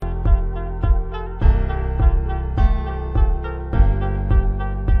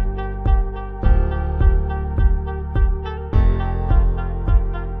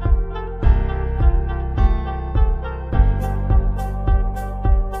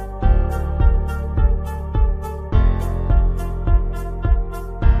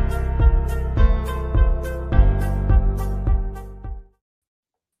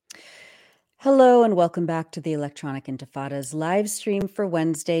and welcome back to the Electronic Intifada's live stream for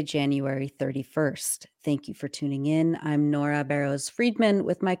Wednesday, January 31st. Thank you for tuning in. I'm Nora Barrows-Friedman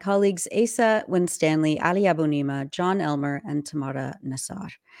with my colleagues Asa Winstanley, Ali Abunima, John Elmer, and Tamara Nassar.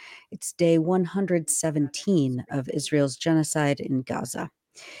 It's day 117 of Israel's genocide in Gaza.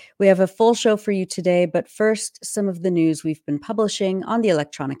 We have a full show for you today, but first, some of the news we've been publishing on the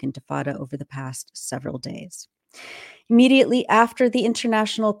Electronic Intifada over the past several days. Immediately after the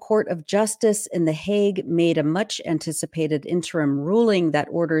International Court of Justice in The Hague made a much-anticipated interim ruling that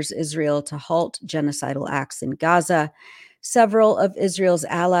orders Israel to halt genocidal acts in Gaza, several of Israel's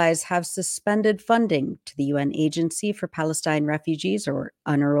allies have suspended funding to the UN Agency for Palestine Refugees, or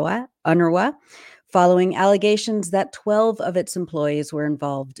UNRWA, following allegations that 12 of its employees were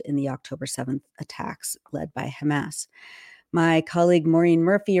involved in the October 7th attacks led by Hamas. My colleague Maureen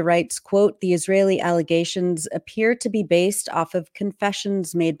Murphy writes, quote, "The Israeli allegations appear to be based off of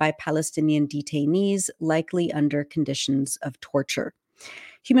confessions made by Palestinian detainees, likely under conditions of torture."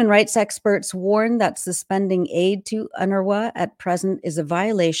 Human rights experts warn that suspending aid to UNRWA at present is a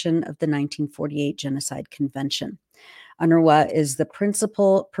violation of the 1948 Genocide Convention. UNRWA is the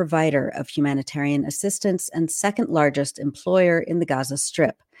principal provider of humanitarian assistance and second largest employer in the Gaza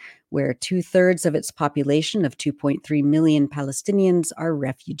Strip, where 2/3 of its population of 2.3 million Palestinians are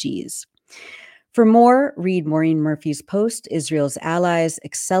refugees. For more, read Maureen Murphy's post, Israel's Allies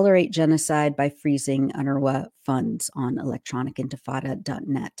Accelerate Genocide by Freezing UNRWA Funds on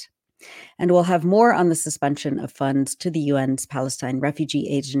electronicintifada.net. And we'll have more on the suspension of funds to the UN's Palestine Refugee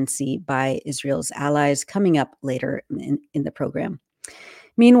Agency by Israel's allies coming up later in the program.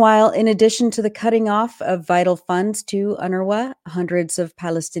 Meanwhile, in addition to the cutting off of vital funds to UNRWA, hundreds of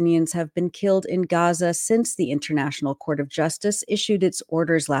Palestinians have been killed in Gaza since the International Court of Justice issued its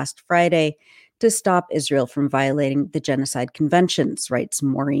orders last Friday to stop Israel from violating the Genocide Conventions, writes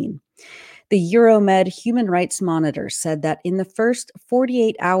Maureen. The Euromed Human Rights Monitor said that in the first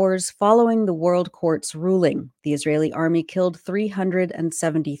 48 hours following the World Court's ruling, the Israeli army killed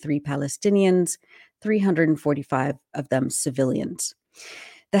 373 Palestinians, 345 of them civilians.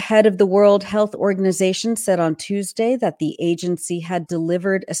 The head of the World Health Organization said on Tuesday that the agency had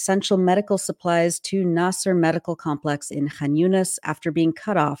delivered essential medical supplies to Nasser Medical Complex in Khan Yunis after being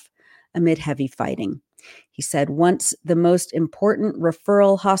cut off amid heavy fighting. He said once the most important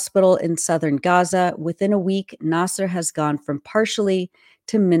referral hospital in southern Gaza, within a week, Nasser has gone from partially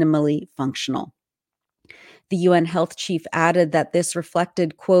to minimally functional. The UN health chief added that this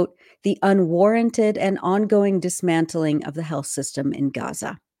reflected, quote, "the unwarranted and ongoing dismantling of the health system in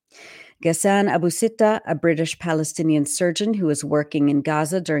Gaza." Ghassan Abu Sitta, a British Palestinian surgeon who was working in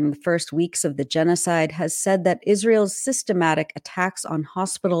Gaza during the first weeks of the genocide, has said that Israel's systematic attacks on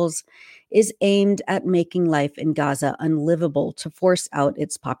hospitals is aimed at making life in Gaza unlivable to force out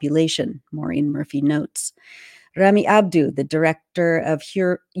its population, Maureen Murphy notes. Rami Abdu, the director of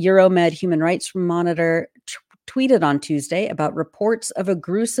Euromed Human Rights Monitor, tweeted on Tuesday about reports of a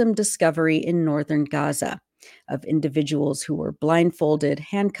gruesome discovery in northern Gaza of individuals who were blindfolded,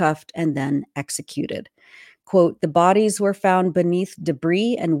 handcuffed, and then executed. Quote, "The bodies were found beneath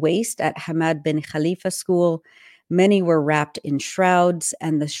debris and waste at Hamad bin Khalifa School. Many were wrapped in shrouds,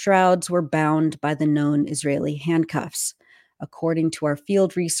 and the shrouds were bound by the known Israeli handcuffs. According to our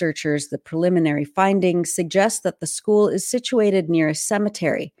field researchers, the preliminary findings suggest that the school is situated near a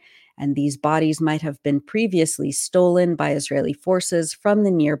cemetery, and these bodies might have been previously stolen by Israeli forces from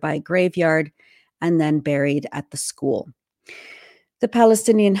the nearby graveyard and then buried at the school." The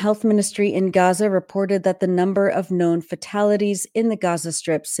Palestinian Health Ministry in Gaza reported that the number of known fatalities in the Gaza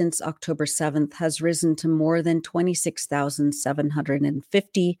Strip since October 7th has risen to more than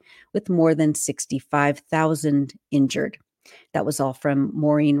 26,750, with more than 65,000 injured. That was all from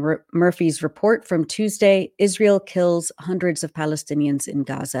Maureen Murphy's report from Tuesday. Israel kills hundreds of Palestinians in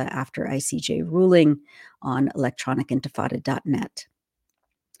Gaza after ICJ ruling on electronicintifada.net.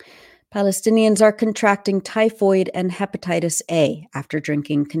 Palestinians are contracting typhoid and hepatitis A after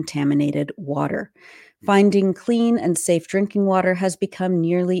drinking contaminated water. Finding clean and safe drinking water has become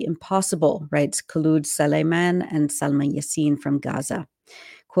nearly impossible, writes Khaloud Suleiman and Salma Yassin from Gaza.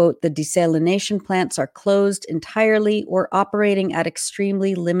 Quote, "The desalination plants are closed entirely or operating at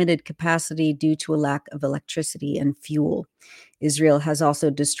extremely limited capacity due to a lack of electricity and fuel. Israel has also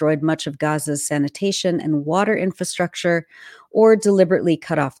destroyed much of Gaza's sanitation and water infrastructure or deliberately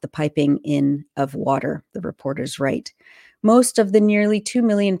cut off the piping in of water," the reporters write. Most of the nearly 2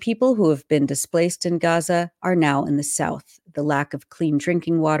 million people who have been displaced in Gaza are now in the south. The lack of clean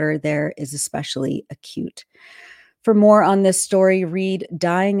drinking water there is especially acute. For more on this story, read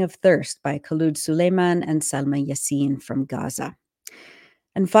Dying of Thirst by Khaloud Suleiman and Salma Yassin from Gaza.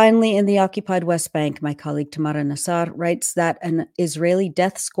 And finally, in the occupied West Bank, my colleague Tamara Nassar writes that an Israeli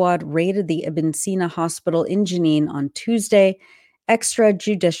death squad raided the Ibn Sina hospital in Jenin on Tuesday,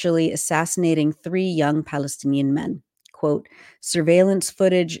 extrajudicially assassinating 3 young Palestinian men. Quote, surveillance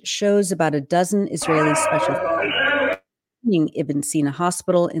footage shows about a dozen Israeli special Ibn Sina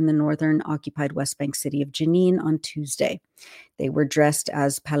hospital in the northern occupied West Bank city of Jenin on Tuesday. They were dressed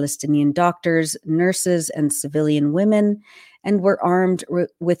as Palestinian doctors, nurses, and civilian women, and were armed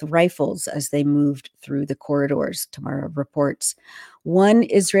with rifles as they moved through the corridors, Tamara reports. One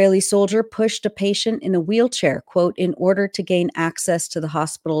Israeli soldier pushed a patient in a wheelchair, quote, in order to gain access to the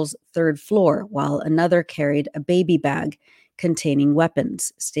hospital's 3rd floor, while another carried a baby bag containing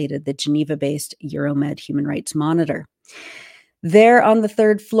weapons, stated the Geneva-based Euromed Human Rights Monitor. There on the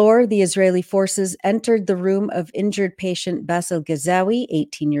 3rd floor, the Israeli forces entered the room of injured patient Bassel Ghazawi,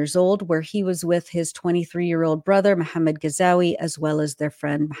 18 years old, where he was with his 23-year-old brother, Mohammed Ghazawi, as well as their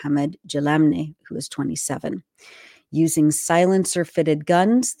friend Mohammed Jalamne, who is 27. Using silencer-fitted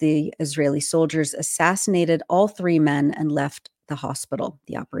guns, the Israeli soldiers assassinated all 3 men and left the hospital.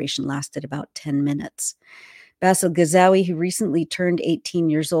 The operation lasted about 10 minutes. Bassel Ghazawi, who recently turned 18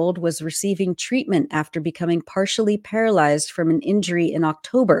 years old, was receiving treatment after becoming partially paralyzed from an injury in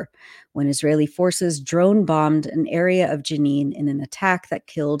October when Israeli forces drone-bombed an area of Jenin in an attack that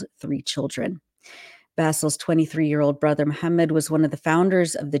killed 3 children. Bassel's 23-year-old brother Mohammed was one of the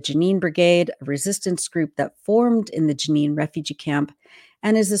founders of the Jenin Brigade, a resistance group that formed in the Jenin refugee camp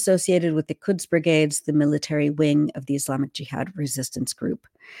and is associated with the Quds Brigades, the military wing of the Islamic Jihad resistance group.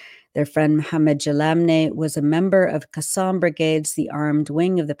 Their friend Mohammed Jalamne was a member of Qassam Brigades, the armed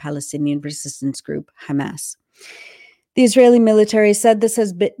wing of the Palestinian resistance group Hamas. The Israeli military said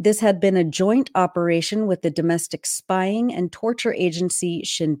this had been a joint operation with the domestic spying and torture agency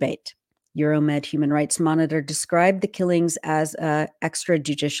Shin Bet. Euromed Human Rights Monitor described the killings as an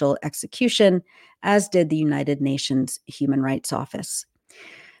extrajudicial execution, as did the United Nations Human Rights Office.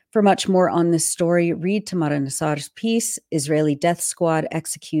 For much more on this story, read Tamara Nassar's piece, Israeli Death Squad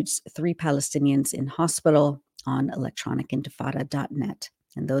Executes 3 Palestinians in Hospital, on electronicintifada.net.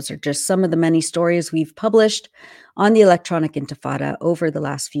 And those are just some of the many stories we've published on the Electronic Intifada over the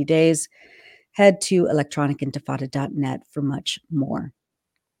last few days. Head to electronicintifada.net for much more.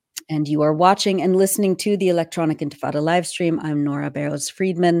 And you are watching and listening to the Electronic Intifada live stream. I'm Nora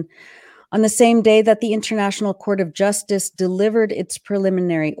Barrows-Friedman. On the same day that the International Court of Justice delivered its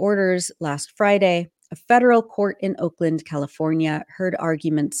preliminary orders last Friday, a federal court in Oakland, California, heard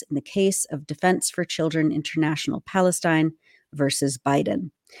arguments in the case of Defense for Children International Palestine versus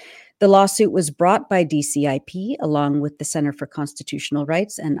Biden. The lawsuit was brought by DCIP along with the Center for Constitutional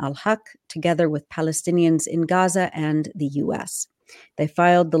Rights and Al-Haq, together with Palestinians in Gaza and the U.S. They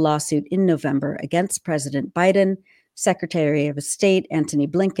filed the lawsuit in November against President Biden, Secretary of State Antony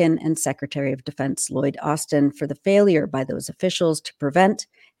Blinken, and Secretary of Defense Lloyd Austin for the failure by those officials to prevent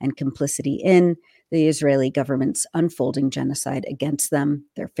and complicity in the Israeli government's unfolding genocide against them,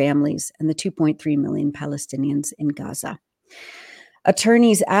 their families, and the 2.3 million Palestinians in Gaza.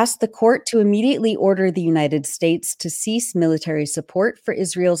 Attorneys asked the court to immediately order the United States to cease military support for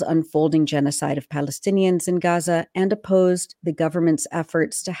Israel's unfolding genocide of Palestinians in Gaza and opposed the government's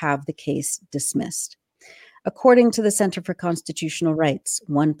efforts to have the case dismissed. According to the Center for Constitutional Rights,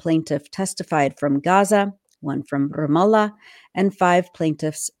 1 plaintiff testified from Gaza, 1 from Ramallah, and 5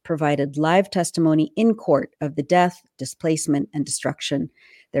 plaintiffs provided live testimony in court of the death, displacement, and destruction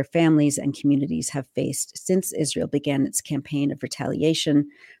their families and communities have faced since Israel began its campaign of retaliation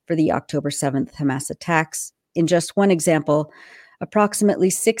for the October 7th Hamas attacks. In just one example, approximately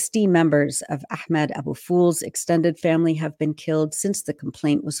 60 members of Ahmed Abu Ful's extended family have been killed since the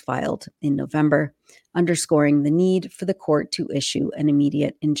complaint was filed in November, underscoring the need for the court to issue an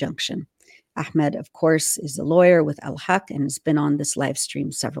immediate injunction. Ahmed, of course, is a lawyer with Al-Haq and has been on this live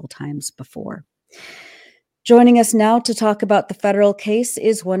stream several times before. Joining us now to talk about the federal case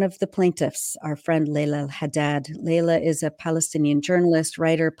is one of the plaintiffs, our friend Leila Al-Haddad. Leila is a Palestinian journalist,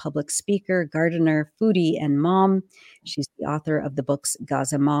 writer, public speaker, gardener, foodie, and mom. She's the author of the books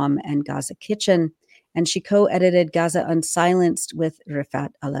Gaza Mom and Gaza Kitchen, and she co-edited Gaza Unsilenced with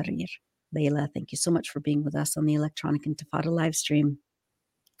Rifat Al-Arir. Leila, thank you so much for being with us on the Electronic Intifada live stream.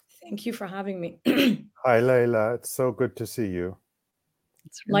 Thank you for having me. Hi, Leila. It's so good to see you.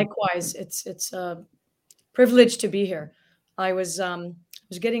 Likewise, it's a privilege to be here. I was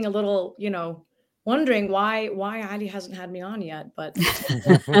getting a little, wondering why Ali hasn't had me on yet, but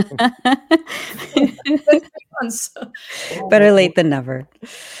better late than never.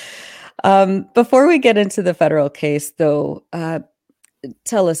 Before we get into the federal case, though,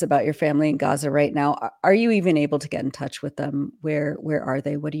 tell us about your family in Gaza right now. Are you even able to get in touch with them? Where are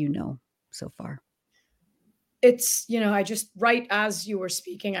they? What do you know so far? It's, I just, right as you were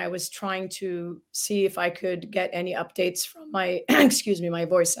speaking, I was trying to see if I could get any updates from my, excuse me, my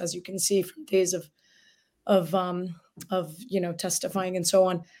voice, as you can see from days of, testifying and so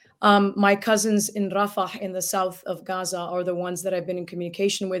on. My cousins in Rafah in the south of Gaza are the ones that I've been in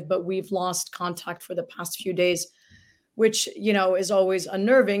communication with, but we've lost contact for the past few days, which, is always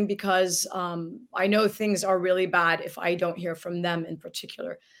unnerving because I know things are really bad if I don't hear from them in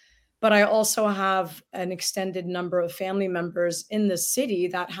particular. But I also have an extended number of family members in the city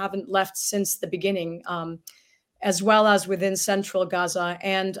that haven't left since the beginning, as well as within central Gaza.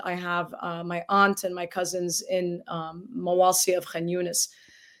 And I have my aunt and my cousins in Mawasi of Khan Yunis.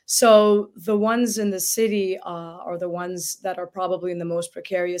 So the ones in the city are the ones that are probably in the most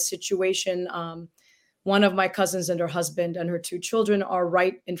precarious situation. One of my cousins and her husband and her 2 children are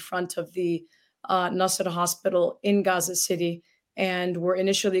right in front of the Nasser hospital in Gaza City, and were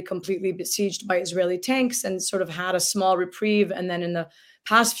initially completely besieged by Israeli tanks and sort of had a small reprieve. And then in the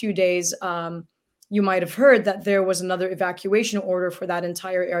past few days, you might have heard that there was another evacuation order for that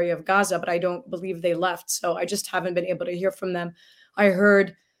entire area of Gaza, but I don't believe they left. So I just haven't been able to hear from them. I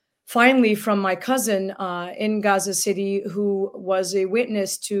heard finally from my cousin in Gaza City, who was a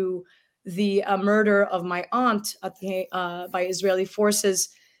witness to the murder of my aunt by Israeli forces,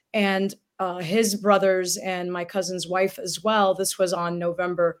 and his brothers and my cousin's wife as well. This was on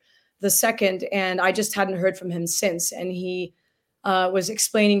November the 2nd, and I just hadn't heard from him since. And he was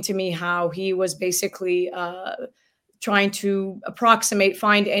explaining to me how he was basically trying to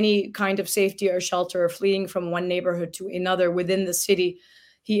find any kind of safety or shelter, fleeing from one neighborhood to another within the city.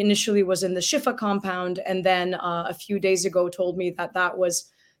 He initially was in the Shifa compound, and then a few days ago told me that that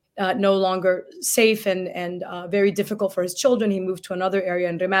was no longer safe and very difficult for his children. He moved to another area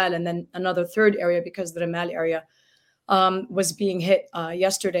in Rimal, and then another third area because the Rimal area was being hit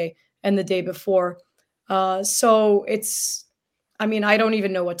yesterday and the day before. So it's, I don't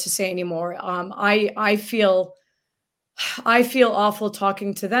even know what to say anymore. I feel awful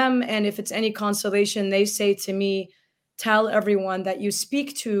talking to them. And if it's any consolation, they say to me, tell everyone that you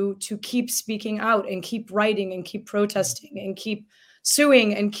speak to keep speaking out and keep writing and keep protesting and keep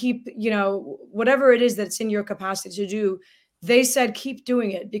suing and keep, whatever it is that's in your capacity to do. They said, keep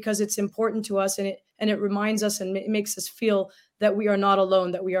doing it because it's important to us, and it reminds us and it makes us feel that we are not alone,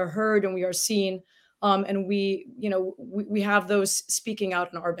 that we are heard and we are seen. And we have those speaking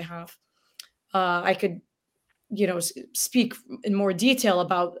out on our behalf. I could, speak in more detail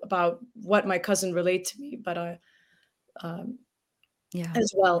about what my cousin relayed to me, but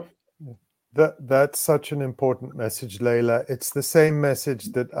as well. That's such an important message, Leila. It's the same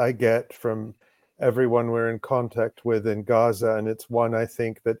message that I get from everyone we're in contact with in Gaza, and it's one I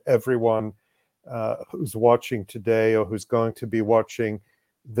think that everyone who's watching today or who's going to be watching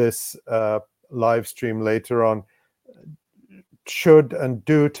this live stream later on should and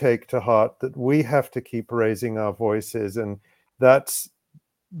do take to heart, that we have to keep raising our voices, and that's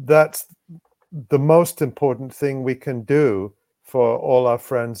the most important thing we can do for all our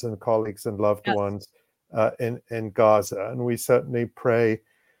friends and colleagues and loved ones in Gaza. And we certainly pray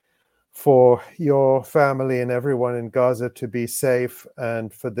for your family and everyone in Gaza to be safe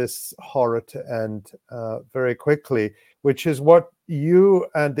and for this horror to end very quickly, which is what you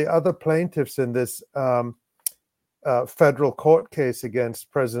and the other plaintiffs in this federal court case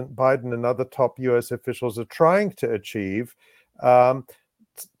against President Biden and other top US officials are trying to achieve.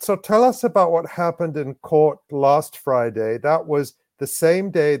 So tell us about what happened in court last Friday. That was the same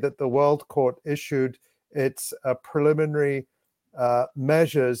day that the World Court issued its preliminary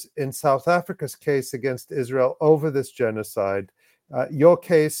measures in South Africa's case against Israel over this genocide. Your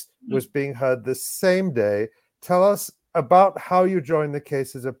case was being heard the same day. Tell us about how you joined the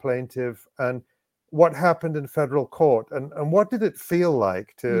case as a plaintiff and what happened in federal court, and what did it feel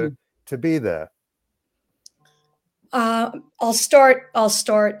like to be there? I'll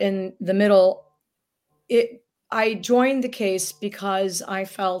start in the middle. I joined the case because I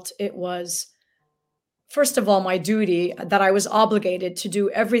felt it was, first of all, my duty, that I was obligated to do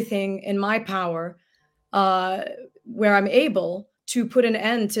everything in my power where I'm able to put an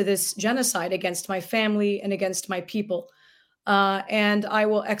end to this genocide against my family and against my people. And I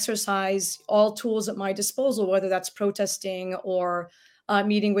will exercise all tools at my disposal, whether that's protesting or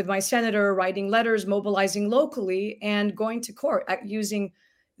meeting with my senator, writing letters, mobilizing locally, and going to court, using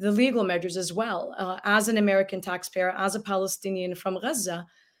the legal measures as well. As an American taxpayer, as a Palestinian from Gaza,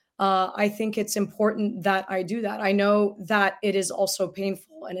 I think it's important that I do that. I know that it is also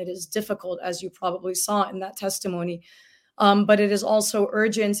painful and it is difficult, as you probably saw in that testimony. But it is also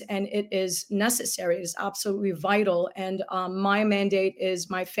urgent and it is necessary. It is absolutely vital. And my mandate is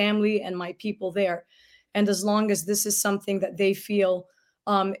my family and my people there. And as long as this is something that they feel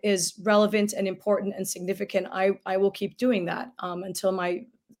is relevant and important and significant, I will keep doing that until my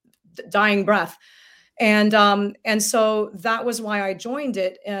dying breath. And so that was why I joined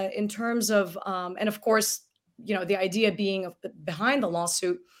it in terms of, and of course, the idea being behind the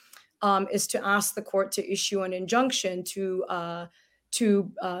lawsuit is to ask the court to issue an injunction to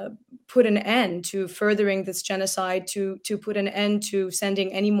put an end to furthering this genocide, to put an end to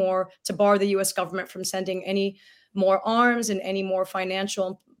sending any more, to bar the U.S. government from sending any more arms and any more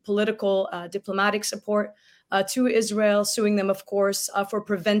financial, political, diplomatic support to Israel, suing them, of course,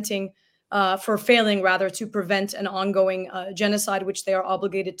 for failing rather to prevent an ongoing genocide, which they are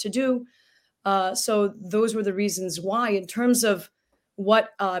obligated to do. So those were the reasons why. In terms of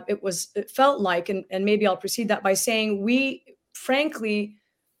what it felt like, and maybe I'll precede that by saying we frankly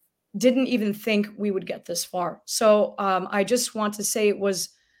didn't even think we would get this far. So I just want to say it was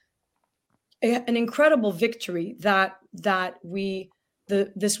an incredible victory that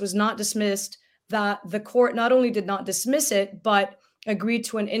this was not dismissed, that the court not only did not dismiss it, but agreed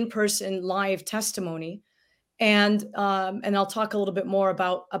to an in-person live testimony. And I'll talk a little bit more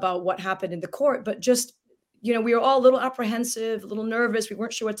about what happened in the court, but just, we were all a little apprehensive, a little nervous. We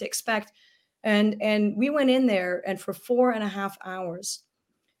weren't sure what to expect. And we went in there, and for 4.5 hours,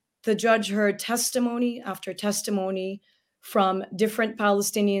 the judge heard testimony after testimony from different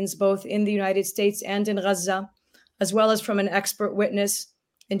Palestinians, both in the United States and in Gaza, as well as from an expert witness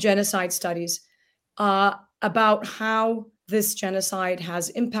in genocide studies, about how this genocide has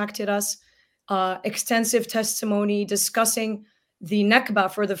impacted us. Extensive testimony discussing the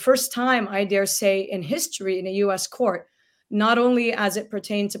Nakba for the first time, I dare say, in history in a U.S. court, not only as it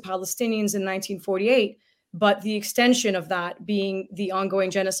pertained to Palestinians in 1948, but the extension of that being the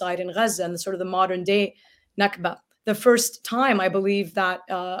ongoing genocide in Gaza and the sort of the modern day Nakba. The first time, I believe, that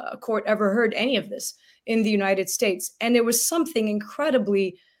a court ever heard any of this in the United States. And it was something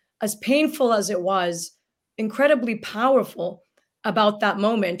incredibly, as painful as it was, incredibly powerful about that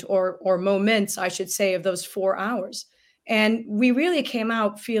moment, or moments, I should say, of those 4 hours. And we really came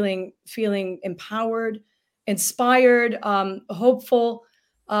out feeling empowered, inspired, hopeful.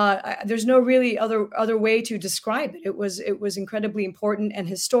 There's no really other way to describe it. It was incredibly important and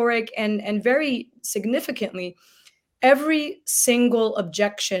historic, and very significantly, every single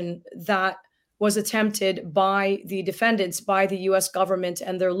objection that was attempted by the defendants, by the U.S. government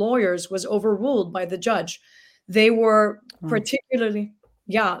and their lawyers, was overruled by the judge. They were particularly,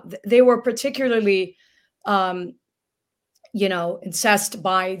 incensed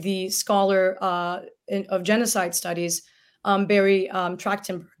by the scholar of genocide studies, Dr. Barry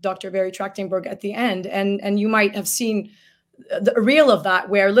Trachtenberg, at the end. And you might have seen the reel of that,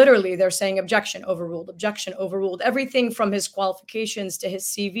 where literally they're saying objection overruled, everything from his qualifications to his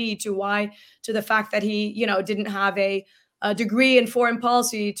CV to the fact that he, didn't have a degree in foreign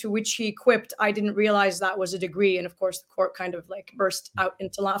policy, to which he quipped, "I didn't realize that was a degree." And of course, the court kind of burst out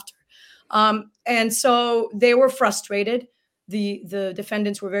into laughter. And so they were frustrated. The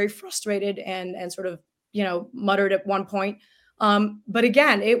defendants were very frustrated and sort of, muttered at one point. But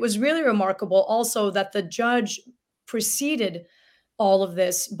again, it was really remarkable also that the judge preceded all of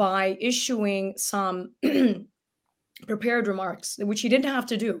this by issuing some prepared remarks, which he didn't have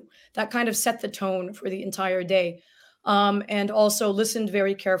to do. That kind of set the tone for the entire day. And also listened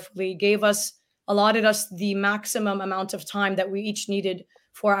very carefully, allotted us the maximum amount of time that we each needed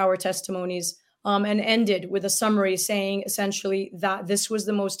for our testimonies, and ended with a summary saying essentially that this was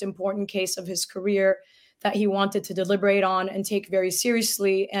the most important case of his career that he wanted to deliberate on and take very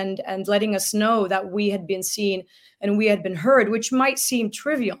seriously, and letting us know that we had been seen and we had been heard, which might seem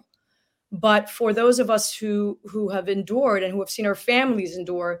trivial. But for those of us who have endured and who have seen our families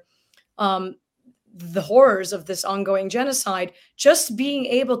endure the horrors of this ongoing genocide, just being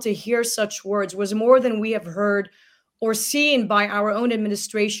able to hear such words was more than we have heard or seen by our own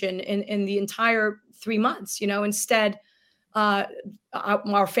administration in the entire 3 months. Instead,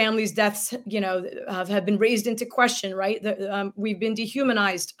 our families' deaths, have been raised into question, right? We've been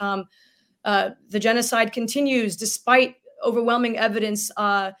dehumanized. The genocide continues despite overwhelming evidence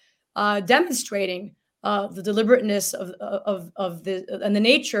demonstrating the deliberateness of the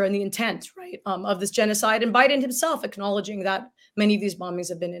nature and the intent, right, of this genocide, and Biden himself acknowledging that many of these bombings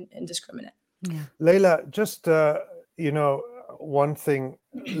have been indiscriminate. Yeah. Leila, just one thing,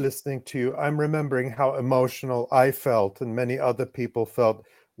 listening to you, I'm remembering how emotional I felt and many other people felt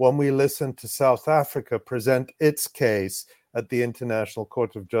when we listened to South Africa present its case at the International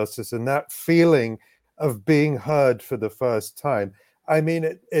Court of Justice, and that feeling of being heard for the first time. I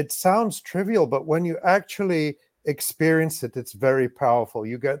mean, it sounds trivial, but when you actually experience it, it's very powerful.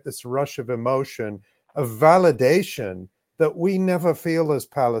 You get this rush of emotion, of validation that we never feel as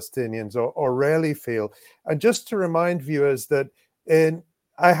Palestinians, or rarely feel. And just to remind viewers that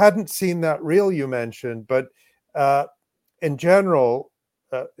I hadn't seen that reel you mentioned, but in general,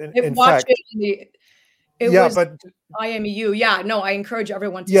 in fact, but IMEU. Yeah, no, I encourage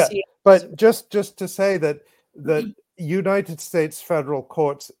everyone to see it. But just to say that United States federal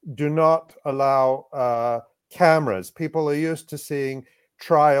courts do not allow cameras. People are used to seeing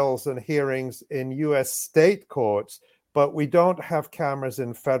trials and hearings in US state courts, but we don't have cameras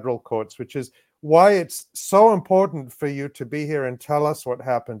in federal courts, which is why it's so important for you to be here and tell us what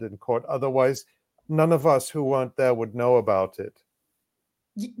happened in court. Otherwise, none of us who weren't there would know about it.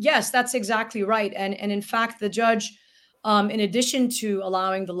 Yes, that's exactly right. And in fact, the judge, in addition to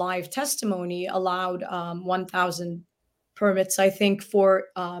allowing the live testimony, allowed 1,000 permits, I think, for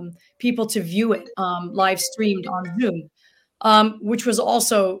people to view it live streamed on Zoom, which was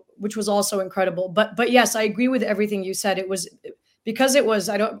also incredible. But yes, I agree with everything you said. It was because it was,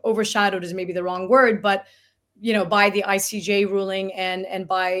 I don't, overshadowed is maybe the wrong word, but by the ICJ ruling and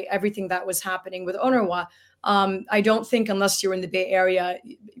by everything that was happening with UNRWA. I don't think, unless you're in the Bay Area,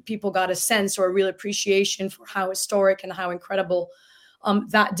 people got a sense or a real appreciation for how historic and how incredible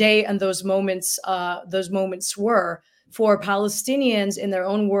that day and those moments were for Palestinians, in their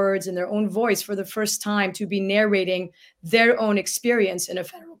own words, in their own voice, for the first time, to be narrating their own experience in a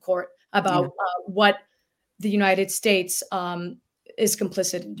federal court about what the United States is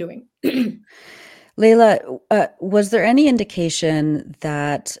complicit in doing. Leila, was there any indication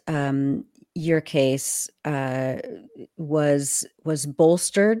that your case was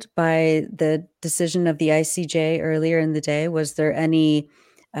bolstered by the decision of the ICJ earlier in the day? Was there any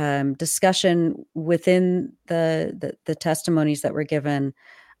discussion within the testimonies that were given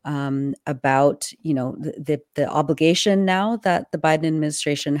about the obligation now that the Biden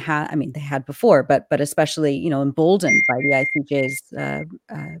administration had? I mean, they had before, but especially emboldened by the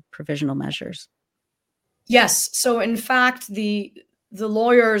ICJ's provisional measures. Yes. So in fact, the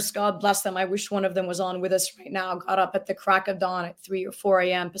lawyers, God bless them, I wish one of them was on with us right now, got up at the crack of dawn at 3 or 4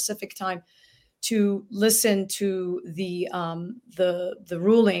 a.m. Pacific time to listen to the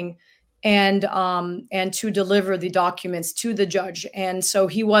ruling and to deliver the documents to the judge. And so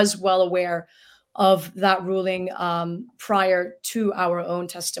he was well aware of that ruling prior to our own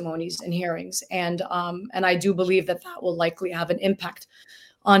testimonies and hearings. And I do believe that will likely have an impact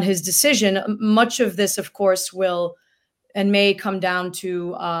on his decision. Much of this, of course, will and may come down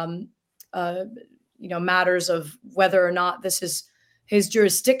to matters of whether or not this is his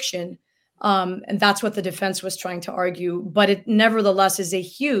jurisdiction, and that's what the defense was trying to argue. But it nevertheless is a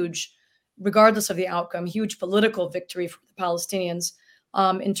huge, regardless of the outcome, huge political victory for the Palestinians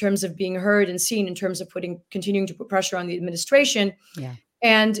in terms of being heard and seen, in terms of continuing to put pressure on the administration,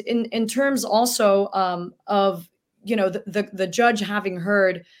 and in terms also of the judge having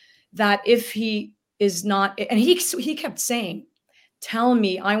heard that if he is not, and he kept saying, tell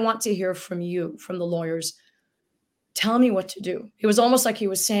me, I want to hear from you, from the lawyers, tell me what to do. It was almost like he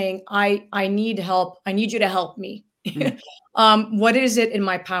was saying, I need help. I need you to help me. What is it in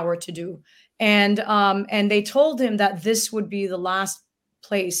my power to do? And they told him that this would be the last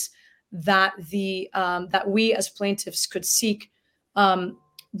place that that we as plaintiffs could seek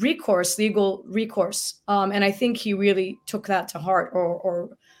legal recourse. And I think he really took that to heart,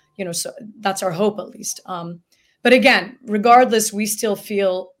 or so that's our hope, at least. But again, regardless, we still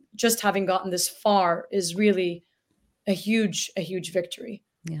feel just having gotten this far is really a huge victory.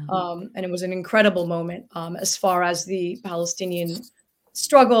 And it was an incredible moment as far as the Palestinian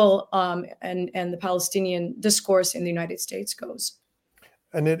struggle and the Palestinian discourse in the United States goes.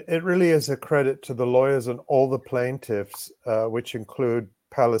 And it really is a credit to the lawyers and all the plaintiffs, which include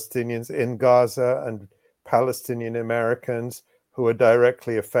Palestinians in Gaza and Palestinian Americans who are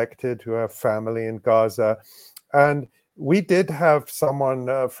directly affected, who have family in Gaza. And we did have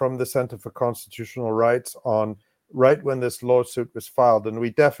someone from the Center for Constitutional Rights on right when this lawsuit was filed, and we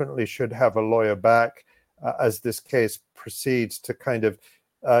definitely should have a lawyer back as this case proceeds to kind of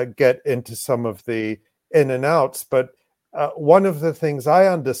get into some of the in and outs. But one of the things I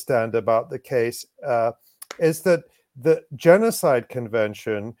understand about the case is that the Genocide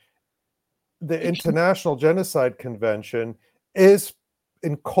Convention, the International Genocide Convention, is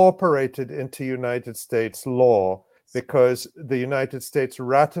incorporated into United States law because the United States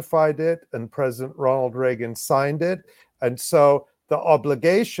ratified it and President Ronald Reagan signed it. And so the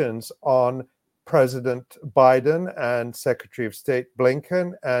obligations on President Biden and Secretary of State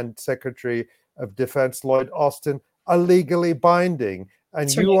Blinken and Secretary of Defense, Lloyd Austin, are legally binding. And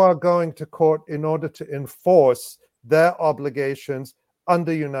Certainly. you are going to court in order to enforce their obligations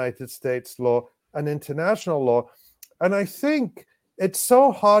under United States law and international law. And I think it's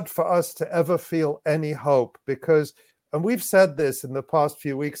so hard for us to ever feel any hope because, and we've said this in the past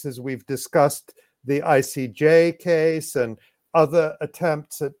few weeks as we've discussed the ICJ case and other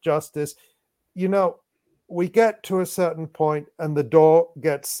attempts at justice, you know, we get to a certain point and the door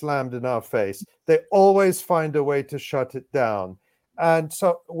gets slammed in our face. They always find a way to shut it down. And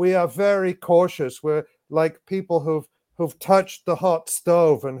so we are very cautious. We're like people who've touched the hot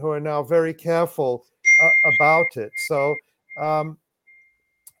stove and who are now very careful about it. So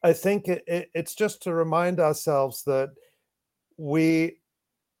I think it's just to remind ourselves that we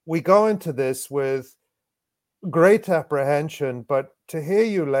go into this with great apprehension, but to hear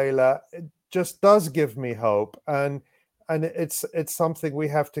you, Leila, it just does give me hope, and it's something we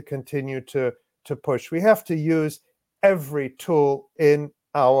have to continue to push. We have to use every tool in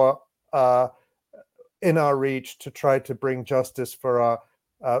our reach to try to bring justice for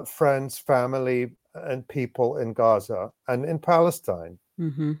our friends, family, and people in Gaza and in Palestine.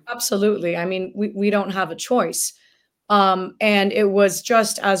 Mm-hmm. Absolutely. I mean, we don't have a choice. And it was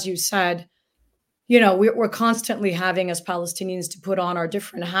just, as you said, you know, we're constantly having as Palestinians to put on our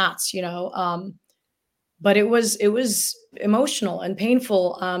different hats, you know, but it was emotional and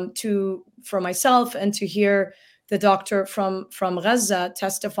painful for myself and to hear the doctor from Gaza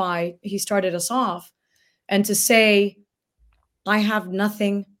testify. He started us off and to say, I have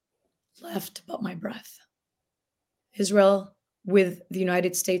nothing left but my breath. Israel, with the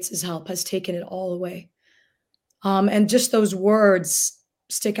United States' help, has taken it all away. And just those words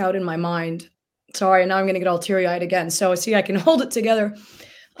stick out in my mind. Sorry, now I'm going to get all teary-eyed again. So see, I can hold it together.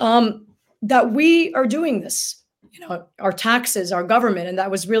 That we are doing this, you know, our taxes, our government, and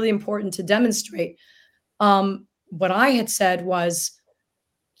that was really important to demonstrate. What I had said was,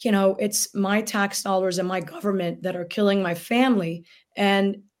 you know, it's my tax dollars and my government that are killing my family,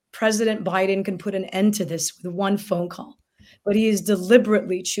 and President Biden can put an end to this with one phone call. But he is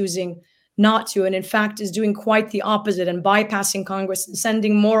deliberately choosing not to, and in fact is doing quite the opposite and bypassing Congress and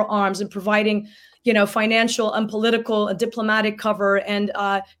sending more arms and providing, you know, financial and political and diplomatic cover and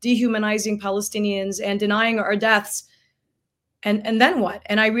dehumanizing Palestinians and denying our deaths. And then what?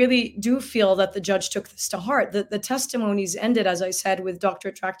 And I really do feel that the judge took this to heart. The testimonies ended, as I said, with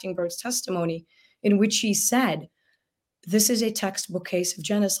Dr. Trachtenberg's testimony, in which he said, this is a textbook case of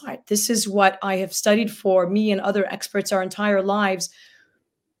genocide. This is what I have studied for, me and other experts, our entire lives,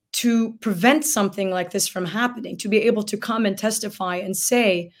 to prevent something like this from happening, to be able to come and testify and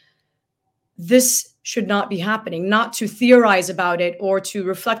say, this should not be happening, not to theorize about it or to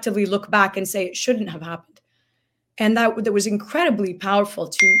reflectively look back and say it shouldn't have happened. And that was incredibly powerful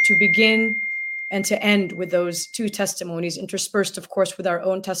to begin and to end with those two testimonies, interspersed, of course, with our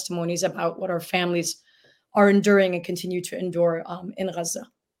own testimonies about what our families are enduring and continue to endure in Gaza.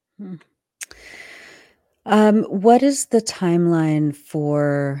 What is the timeline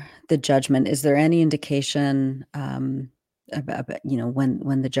for the judgment? Is there any indication about, you know,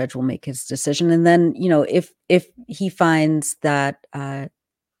 when the judge will make his decision? And then, you know, if he finds that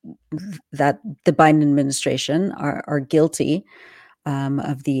that the Biden administration are guilty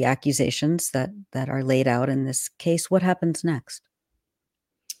of the accusations that are laid out in this case, what happens next?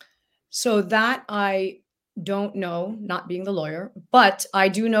 So that I don't know, not being the lawyer, but I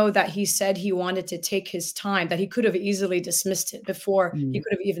do know that he said he wanted to take his time, that he could have easily dismissed it before. He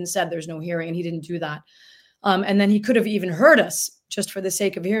could have even said there's no hearing, and he didn't do that. And then he could have even heard us just for the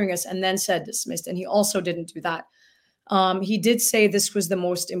sake of hearing us and then said dismissed, and he also didn't do that. He did say this was the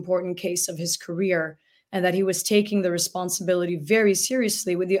most important case of his career and that he was taking the responsibility very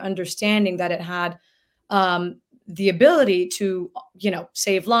seriously, with the understanding that it had the ability to, you know,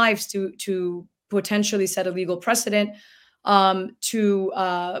 save lives, to potentially set a legal precedent,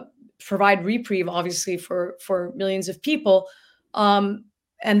 to provide reprieve, obviously, for millions of people.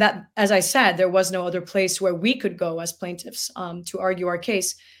 And that, as I said, there was no other place where we could go as plaintiffs to argue our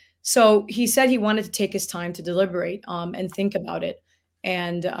case. So he said he wanted to take his time to deliberate and think about it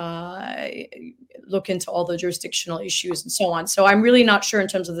and look into all the jurisdictional issues and so on. So I'm really not sure in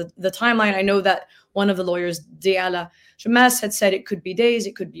terms of the timeline. I know that one of the lawyers, Diala James, had said it could be days,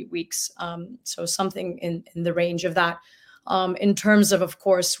 it could be weeks. So something in the range of that. In terms of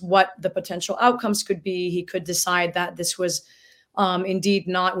course, what the potential outcomes could be, he could decide that this was indeed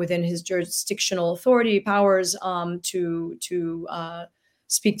not within his jurisdictional authority powers to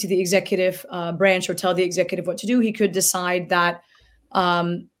speak to the executive branch or tell the executive what to do. He could decide that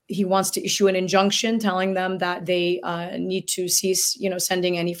he wants to issue an injunction telling them that they need to cease,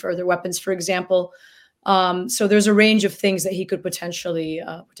 sending any further weapons, for example. So there's a range of things that he could potentially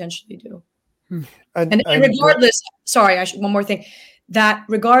do. And regardless, one more thing. That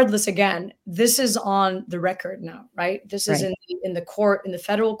regardless, again, this is on the record now, right? This is in the court, in the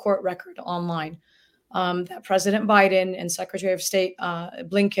federal court record online. That President Biden and Secretary of State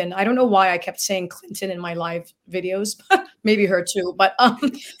Blinken, I don't know why I kept saying Clinton in my live videos, maybe her too, but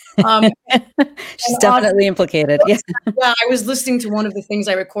she's definitely implicated. Yeah. Yeah, I was listening to one of the things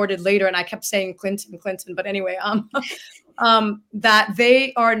I recorded later, and I kept saying Clinton. But anyway, that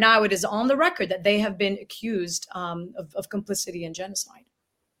they are now, it is on the record that they have been accused of complicity in genocide.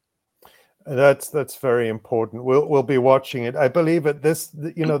 That's very important. We'll be watching it. I believe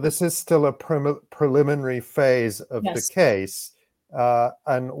this is still a preliminary phase of the case,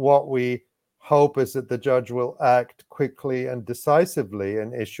 and what we hope is that the judge will act quickly and decisively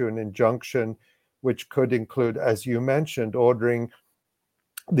and issue an injunction, which could include, as you mentioned, ordering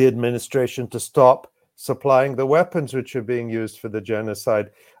the administration to stop supplying the weapons which are being used for the genocide.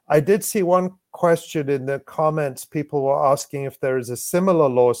 I did see one question in the comments. People were asking if there is a similar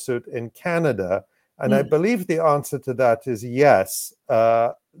lawsuit in Canada. And I believe the answer to that is yes,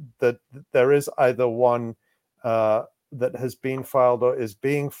 that there is either one that has been filed or is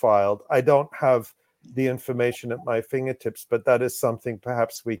being filed. I don't have the information at my fingertips, but that is something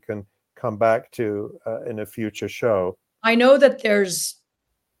perhaps we can come back to in a future show. I know that there's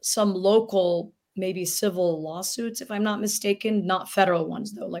some local, maybe civil lawsuits, if I'm not mistaken, not federal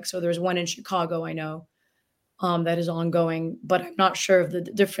ones though. So there's one in Chicago, I know, that is ongoing, but I'm not sure of the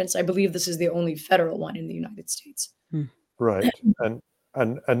difference. I believe this is the only federal one in the United States. Right.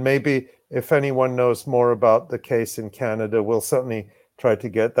 And maybe if anyone knows more about the case in Canada, we'll certainly try to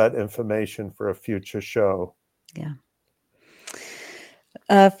get that information for a future show. Yeah.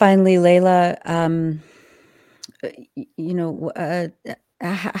 Finally, Leila,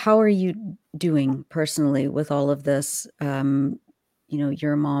 how are you doing personally with all of this?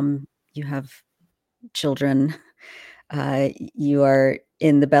 You're a mom, you have children, you are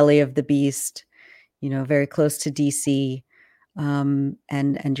in the belly of the beast, very close to DC,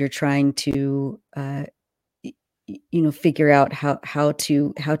 and you're trying to, figure out how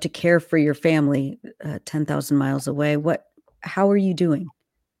to care for your family 10,000 miles away. How are you doing?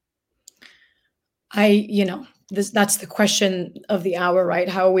 That's the question of the hour, right?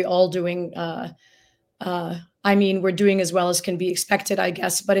 How are we all doing? We're doing as well as can be expected, I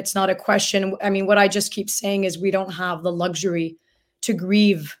guess, but it's not a question. What I just keep saying is we don't have the luxury to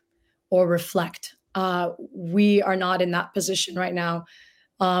grieve or reflect. We are not in that position right now.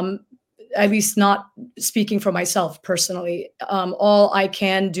 At least not speaking for myself personally. All I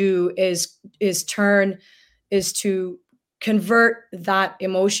can do is to convert that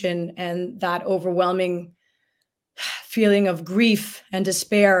emotion and that overwhelming feeling of grief and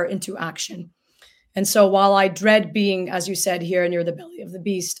despair into action. And so while I dread being, as you said, here near the belly of the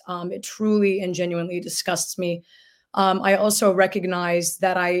beast, it truly and genuinely disgusts me. I also recognize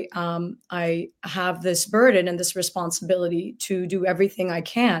that I have this burden and this responsibility to do everything I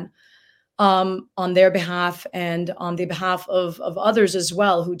can on their behalf and on the behalf of others as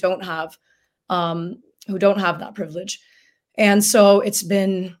well who don't have that privilege. And so it's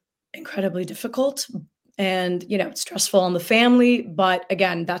been incredibly difficult and, it's stressful on the family. But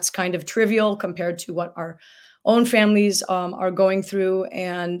again, that's kind of trivial compared to what our own families are going through.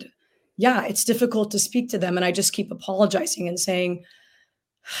 And yeah, it's difficult to speak to them. And I just keep apologizing and saying,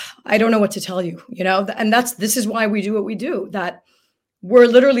 I don't know what to tell you, and this is why we do what we do, that we're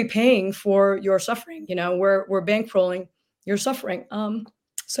literally paying for your suffering. We're bankrolling your suffering.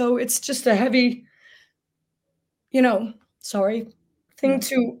 So it's just a heavy, thing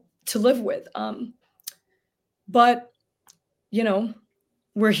to live with. But,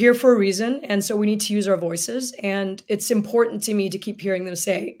 we're here for a reason. And so we need to use our voices. And it's important to me to keep hearing them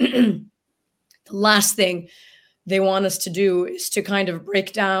say the last thing they want us to do is to kind of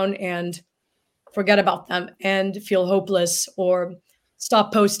break down and forget about them and feel hopeless or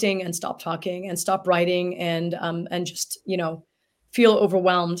stop posting and stop talking and stop writing and just, feel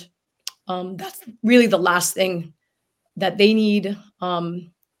overwhelmed. That's really the last thing that they need.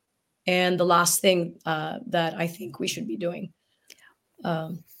 And the last thing that I think we should be doing.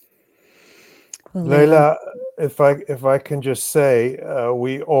 Leila, if I can just say,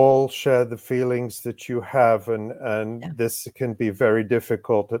 we all share the feelings that you have, and this can be very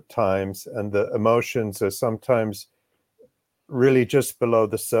difficult at times, and the emotions are sometimes really just below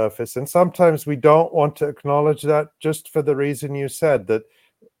the surface, and sometimes we don't want to acknowledge that, just for the reason you said, that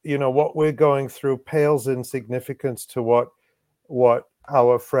what we're going through pales in significance to what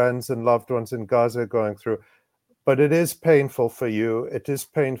our friends and loved ones in Gaza are going through. But it is painful for you. It is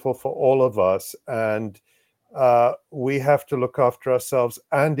painful for all of us. And we have to look after ourselves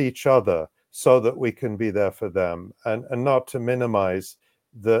and each other so that we can be there for them, and not to minimize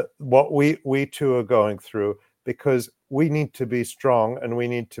what we too are going through, because we need to be strong and we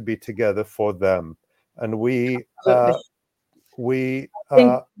need to be together for them. And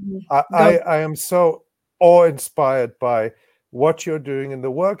I am so awe-inspired by what you're doing and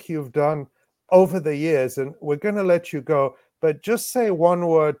the work you've done over the years. And we're going to let you go, but just say one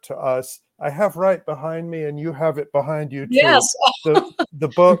word to us. I have right behind me, and you have it behind you too. Yes. The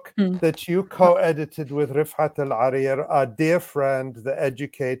book that you co-edited with Rifat Al-Arir, our dear friend, the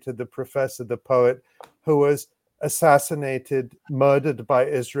educator, the professor, the poet, who was assassinated, murdered by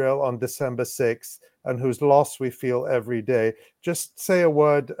Israel on December 6th, and whose loss we feel every day. Just say a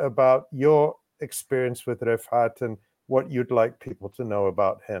word about your experience with Rifat and what you'd like people to know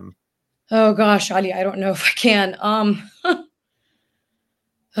about him. Oh gosh, Ali, I don't know if I can.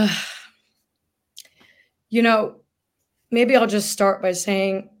 You know, maybe I'll just start by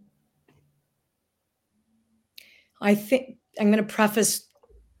saying, I think I'm going to preface,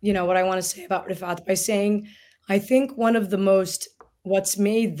 what I want to say about Rifat by saying, I think one of the what's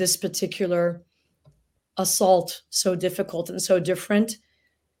made this particular assault so difficult and so different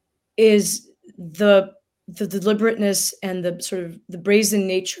is the deliberateness and the sort of the brazen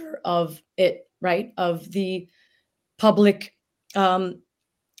nature of it, right? Of the public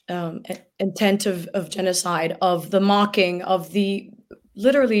intent of genocide, of the mocking, of the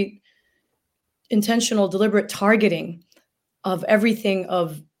literally intentional, deliberate targeting of everything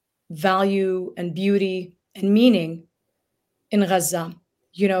of value and beauty and meaning in Gaza.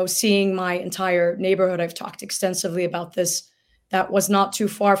 Seeing my entire neighborhood, I've talked extensively about this, that was not too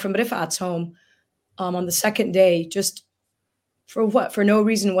far from Rifat's home on the second day, just for what? For no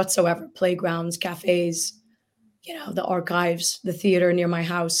reason whatsoever. Playgrounds, cafes, the archives, the theater near my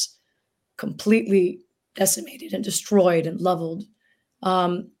house, completely decimated and destroyed and leveled.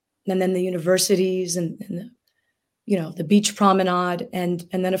 And then the universities and the beach promenade, and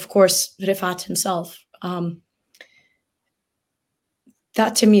then of course Rifat himself.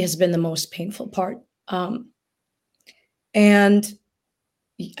 That to me has been the most painful part. And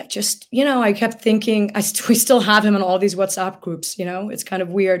I just, I kept thinking, we still have him in all these WhatsApp groups, it's kind of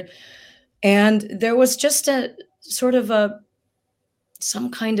weird. And there was just a sort of some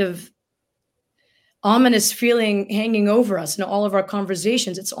kind of ominous feeling hanging over us in all of our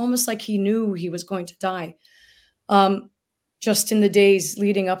conversations. It's almost like he knew he was going to die. Just in the days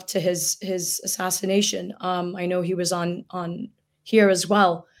leading up to his assassination, I know he was on here as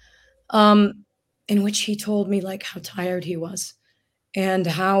well, in which he told me like how tired he was and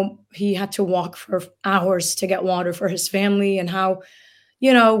how he had to walk for hours to get water for his family, and how,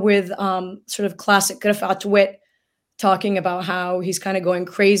 with sort of classic Rifat wit, talking about how he's kind of going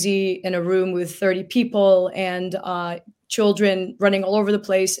crazy in a room with 30 people and children running all over the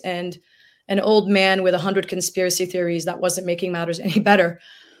place, and an old man with 100 conspiracy theories that wasn't making matters any better.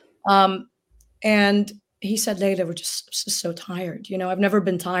 And he said, Layla, we're just so tired. I've never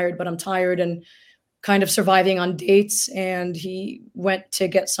been tired, but I'm tired and kind of surviving on dates. And he went to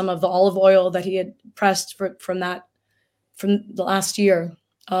get some of the olive oil that he had pressed from the last year,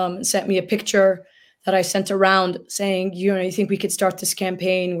 and sent me a picture that I sent around saying, you think we could start this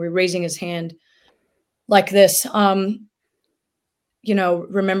campaign? We're raising his hand like this,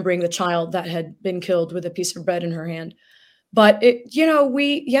 remembering the child that had been killed with a piece of bread in her hand. But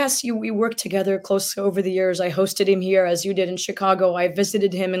we worked together closely over the years. I hosted him here, as you did in Chicago. I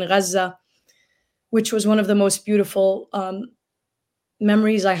visited him in Gaza, which was one of the most beautiful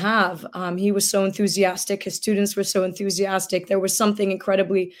memories I have. He was so enthusiastic. His students were so enthusiastic. There was something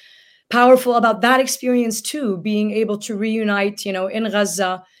incredibly powerful about that experience too, being able to reunite, in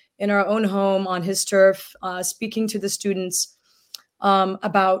Gaza, in our own home, on his turf, speaking to the students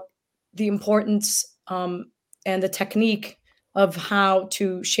about the importance and the technique of how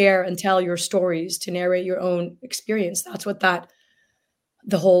to share and tell your stories, to narrate your own experience. That's what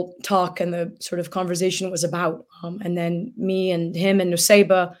the whole talk and the sort of conversation was about. And then me and him and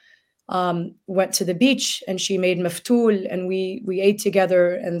Nusayba went to the beach, and she made maftool, and we ate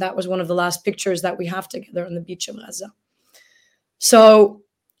together. And that was one of the last pictures that we have together on the beach of Gaza. So,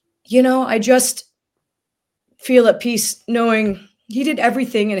 I just feel at peace knowing he did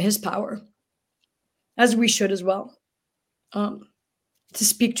everything in his power, as we should as well, to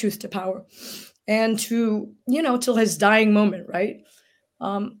speak truth to power and to, till his dying moment, right?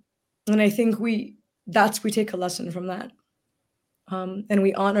 And I think we take a lesson from that. And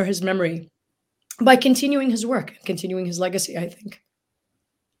we honor his memory by continuing his work, continuing his legacy, I think.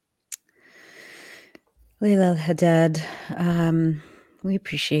 Leila Haddad, we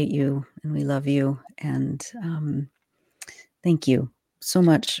appreciate you and we love you, and thank you so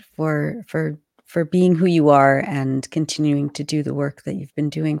much for being who you are and continuing to do the work that you've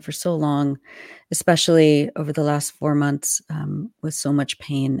been doing for so long, especially over the last 4 months, with so much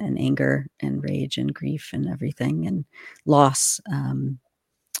pain and anger and rage and grief and everything, and loss, and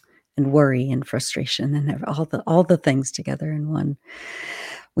worry and frustration and all the things together in one.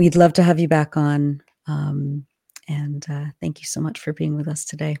 We'd love to have you back on. And thank you so much for being with us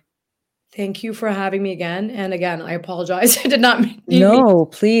today. Thank you for having me again. And again, I apologize. I did not mean No,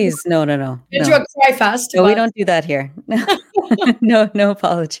 please. No. into a cry fest. No, we don't do that here. No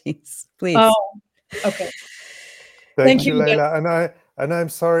apologies, please. Oh, okay. Thank you, Leila. And I'm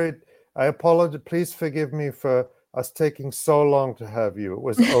sorry. I apologize. Please forgive me for us taking so long to have you. It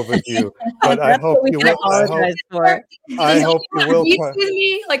was overdue. But I hope you will. Apologize for. I hope you will. With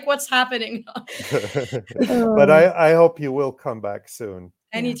me, like, what's happening? But I hope you will come back soon.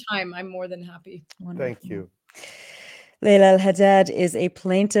 Anytime, I'm more than happy. Wonderful. Thank you. Leila Haddad is a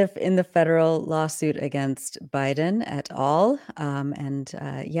plaintiff in the federal lawsuit against Biden et al.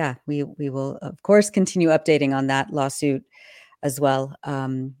 We will, of course, continue updating on that lawsuit as well.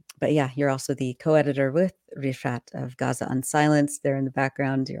 But yeah, you're also the co-editor with Rifat of Gaza Unsilenced there in the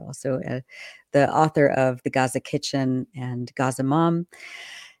background. You're also the author of The Gaza Kitchen and Gaza Mom.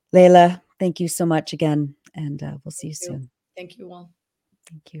 Leila, thank you so much again, and we'll see you soon. Thank you all.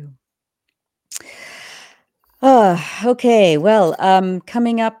 Thank you. Okay. Well,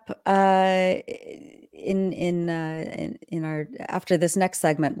 coming up in our after this next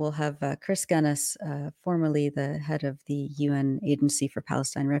segment, we'll have Chris Gunness, formerly the head of the UN Agency for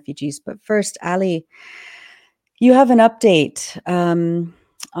Palestine Refugees. But first, Ali, you have an update on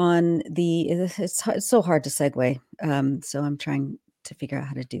the. It's so hard to segue, so I'm trying to figure out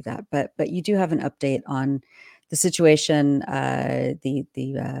how to do that. But you do have an update on the situation,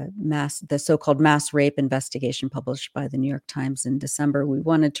 the so-called mass rape investigation published by the New York Times in December.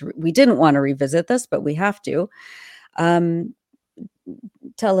 We didn't want to revisit this, but we have to. Tell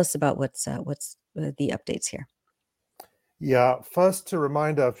us about what's the updates here. Yeah, first to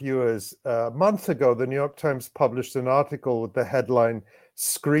remind our viewers, a month ago, the New York Times published an article with the headline,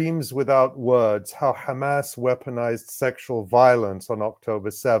 "Screams Without Words, How Hamas Weaponized Sexual Violence on October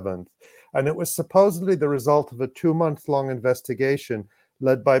 7th. And it was supposedly the result of a 2-month-long investigation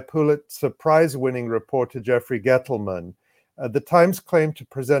led by Pulitzer Prize-winning reporter Jeffrey Gettleman. The Times claimed to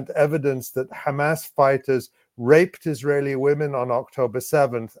present evidence that Hamas fighters raped Israeli women on October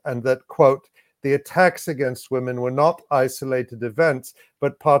 7th and that, quote, the attacks against women were not isolated events,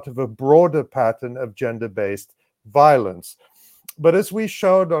 but part of a broader pattern of gender-based violence. But as we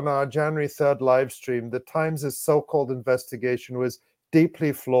showed on our January 3rd live stream, the Times' so-called investigation was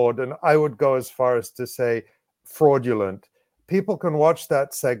deeply flawed, and I would go as far as to say fraudulent. People can watch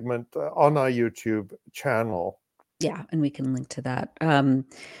that segment on our YouTube channel. Yeah, and we can link to that.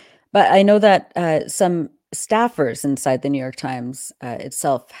 But I know that some staffers inside the New York Times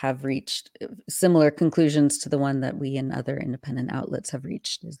itself have reached similar conclusions to the one that we and other independent outlets have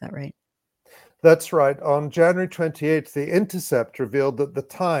reached. Is that right? That's right. On January 28th, The Intercept revealed that the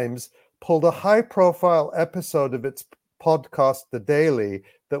Times pulled a high-profile episode of its podcast, The Daily,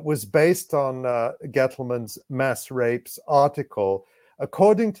 that was based on Gettleman's mass rapes article.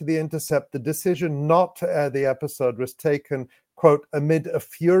 According to The Intercept, the decision not to air the episode was taken, quote, amid a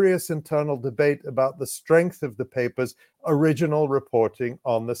furious internal debate about the strength of the paper's original reporting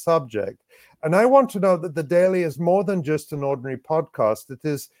on the subject. And I want to note that The Daily is more than just an ordinary podcast. It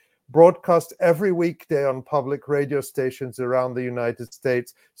is broadcast every weekday on public radio stations around the United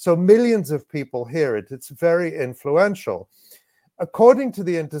States, so millions of people hear it. It's very influential. According to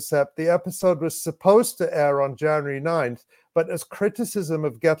The Intercept, the episode was supposed to air on January 9th, but as criticism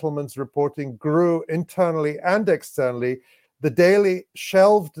of Gettleman's reporting grew internally and externally, The Daily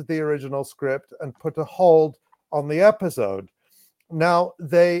shelved the original script and put a hold on the episode. Now,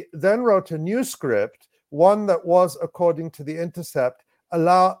 they then wrote a new script, one that was, according to The Intercept,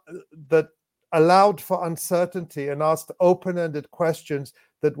 allowed for uncertainty and asked open-ended questions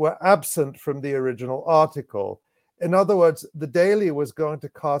that were absent from the original article. In other words, The Daily was going to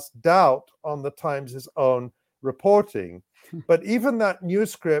cast doubt on the Times' own reporting. But even that new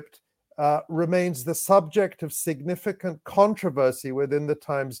script remains the subject of significant controversy within the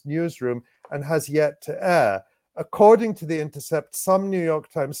Times newsroom and has yet to air. According to The Intercept, some New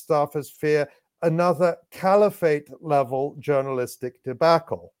York Times staffers fear another caliphate-level journalistic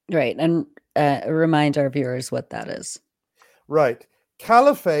debacle. Right, and remind our viewers what that is. Right.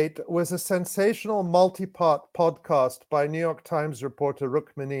 Caliphate was a sensational multi-part podcast by New York Times reporter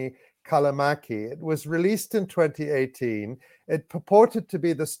Rukmini Kalamaki. It was released in 2018. It purported to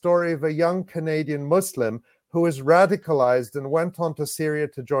be the story of a young Canadian Muslim who was radicalized and went on to Syria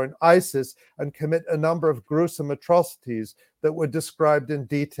to join ISIS and commit a number of gruesome atrocities that were described in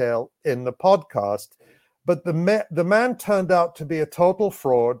detail in the podcast. But the man turned out to be a total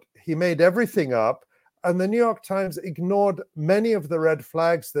fraud. He made everything up, and the New York Times ignored many of the red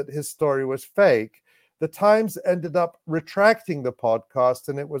flags that his story was fake. The Times ended up retracting the podcast,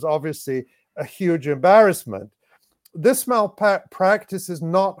 and it was obviously a huge embarrassment. This malpractice is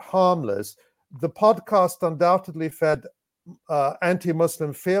not harmless. The podcast undoubtedly fed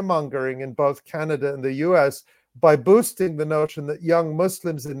anti-Muslim fear-mongering in both Canada and the US by boosting the notion that young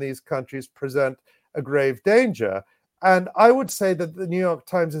Muslims in these countries present a grave danger. And I would say that the New York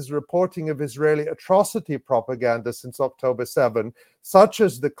Times' reporting of Israeli atrocity propaganda since October 7, such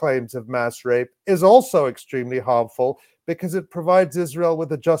as the claims of mass rape, is also extremely harmful because it provides Israel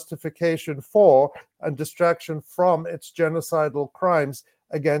with a justification for and distraction from its genocidal crimes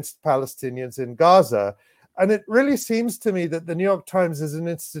against Palestinians in Gaza. And it really seems to me that the New York Times as an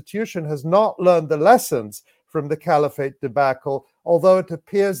institution has not learned the lessons from the Caliphate debacle, although it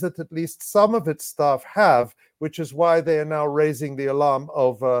appears that at least some of its staff have, which is why they are now raising the alarm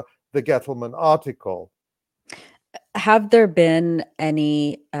over the Gettleman article. Have there been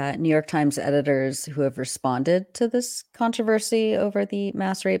any New York Times editors who have responded to this controversy over the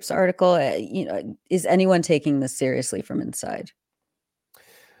mass rapes article? Is anyone taking this seriously from inside?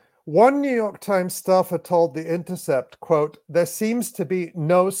 One New York Times staffer told The Intercept, quote, "There seems to be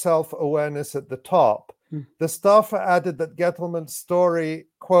no self-awareness at the top." The staffer added that Gettleman's story,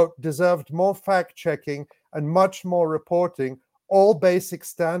 quote, "deserved more fact-checking and much more reporting, all basic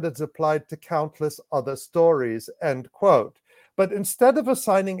standards applied to countless other stories," end quote. But instead of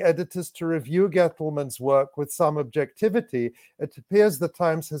assigning editors to review Gettleman's work with some objectivity, it appears the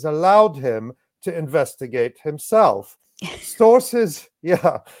Times has allowed him to investigate himself. Sources,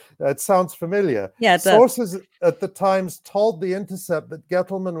 yeah, that sounds familiar. Yeah, it does. Sources at the Times told The Intercept that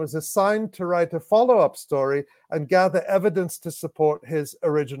Gettleman was assigned to write a follow-up story and gather evidence to support his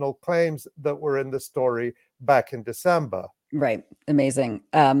original claims that were in the story back in December. Right. Amazing.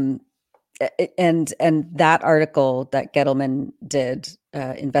 And that article that Gettleman did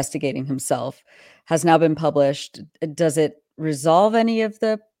investigating himself has now been published. Does it resolve any of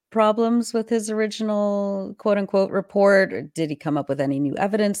the problems with his original quote unquote report? Or did he come up with any new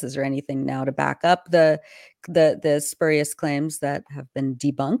evidence? Is there anything now to back up the spurious claims that have been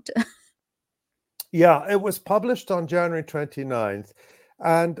debunked? Yeah, it was published on January 29th.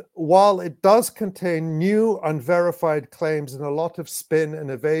 And while it does contain new unverified claims and a lot of spin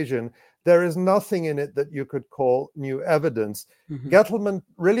and evasion, there is nothing in it that you could call new evidence. Gettleman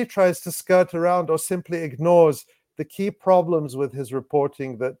really tries to skirt around or simply ignores the key problems with his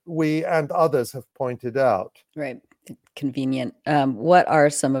reporting that we and others have pointed out. Right. Convenient. What are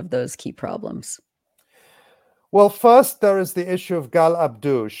some of those key problems? Well, first, there is the issue of Gal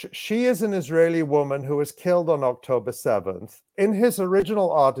Abdush. She is an Israeli woman who was killed on October 7th. In his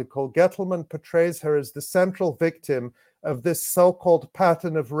original article, Gettleman portrays her as the central victim of this so-called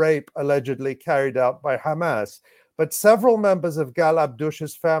pattern of rape allegedly carried out by Hamas. But several members of Gal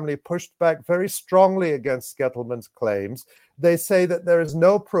Abdush's family pushed back very strongly against Gettleman's claims. They say that there is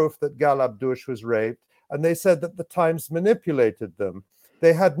no proof that Gal Abdush was raped, and they said that the Times manipulated them.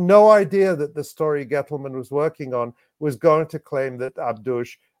 They had no idea that the story Gettleman was working on was going to claim that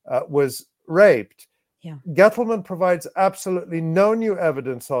Abdush was raped. Yeah. Gettleman provides absolutely no new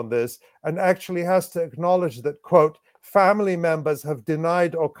evidence on this and actually has to acknowledge that, quote, family members have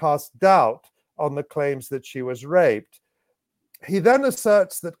denied or cast doubt on the claims that she was raped. He then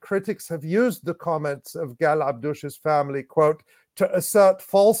asserts that critics have used the comments of Gal Abdush's family, quote, to assert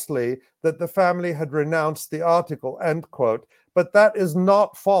falsely that the family had renounced the article, end quote. But that is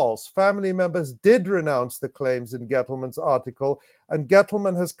not false. Family members did renounce the claims in Gettleman's article, and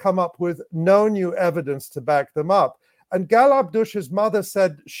Gettleman has come up with no new evidence to back them up. And Gal Abdush's mother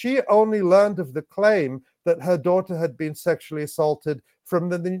said she only learned of the claim that her daughter had been sexually assaulted from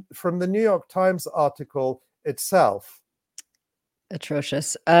the New York Times article itself.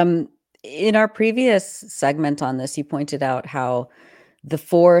 Atrocious. In our previous segment on this, you pointed out how the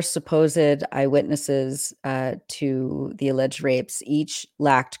four supposed eyewitnesses to the alleged rapes each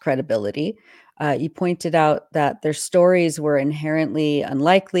lacked credibility. You pointed out that their stories were inherently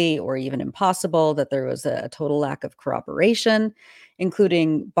unlikely or even impossible, that there was a total lack of corroboration,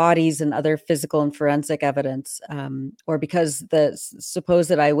 including bodies and other physical and forensic evidence, or because the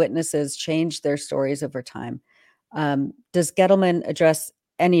supposed eyewitnesses changed their stories over time. Does Gettleman address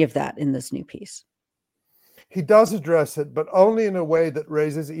any of that in this new piece? He does address it, but only in a way that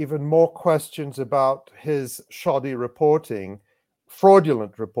raises even more questions about his shoddy reporting,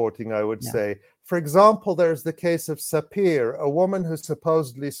 fraudulent reporting, I would say. For example, there's the case of Sapir, a woman who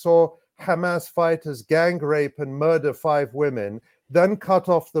supposedly saw Hamas fighters gang rape and murder 5 women, then cut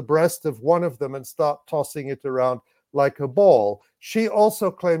off the breast of one of them and start tossing it around like a ball. She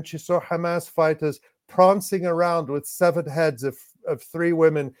also claimed she saw Hamas fighters prancing around with severed heads of 3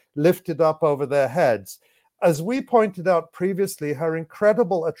 women lifted up over their heads. As we pointed out previously, her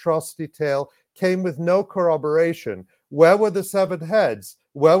incredible atrocity tale came with no corroboration. Where were the severed heads?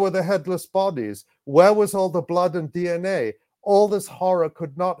 Where were the headless bodies? Where was all the blood and DNA? All this horror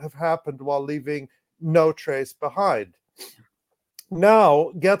could not have happened while leaving no trace behind.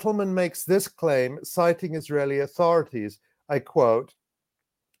 Now, Gettleman makes this claim, citing Israeli authorities. I quote,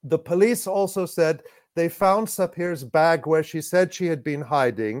 "The police also said they found Sapir's bag where she said she had been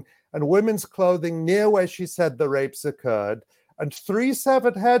hiding, and women's clothing near where she said the rapes occurred, and 3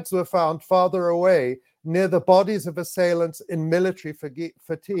 severed heads were found farther away near the bodies of assailants in military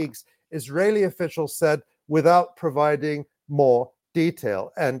fatigues," Israeli officials said, without providing more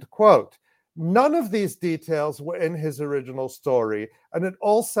detail, end quote. None of these details were in his original story, and it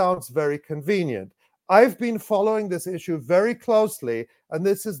all sounds very convenient. I've been following this issue very closely, and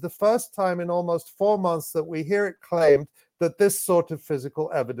this is the first time in almost 4 months that we hear it claimed that this sort of physical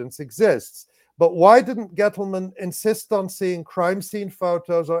evidence exists. But why didn't Gettleman insist on seeing crime scene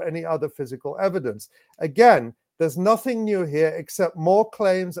photos or any other physical evidence? Again, there's nothing new here except more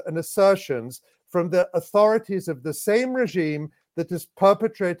claims and assertions from the authorities of the same regime that is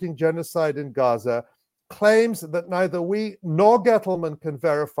perpetrating genocide in Gaza, claims that neither we nor Gettleman can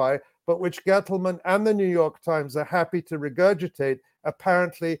verify, but which Gettleman and the New York Times are happy to regurgitate,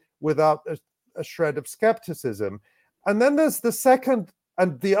 apparently without a shred of skepticism. And then there's the second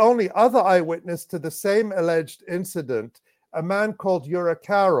and the only other eyewitness to the same alleged incident, a man called Ura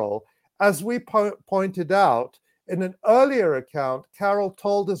Carroll. As we pointed out, in an earlier account, Carroll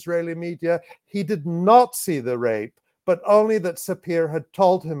told Israeli media he did not see the rape, but only that Sapir had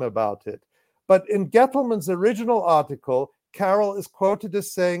told him about it. But in Gettleman's original article, Carroll is quoted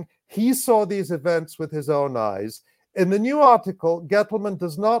as saying he saw these events with his own eyes. In the new article, Gettleman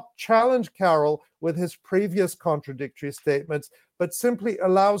does not challenge Carroll with his previous contradictory statements, but simply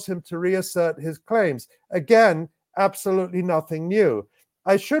allows him to reassert his claims. Again, absolutely nothing new.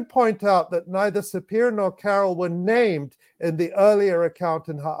 I should point out that neither Sapir nor Carroll were named in the earlier account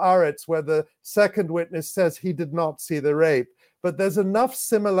in Haaretz, where the second witness says he did not see the rape. But there's enough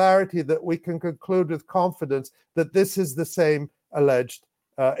similarity that we can conclude with confidence that this is the same alleged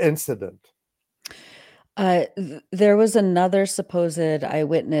incident. There was another supposed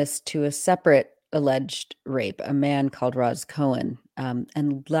eyewitness to a separate alleged rape, a man called Roz Cohen.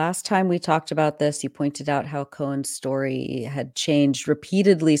 And last time we talked about this, you pointed out how Cohen's story had changed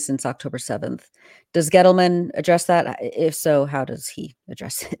repeatedly since October 7th. Does Gettleman address that? If so, how does he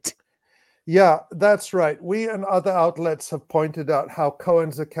address it? Yeah, that's right. We and other outlets have pointed out how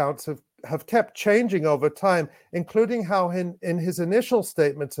Cohen's accounts have kept changing over time, including how in his initial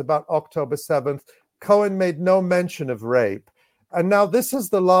statements about October 7th, Cohen made no mention of rape. And now this is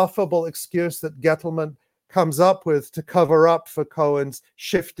the laughable excuse that Gettleman comes up with to cover up for Cohen's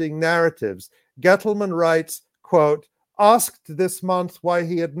shifting narratives. Gettleman writes, quote, "Asked this month why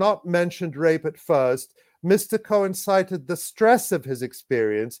he had not mentioned rape at first, Mr. Cohen cited the stress of his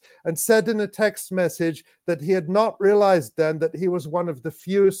experience and said in a text message that he had not realized then that he was one of the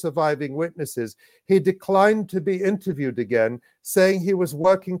few surviving witnesses. He declined to be interviewed again, saying he was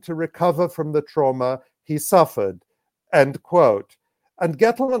working to recover from the trauma he suffered," end quote. And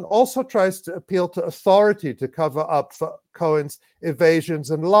Gettleman also tries to appeal to authority to cover up for Cohen's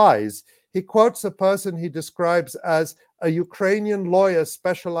evasions and lies. He quotes a person he describes as a Ukrainian lawyer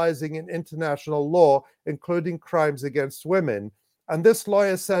specializing in international law, including crimes against women. And this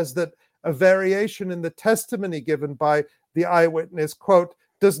lawyer says that a variation in the testimony given by the eyewitness, quote,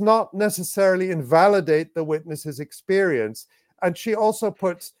 does not necessarily invalidate the witness's experience. And she also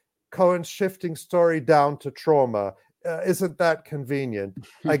puts Cohen's shifting story down to trauma. Isn't that convenient?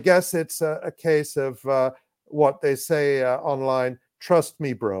 I guess it's a case of what they say online, trust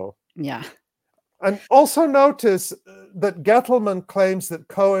me, bro. Yeah. And also notice that Gettleman claims that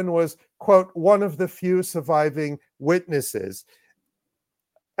Cohen was, quote, one of the few surviving witnesses,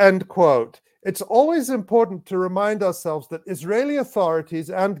 end quote. It's always important to remind ourselves that Israeli authorities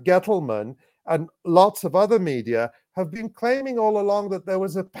and Gettleman and lots of other media have been claiming all along that there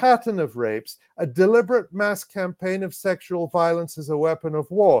was a pattern of rapes, a deliberate mass campaign of sexual violence as a weapon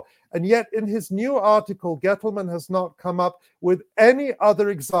of war. And yet in his new article, Gettleman has not come up with any other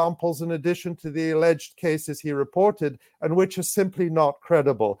examples in addition to the alleged cases he reported, and which are simply not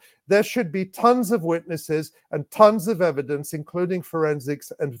credible. There should be tons of witnesses and tons of evidence, including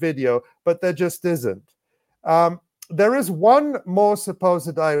forensics and video, but there just isn't. There is one more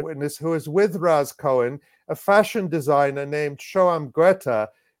supposed eyewitness who is with Raz Cohen, a fashion designer named Shoam Guetta.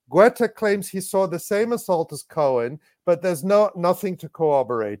 Guetta claims he saw the same assault as Cohen, but there's nothing to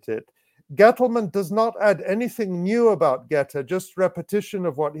corroborate it. Gettleman does not add anything new about Guetta, just repetition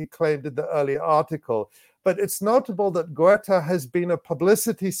of what he claimed in the earlier article. But it's notable that Guetta has been a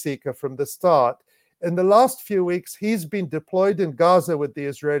publicity seeker from the start. In the last few weeks, he's been deployed in Gaza with the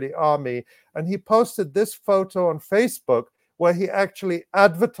Israeli army, and he posted this photo on Facebook where he actually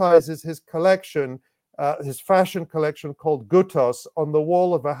advertises his collection, his fashion collection called Gutos, on the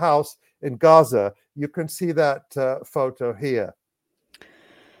wall of a house in Gaza. You can see that photo here.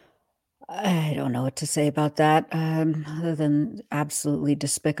 I don't know what to say about that, other than absolutely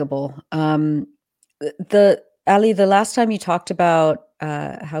despicable. Ali, the last time you talked about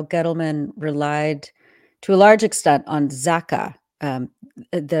how Gettleman relied to a large extent on Zaka,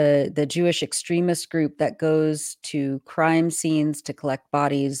 the Jewish extremist group that goes to crime scenes to collect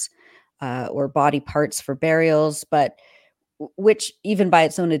bodies or body parts for burials, but which even by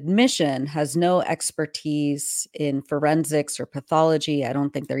its own admission has no expertise in forensics or pathology. I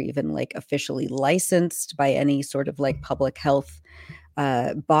don't think they're even like officially licensed by any sort of like public health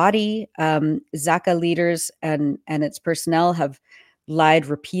body. Zaka leaders and its personnel have lied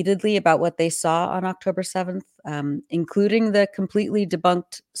repeatedly about what they saw on October 7th, including the completely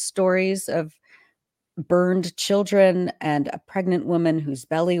debunked stories of burned children and a pregnant woman whose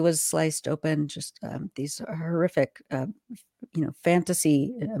belly was sliced open. Just these horrific,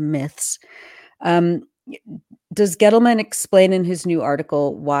 fantasy myths. Does Gettleman explain in his new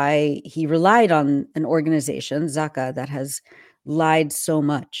article why he relied on an organization, Zaka, that has lied so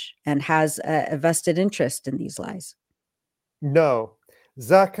much and has a vested interest in these lies? No,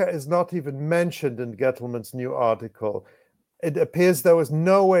 Zaka is not even mentioned in Gettleman's new article. It appears there was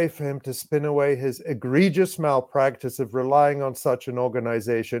no way for him to spin away his egregious malpractice of relying on such an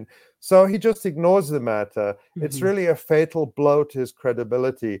organization, so he just ignores the matter. It's really a fatal blow to his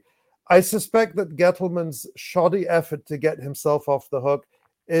credibility. I suspect that Gettleman's shoddy effort to get himself off the hook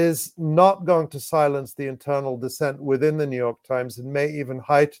is not going to silence the internal dissent within the New York Times and may even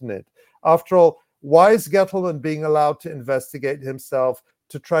heighten it. After all, why is Gettleman being allowed to investigate himself,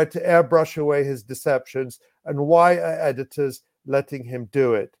 to try to airbrush away his deceptions, and why are editors letting him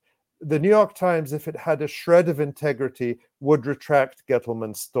do it? The New York Times, if it had a shred of integrity, would retract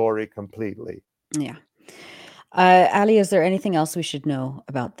Gettleman's story completely. Yeah. Ali, is there anything else we should know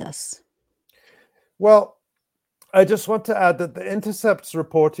about this? Well, I just want to add that The Intercept's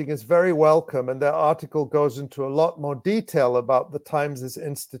reporting is very welcome, and their article goes into a lot more detail about the Times'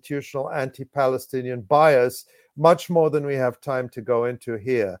 institutional anti-Palestinian bias, much more than we have time to go into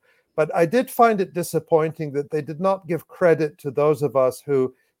here. But I did find it disappointing that they did not give credit to those of us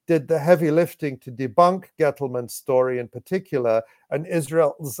who did the heavy lifting to debunk Gettleman's story in particular and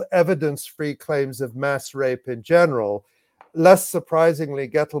Israel's evidence-free claims of mass rape in general. Less surprisingly,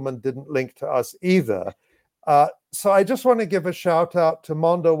 Gettleman didn't link to us either. So I just want to give a shout out to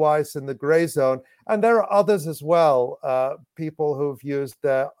Mondo Weiss in the Gray Zone, and there are others as well, people who've used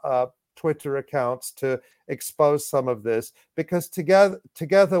their Twitter accounts to expose some of this, because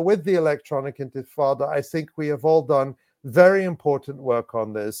together with the Electronic Intifada, I think we have all done very important work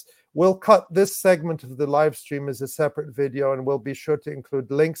on this. We'll cut this segment of the live stream as a separate video, and we'll be sure to include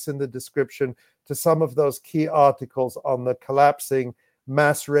links in the description to some of those key articles on the collapsing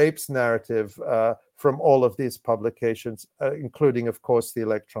mass rapes narrative from all of these publications, including, of course, the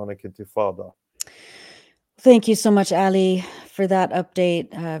Electronic Intifada. Thank you so much, Ali, for that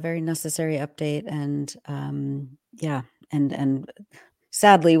update. Very necessary update, and and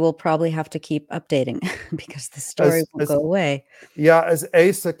sadly, we'll probably have to keep updating because the story won't go away. Yeah, as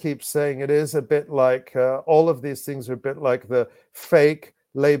Asa keeps saying, it is a bit like all of these things are a bit like the fake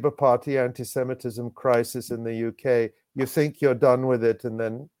Labour Party anti-Semitism crisis in the UK. You think you're done with it, and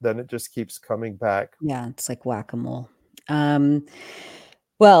then it just keeps coming back. Yeah, it's like whack-a-mole.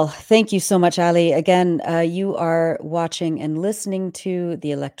 Well, thank you so much, Ali. Again, you are watching and listening to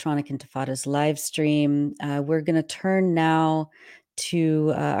the Electronic Intifada's live stream. We're going to turn now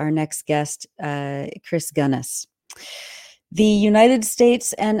to our next guest, Chris Gunness. The United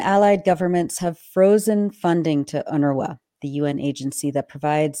States and allied governments have frozen funding to UNRWA, the UN agency that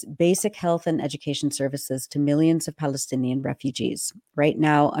provides basic health and education services to millions of Palestinian refugees. Right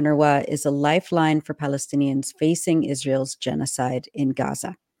now, UNRWA is a lifeline for Palestinians facing Israel's genocide in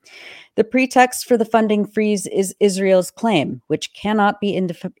Gaza. The pretext for the funding freeze is Israel's claim, which cannot be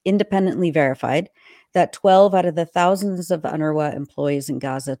independently verified, that 12 out of the thousands of UNRWA employees in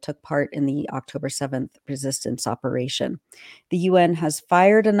Gaza took part in the October 7th resistance operation. The UN has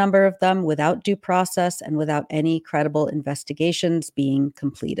fired a number of them without due process and without any credible investigations being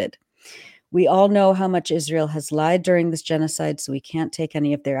completed. We all know how much Israel has lied during this genocide, so we can't take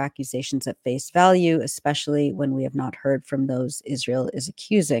any of their accusations at face value, especially when we have not heard from those Israel is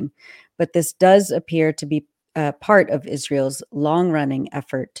accusing. But this does appear to be part of Israel's long-running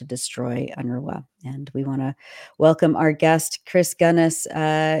effort to destroy UNRWA. And we want to welcome our guest, Chris Gunnis.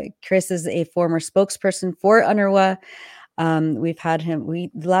 Chris is a former spokesperson for UNRWA. We've had him. The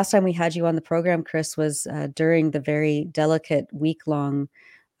last time we had you on the program, Chris, was during the very delicate week-long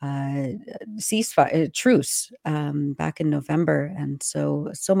ceasefire truce back in November, and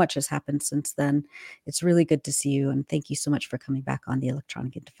so much has happened since then. It's really good to see you, and thank you so much for coming back on the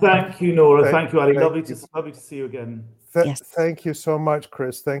Electronic Intifada. Thank you, Nora. Thank you, Ali. Lovely to see you again. Yes. Thank you so much,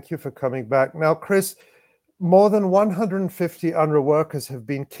 Chris. Thank you for coming back. Now, Chris, more than 150 UNRWA workers have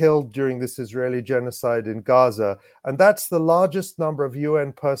been killed during this Israeli genocide in Gaza, and that's the largest number of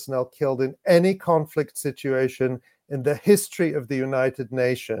UN personnel killed in any conflict situation in the history of the United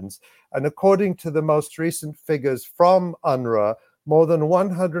Nations. And according to the most recent figures from UNRWA, more than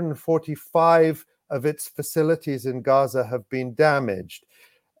 145 of its facilities in Gaza have been damaged.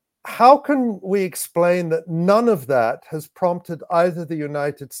 How can we explain that none of that has prompted either the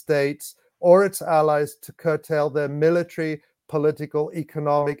United States or its allies to curtail their military, political,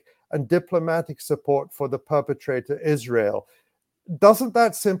 economic, and diplomatic support for the perpetrator, Israel? Doesn't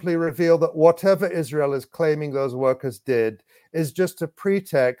that simply reveal that whatever Israel is claiming those workers did is just a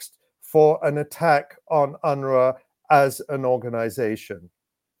pretext for an attack on UNRWA as an organization?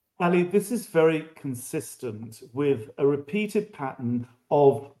 Ali, this is very consistent with a repeated pattern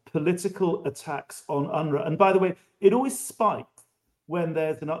of political attacks on UNRWA. And by the way, it always spikes when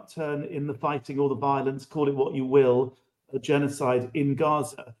there's an upturn in the fighting or the violence, call it what you will, a genocide in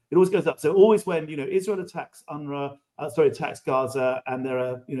Gaza. It always goes up. So always when, Israel attacks attacks Gaza, and there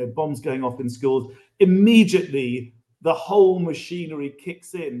are, bombs going off in schools, immediately the whole machinery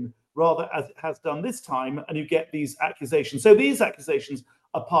kicks in, rather as it has done this time, and you get these accusations. So these accusations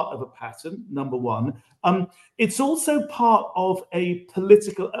are part of a pattern, number one. It's also part of a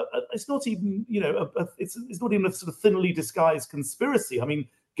political, it's not even, it's not even a sort of thinly disguised conspiracy. I mean,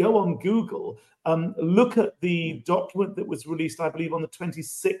 go on Google, look at the document that was released, I believe, on the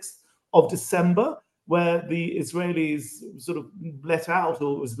 26th of December, where the Israelis sort of let out,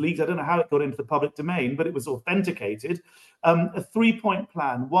 or it was leaked, I don't know how it got into the public domain, but it was authenticated, a 3-point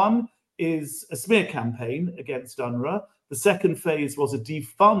plan. One is a smear campaign against UNRWA. The second phase was a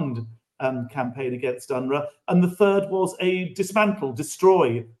defund campaign against UNRWA. And the third was a dismantle,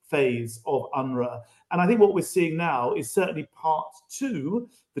 destroy phase of UNRWA. And I think what we're seeing now is certainly part two,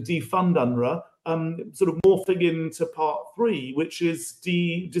 the defund UNRWA, sort of morphing into part three, which is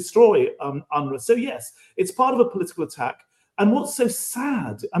destroy UNRWA. So yes, it's part of a political attack. And what's so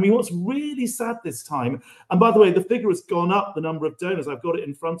sad, I mean, what's really sad this time, and by the way, the figure has gone up, the number of donors, I've got it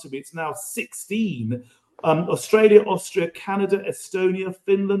in front of me, it's now 16. Australia, Austria, Canada, Estonia,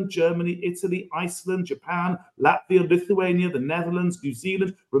 Finland, Germany, Italy, Iceland, Japan, Latvia, Lithuania, the Netherlands, New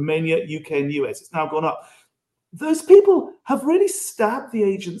Zealand, Romania, UK, and US. It's now gone up. Those people have really stabbed the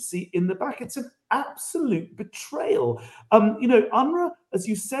agency in the back. It's an absolute betrayal. UNRWA, as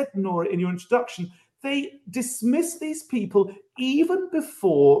you said, Nora, in your introduction, they dismiss these people even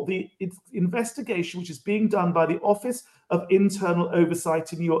before the investigation, which is being done by the Office of Internal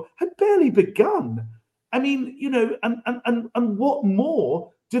Oversight in New York, had barely begun. I mean, and what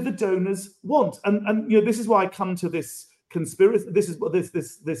more do the donors want? And this is why I come to this conspiracy. This is what this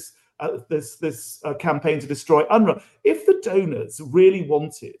campaign to destroy UNRWA. If the donors really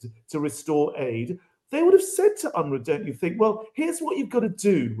wanted to restore aid, they would have said to UNRWA, don't you think? Well, here's what you've got to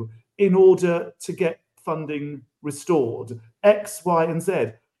do in order to get funding restored: X, Y, and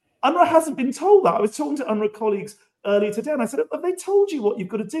Z. UNRWA hasn't been told that. I was talking to UNRWA colleagues earlier today, and I said, have they told you what you've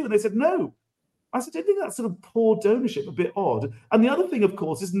got to do? And they said, no. I said, I don't think that's sort of poor donorship, a bit odd. And the other thing, of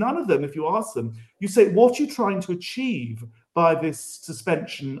course, is none of them, if you ask them, you say, what are you trying to achieve by this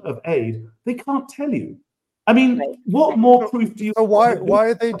suspension of aid? They can't tell you. I mean, what more proof do you... So why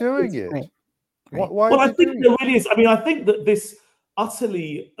are they doing it? Right. Why I think there really is. I mean, I think that this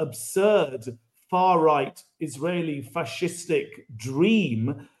utterly absurd far-right Israeli fascistic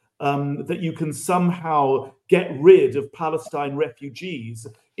dream that you can somehow get rid of Palestine refugees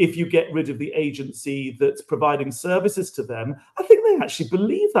if you get rid of the agency that's providing services to them. I think they actually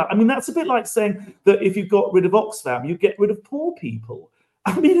believe that. I mean, that's a bit like saying that if you got rid of Oxfam, you get rid of poor people.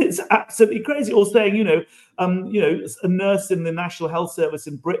 I mean, it's absolutely crazy. Or saying, a nurse in the National Health Service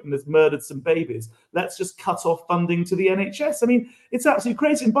in Britain has murdered some babies. Let's just cut off funding to the NHS. I mean, it's absolutely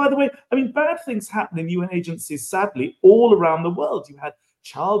crazy. And by the way, I mean, bad things happen in UN agencies, sadly, all around the world. You had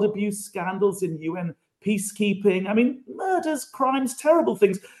child abuse scandals in UN peacekeeping. I mean, murders, crimes, terrible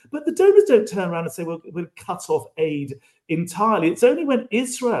things. But the donors don't turn around and say, well, we'll cut off aid entirely. It's only when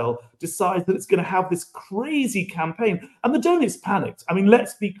Israel decides that it's going to have this crazy campaign. And the donors panicked. I mean,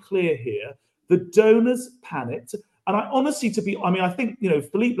 let's be clear here. The donors panicked. And I honestly, I think,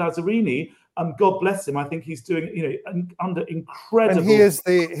 Philippe Lazzarini, God bless him, I think he's doing, under incredible... And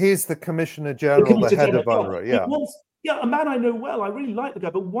he's the Commissioner General, the head of UNRWA, yeah. A man I know well. I really like the guy.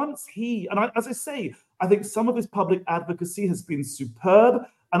 But once as I say, I think some of his public advocacy has been superb.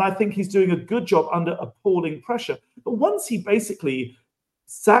 And I think he's doing a good job under appalling pressure. But once he basically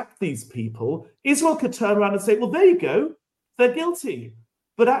sacked these people, Israel could turn around and say, well, there you go, they're guilty.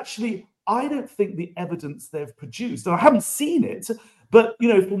 But actually, I don't think the evidence they've produced, and I haven't seen it, but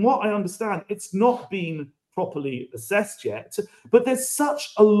from what I understand, it's not been properly assessed yet. But there's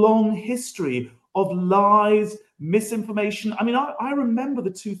such a long history of lies, misinformation. I mean, I remember the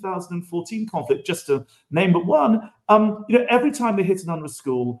 2014 conflict, just to name but one. Every time they hit an UNRWA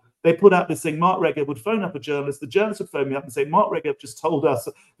school, they put out this thing. Mark Regev would phone up a journalist. The journalist would phone me up and say, Mark Regev just told us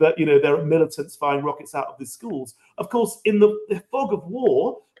that, there are militants firing rockets out of the schools. Of course, in the fog of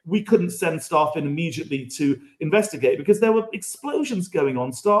war, we couldn't send staff in immediately to investigate because there were explosions going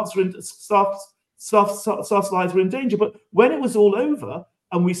on. Staff's lives were in danger. But when it was all over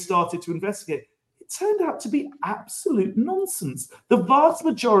and we started to investigate, turned out to be absolute nonsense. The vast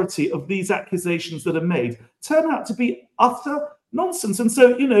majority of these accusations that are made turn out to be utter nonsense. And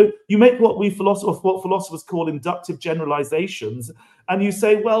so, you make what philosophers call inductive generalizations, and you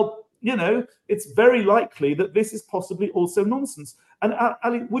say, well, it's very likely that this is possibly also nonsense. And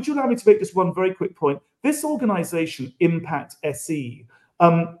Ali, would you allow me to make just one very quick point? This organization, Impact SE,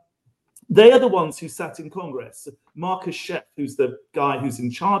 they are the ones who sat in Congress. Marcus Shepp, who's the guy who's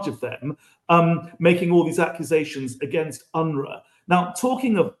in charge of them, making all these accusations against UNRWA. Now,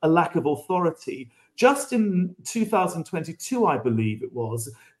 talking of a lack of authority, just in 2022, I believe it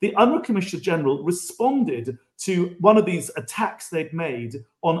was, the UNRWA Commissioner General responded to one of these attacks they'd made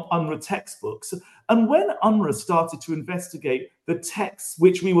on UNRWA textbooks. And when UNRWA started to investigate the texts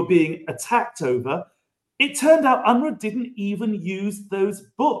which we were being attacked over, it turned out UNRWA didn't even use those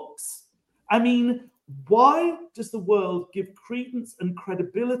books. I mean, why does the world give credence and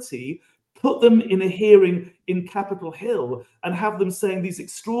credibility, put them in a hearing in Capitol Hill and have them saying these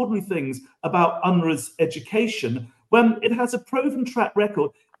extraordinary things about UNRWA's education when it has a proven track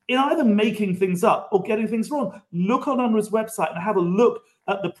record in either making things up or getting things wrong? Look on UNRWA's website and have a look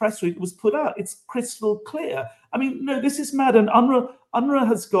at the press release that was put out. It's crystal clear. I mean, no, this is mad. And UNRWA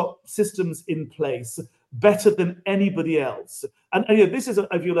has got systems in place better than anybody else. And this is,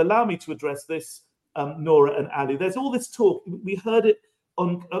 if you'll allow me to address this, Nora and Ali, there's all this talk. We heard it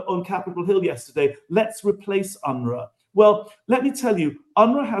on Capitol Hill yesterday. Let's replace UNRWA. Well, let me tell you,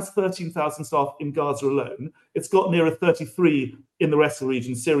 UNRWA has 13,000 staff in Gaza alone. It's got nearer 33 in the rest of the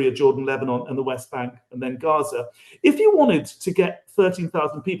region, Syria, Jordan, Lebanon, and the West Bank, and then Gaza. If you wanted to get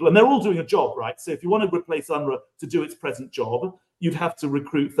 13,000 people, and they're all doing a job, right? So if you want to replace UNRWA to do its present job, you'd have to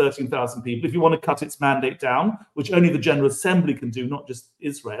recruit 13,000 people. If you want to cut its mandate down, which only the General Assembly can do, not just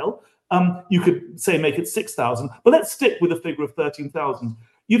Israel, you could say make it 6,000. But let's stick with a figure of 13,000.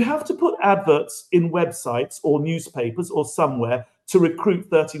 You'd have to put adverts in websites or newspapers or somewhere to recruit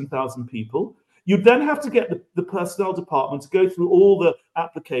 13,000 people. You'd then have to get the personnel department to go through all the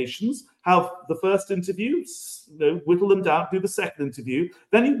applications, have the first interview, whittle them down, do the second interview.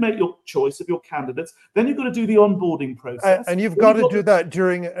 Then you'd make your choice of your candidates. Then you've got to do the onboarding process. And you've got to do that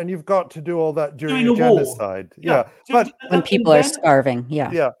during all that during a genocide. Yeah. But when people are starving.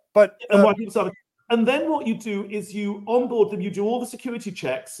 Yeah. But and then what you do is you onboard them, you do all the security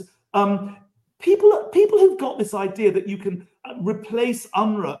checks. People who've got this idea that you can replace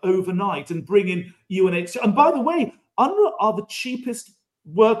UNRWA overnight and bring in UNHCR. And by the way, UNRWA are the cheapest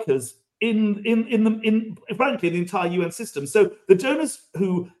workers in frankly the entire UN system. So the donors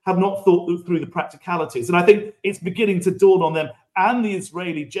who have not thought through the practicalities, and I think it's beginning to dawn on them, and the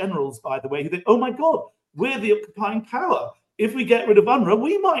Israeli generals, by the way, who think, oh my God, we're the occupying power. If we get rid of UNRWA,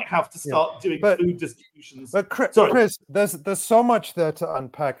 we might have to start doing food distributions. But Chris, there's so much there to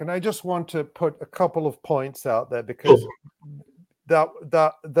unpack, and I just want to put a couple of points out there because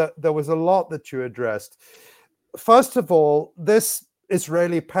there was a lot that you addressed. First of all, this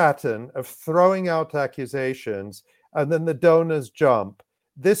Israeli pattern of throwing out accusations and then the donors jump.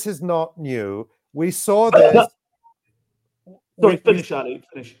 This is not new. We saw this. Sorry, finish, Ali.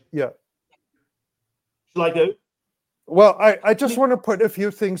 Finish. Yeah. Shall I go? Well, I just want to put a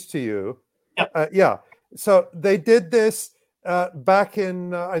few things to you. Yeah. So they did this back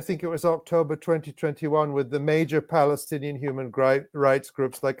in, I think it was October 2021, with the major Palestinian human rights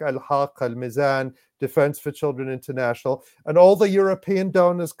groups like Al-Haq, Al-Mizan, Defense for Children International, and all the European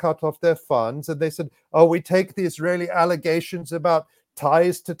donors cut off their funds. And they said, oh, we take the Israeli allegations about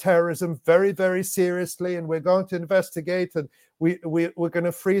ties to terrorism very, very seriously, and we're going to investigate, and we're going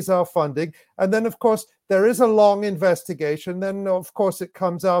to freeze our funding. And then, of course, there is a long investigation. Then, of course, it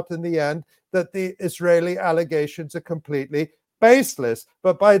comes out in the end that the Israeli allegations are completely baseless.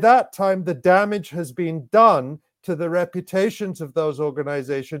 But by that time, the damage has been done to the reputations of those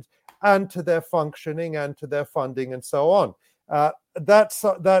organizations and to their functioning and to their funding and so on. That's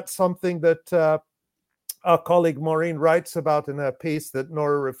something that our colleague Maureen writes about in her piece that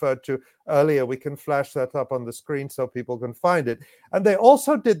Nora referred to earlier. We can flash that up on the screen so people can find it. And they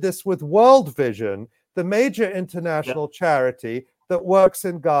also did this with World Vision, the major international charity that works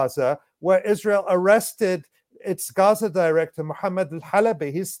in Gaza, where Israel arrested its Gaza director, Mohammed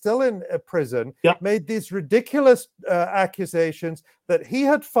al-Halabi. He's still in prison, made these ridiculous accusations that he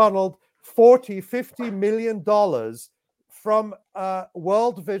had funneled $50 million from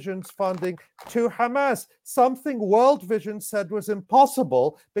World Vision's funding to Hamas, something World Vision said was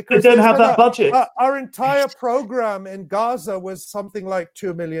impossible because they don't have that budget. Our entire program in Gaza was something like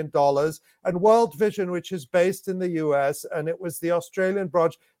 $2 million, and World Vision, which is based in the US, and it was the Australian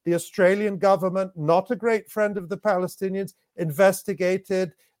branch, the Australian government, not a great friend of the Palestinians,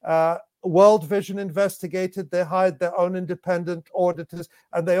 investigated. World Vision investigated, they hired their own independent auditors,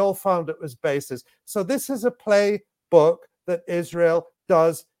 and they all found it was baseless. So this is a playbook that Israel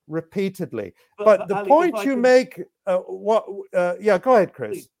does repeatedly. But the Ali, point you make, go ahead,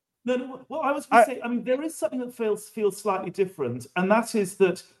 Chris. No, well, I was going to say, I mean, there is something that feels slightly different, and that is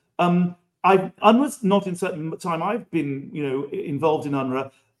that UNRWA's not in certain time I've been, involved in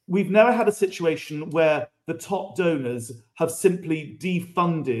UNRWA. We've never had a situation where the top donors have simply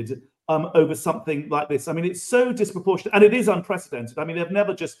defunded over something like this. I mean, it's so disproportionate, and it is unprecedented. I mean, they've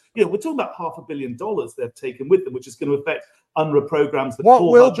never just, we're talking about $500 million they've taken with them, which is going to affect UNRWA programs. What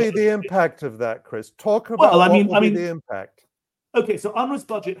will be the impact of that, Chris? Talk about what will be the impact. Okay, so UNRWA's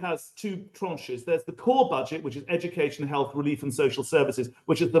budget has two tranches. There's the core budget, which is education, health, relief, and social services,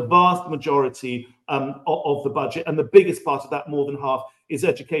 which is the vast majority of the budget. And the biggest part of that, more than half, is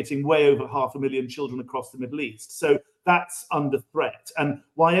educating way over 500,000 children across the Middle East. So that's under threat. And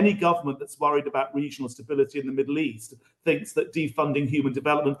why any government that's worried about regional stability in the Middle East thinks that defunding human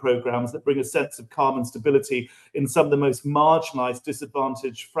development programs that bring a sense of calm and stability in some of the most marginalized,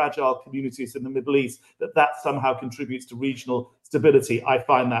 disadvantaged, fragile communities in the Middle East, that somehow contributes to regional stability, I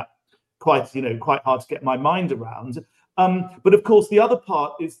find that quite hard to get my mind around. But of course, the other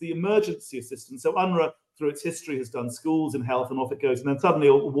part is the emergency assistance. So UNRWA, through its history, has done schools and health, and off it goes. And then suddenly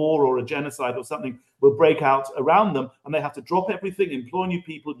a war or a genocide or something will break out around them, and they have to drop everything, employ new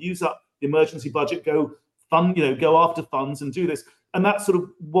people, use up the emergency budget, go after funds and do this. And that's sort of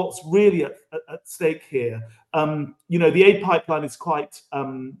what's really at stake here. The aid pipeline is quite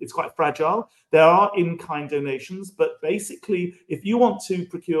fragile. There are in-kind donations, but basically, if you want to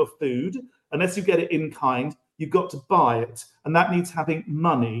procure food, unless you get it in kind, you've got to buy it, and that means having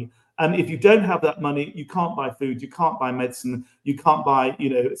money. And if you don't have that money, you can't buy food, you can't buy medicine, you can't buy,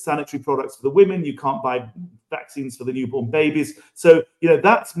 sanitary products for the women, you can't buy vaccines for the newborn babies. So,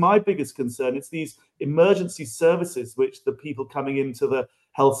 that's my biggest concern. It's these emergency services, which the people coming into the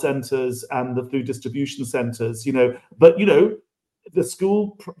health centers and the food distribution centers, but the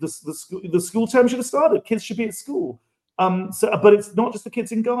school term should have started. Kids should be at school. But it's not just the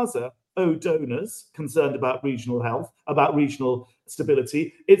kids in Gaza. Donors concerned about regional health, about regional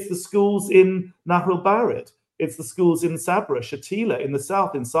stability. It's the schools in Nahr al-Bared. It's the schools in Sabra, Shatila, in the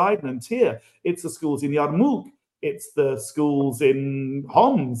south, in Sidon and Tyre. It's the schools in Yarmouk. It's the schools in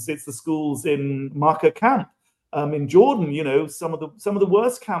Homs. It's the schools in Marka camp in Jordan. Some of the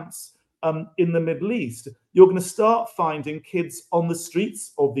worst camps in the Middle East. You're going to start finding kids on the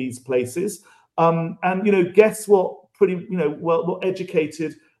streets of these places. And guess what? Pretty, well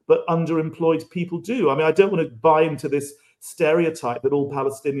educated but underemployed people do. I mean, I don't want to buy into this stereotype that all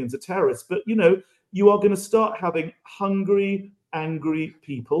Palestinians are terrorists, but you are going to start having hungry, angry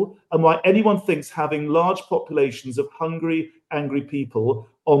people. And why anyone thinks having large populations of hungry, angry people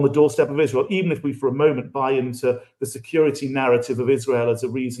on the doorstep of Israel, even if we for a moment buy into the security narrative of Israel as a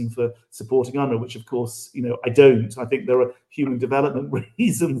reason for supporting UNRWA, which of course, I don't. I think there are human development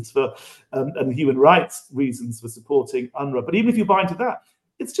reasons for and human rights reasons for supporting UNRWA. But even if you buy into that,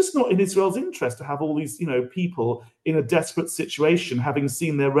 it's just not in Israel's interest to have all these, people in a desperate situation, having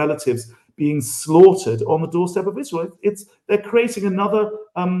seen their relatives being slaughtered on the doorstep of Israel. They're creating another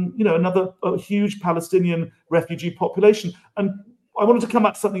huge Palestinian refugee population. And I wanted to come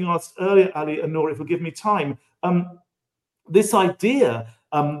back to something you asked earlier, Ali and Nora, if you'll give me time. This idea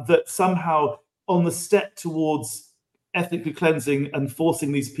that somehow on the step towards ethnically cleansing and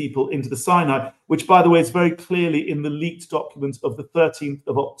forcing these people into the Sinai, which, by the way, is very clearly in the leaked document of the 13th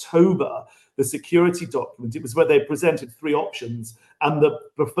of October, the security document. It was where they presented three options, and the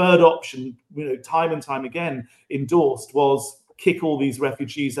preferred option, time and time again endorsed, was kick all these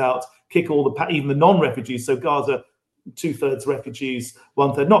refugees out, kick even the non-refugees, so Gaza, 2/3 refugees,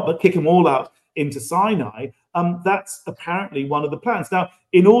 1/3 not, but kick them all out into Sinai. That's apparently one of the plans. Now,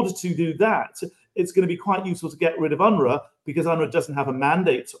 in order to do that, it's going to be quite useful to get rid of UNRWA, because UNRWA doesn't have a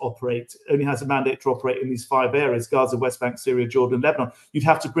mandate to operate, only has a mandate to operate in these 5 areas: Gaza, West Bank, Syria, Jordan, Lebanon. You'd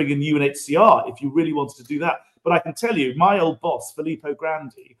have to bring in UNHCR if you really wanted to do that. But I can tell you, my old boss, Filippo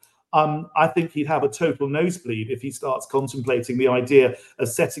Grandi, I think he'd have a total nosebleed if he starts contemplating the idea of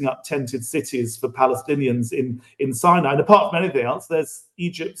setting up tented cities for Palestinians in Sinai. And apart from anything else, there's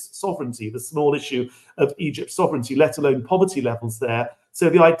Egypt's sovereignty, the small issue of Egypt's sovereignty, let alone poverty levels there. So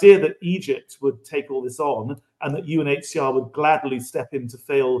the idea that Egypt would take all this on and that UNHCR would gladly step in to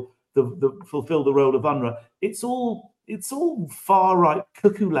fulfill the role of UNRWA, it's all far right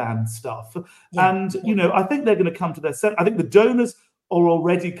cuckoo land stuff. Yeah. And I think they're going to come to their sense. I think the donors are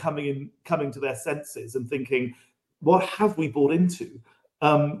already coming to their senses and thinking, what have we bought into?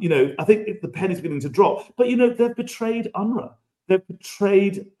 I think the penny's beginning to drop. But they've betrayed UNRWA. They've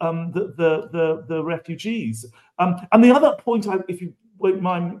betrayed the refugees. And the other point, if you won't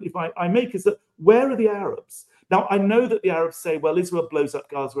mind, if I make, is that where are the Arabs? Now, I know that the Arabs say, well, Israel blows up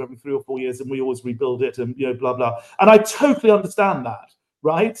Gaza every 3 or 4 years and we always rebuild it and, blah, blah. And I totally understand that,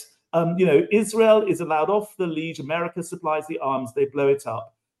 right? Israel is allowed off the leash. America supplies the arms. They blow it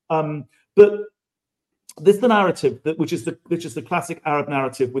up. But this is the narrative which is the classic Arab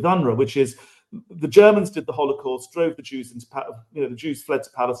narrative with UNRWA, which is the Germans did the Holocaust, drove the Jews the Jews fled to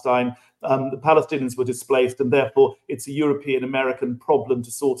Palestine. The Palestinians were displaced, and therefore it's a European American problem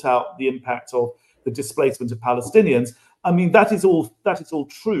to sort out the impact of the displacement of Palestinians. I mean, that is all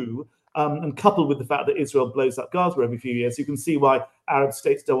true. And coupled with the fact that Israel blows up Gaza every few years, you can see why Arab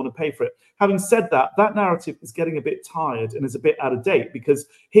states don't want to pay for it. Having said that, that narrative is getting a bit tired and is a bit out of date, because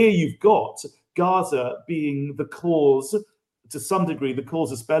here you've got Gaza being the cause, to some degree, the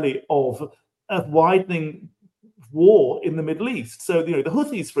casus belli of a widening war in the Middle East. So, the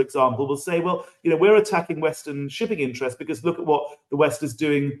Houthis, for example, will say, well, we're attacking Western shipping interests because look at what the West is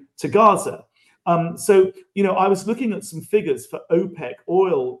doing to Gaza. So, I was looking at some figures for OPEC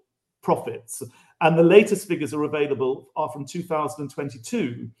oil profits, and the latest figures are from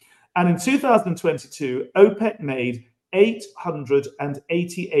 2022. And in 2022, OPEC made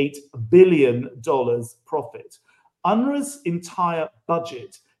 $888 billion profit. UNRWA's entire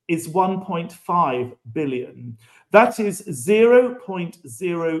budget is 1.5 billion. That is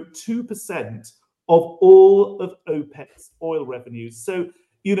 0.02% of all of OPEC's oil revenues. So,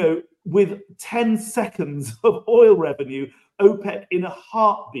 with 10 seconds of oil revenue, OPEC in a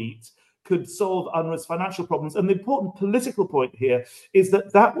heartbeat could solve UNRWA's financial problems. And the important political point here is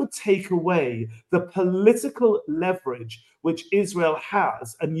that would take away the political leverage which Israel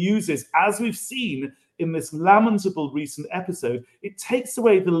has and uses, as we've seen in this lamentable recent episode. It takes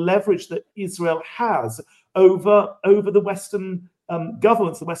away the leverage that Israel has over the Western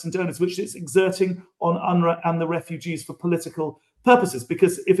governments, the Western donors, which it's exerting on UNRWA and the refugees for political purposes.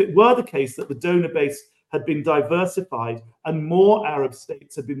 Because if it were the case that the donor base had been diversified and more Arab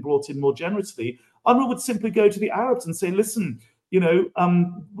states had been brought in more generously, UNRWA would simply go to the Arabs and say, listen,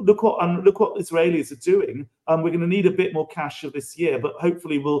 look what Israelis are doing. We're going to need a bit more cash for this year, but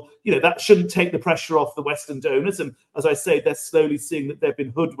hopefully that shouldn't take the pressure off the Western donors. And as I say, they're slowly seeing that they've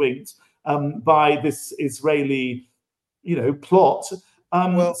been hoodwinked by this Israeli, plot.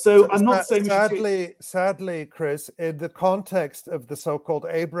 So I'm not saying sadly, Chris, in the context of the so-called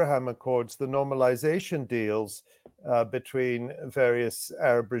Abraham Accords, the normalization deals between various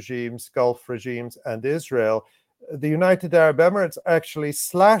Arab regimes, Gulf regimes, and Israel, the United Arab Emirates actually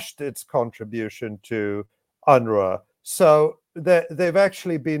slashed its contribution to UNRWA. So they've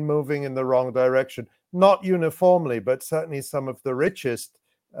actually been moving in the wrong direction, not uniformly, but certainly some of the richest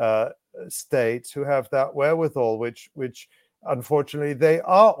states who have that wherewithal, which unfortunately, they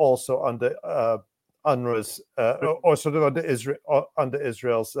are also under UNRWA's or sort of under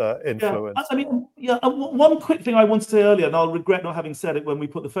Israel's influence. One quick thing I wanted to say earlier, and I'll regret not having said it when we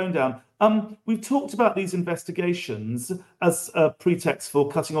put the phone down. We've talked about these investigations as a pretext for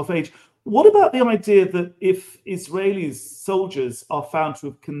cutting off aid. What about the idea that if Israeli soldiers are found to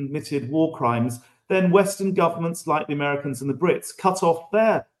have committed war crimes, then Western governments like the Americans and the Brits cut off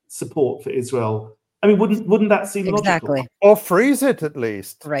their support for Israel? I mean, wouldn't that seem logical? Or freeze it at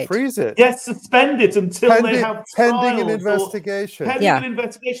least. Right. Freeze it. Yes, suspend it until they have pending an investigation. An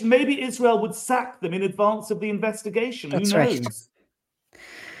investigation. Maybe Israel would sack them in advance of the investigation. That's Who knows?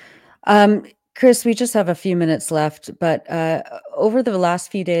 Right. Chris, we just have a few minutes left, but over the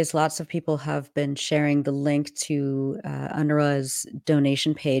last few days, lots of people have been sharing the link to UNRWA's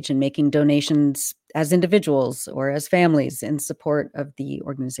donation page and making donations as individuals or as families in support of the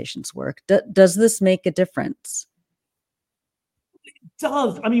organization's work. Does this make a difference? It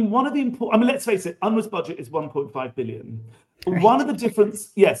does. I mean, let's face it, UNRWA's budget is 1.5 billion. Right. One of the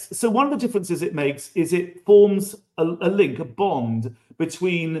differences it makes is it forms a link, a bond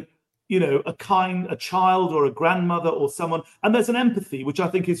between a child or a grandmother or someone, and there's an empathy, which I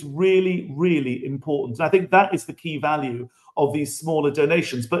think is really, really important. And I think that is the key value of these smaller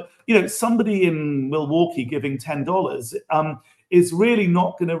donations. But somebody in Milwaukee giving $10 is really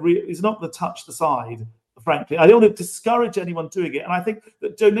not going to touch the side. Frankly, I don't want to discourage anyone doing it. And I think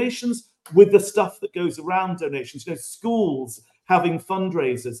that donations, with the stuff that goes around donations, schools having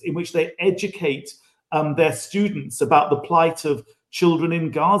fundraisers in which they educate their students about the plight of children in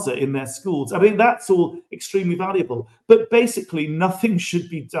Gaza in their schools. I think that's all extremely valuable. But basically, nothing should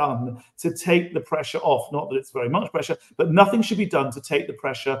be done to take the pressure off. Not that it's very much pressure, but nothing should be done to take the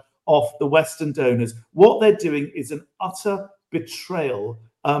pressure off the Western donors. What they're doing is an utter betrayal.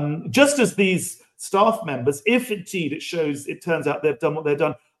 Just as these staff members, if indeed it turns out they've done what they've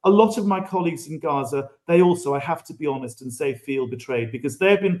done, a lot of my colleagues in Gaza, they also, I have to be honest and say, feel betrayed, because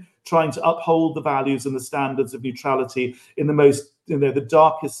they've been trying to uphold the values and the standards of neutrality in the most, the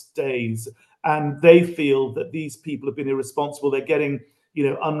darkest days. And they feel that these people have been irresponsible. They're getting,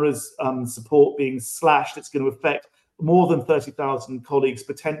 UNRWA's support being slashed. It's going to affect more than 30,000 colleagues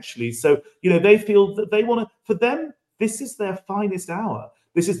potentially. So, they feel that they want to, for them, this is their finest hour.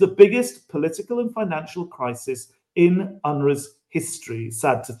 This is the biggest political and financial crisis in UNRWA's history,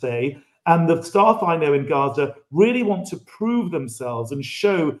 sad to say. And the staff I know in Gaza really want to prove themselves and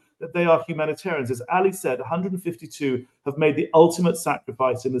show that they are humanitarians. As Ali said, 152 have made the ultimate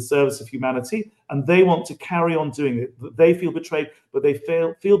sacrifice in the service of humanity, and they want to carry on doing it. They feel betrayed, but they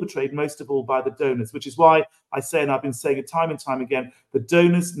feel betrayed most of all by the donors, which is why I say, and I've been saying it time and time again, the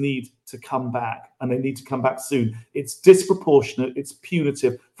donors need to come back, and they need to come back soon. It's disproportionate, it's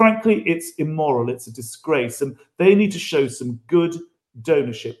punitive. Frankly, it's immoral, it's a disgrace, and they need to show some good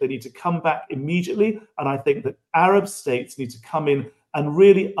donorship. They need to come back immediately, and I think that Arab states need to come in and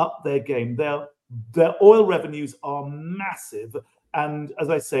really up their game. Their oil revenues are massive, and as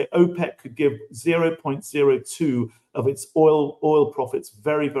I say, OPEC could give 0.02 of its oil profits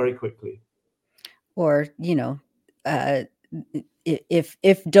very, very quickly. Or,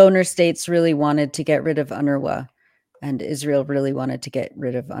 if donor states really wanted to get rid of UNRWA and Israel really wanted to get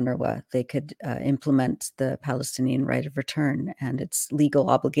rid of UNRWA, they could implement the Palestinian right of return and its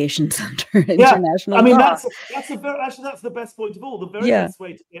legal obligations under international law. That's the best point of all. The very best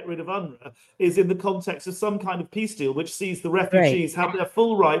way to get rid of UNRWA is in the context of some kind of peace deal, which sees the refugees have their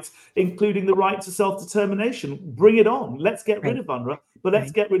full rights, including the right to self-determination. Bring it on. Let's get rid of UNRWA, but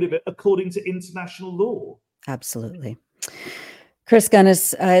let's get rid of it according to international law. Absolutely. Chris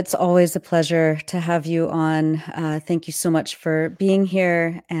Gunness, it's always a pleasure to have you on. Thank you so much for being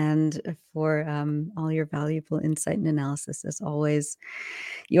here and for all your valuable insight and analysis, as always.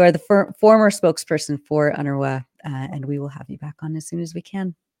 You are the former spokesperson for UNRWA, and we will have you back on as soon as we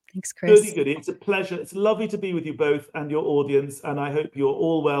can. Thanks, Chris. Goody. It's a pleasure. It's lovely to be with you both and your audience, and I hope you're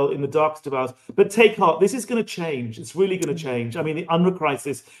all well in the darkest of hours. But take heart. This is going to change. It's really going to change. I mean, the UNRWA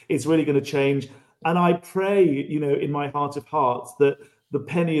crisis is really going to change. And I pray, in my heart of hearts, that the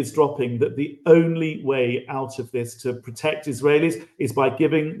penny is dropping, that the only way out of this to protect Israelis is by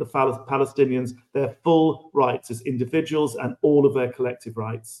giving the Palestinians their full rights as individuals and all of their collective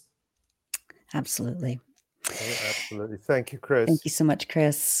rights. Absolutely. Absolutely. Thank you, Chris. Thank you so much,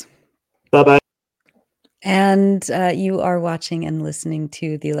 Chris. Bye-bye. And you are watching and listening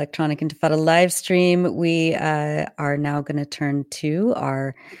to the Electronic Intifada live stream. We are now going to turn to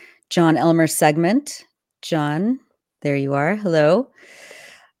our John Elmer segment. John, there you are. Hello.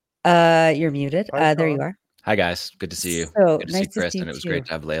 You're muted. Hi, there you are. Hi, guys. Good to see you. So good to nice see Chris, to see and it was you great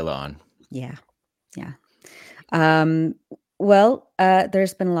to have Layla on. Yeah. Well,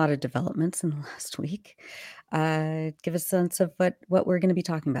 there's been a lot of developments in the last week. Give us a sense of what we're going to be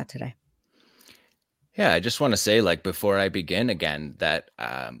talking about today. Yeah, I just want to say, like, before I begin again, that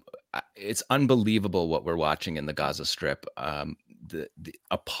it's unbelievable what we're watching in the Gaza Strip. The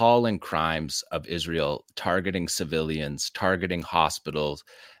appalling crimes of Israel targeting civilians, targeting hospitals,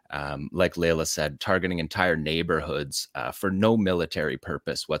 like Layla said, targeting entire neighborhoods for no military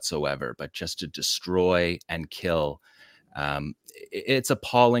purpose whatsoever, but just to destroy and kill. It's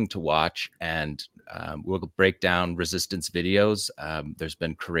appalling to watch, and we'll break down resistance videos. There's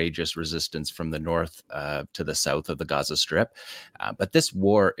been courageous resistance from the north to the south of the Gaza Strip, but this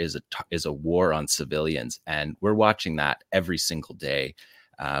war is a war on civilians, and we're watching that every single day.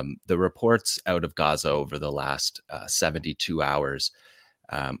 The reports out of Gaza over the last 72 hours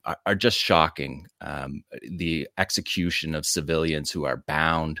are just shocking. The execution of civilians who are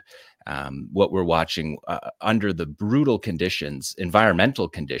bound, what we're watching under the brutal conditions, environmental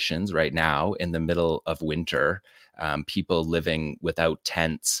conditions right now in the middle of winter, people living without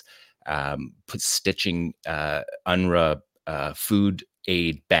tents, stitching UNRWA food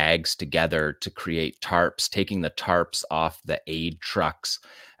aid bags together to create tarps, taking the tarps off the aid trucks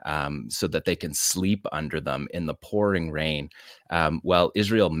so that they can sleep under them in the pouring rain, while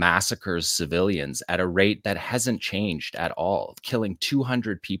Israel massacres civilians at a rate that hasn't changed at all, killing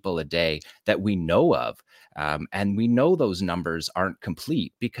 200 people a day that we know of. And we know those numbers aren't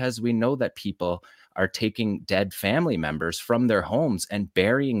complete because we know that people are taking dead family members from their homes and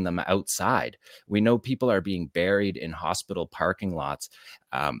burying them outside. We know people are being buried in hospital parking lots.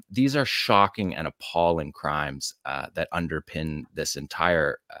 These are shocking and appalling crimes that underpin this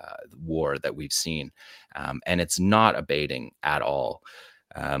entire war that we've seen. And it's not abating at all.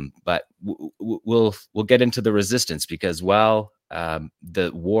 But we'll get into the resistance because while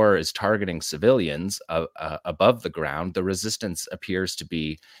the war is targeting civilians above the ground, the resistance appears to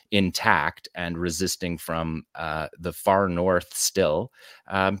be intact and resisting from the far north still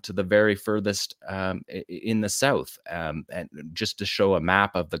to the very furthest in the south. And just to show a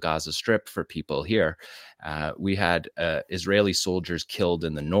map of the Gaza Strip for people here, we had Israeli soldiers killed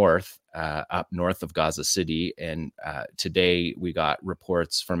in the north, up north of Gaza City. And today we got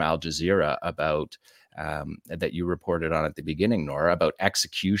reports from Al Jazeera about that you reported on at the beginning, Nora, about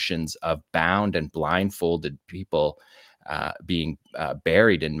executions of bound and blindfolded people being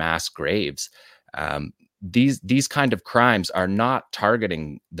buried in mass graves. These kind of crimes are not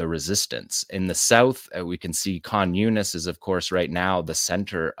targeting the resistance. In the south, we can see Khan Yunis is, of course, right now the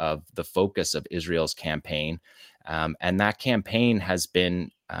center of the focus of Israel's campaign. And that campaign has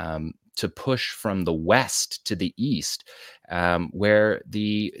been to push from the west to the east, where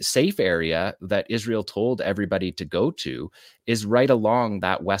the safe area that Israel told everybody to go to is right along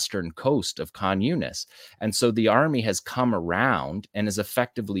that western coast of Khan Yunis. And so the army has come around and is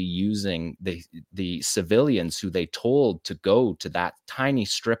effectively using the civilians who they told to go to that tiny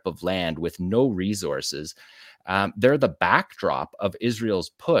strip of land with no resources. They're the backdrop of Israel's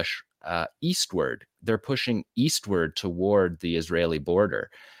push eastward. They're pushing eastward toward the Israeli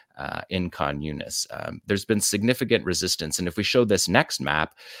border. In Khan Yunis. There's been significant resistance. And if we show this next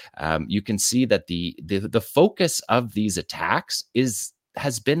map, you can see that the focus of these attacks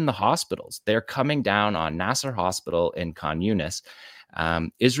has been the hospitals. They're coming down on Nasser Hospital in Khan Yunis.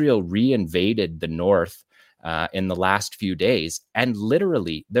 Israel reinvaded the north in the last few days, and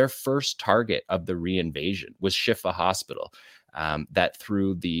literally their first target of the reinvasion was Shifa Hospital. That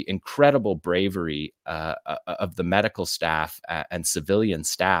through the incredible bravery of the medical staff and civilian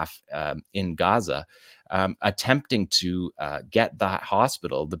staff in Gaza, attempting to get that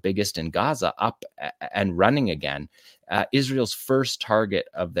hospital, the biggest in Gaza, up and running again, Israel's first target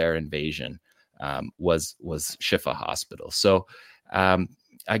of their invasion was Shifa Hospital. So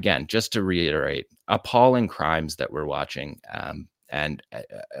again, just to reiterate, appalling crimes that we're watching, and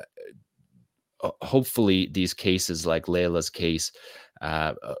hopefully these cases like Layla's case,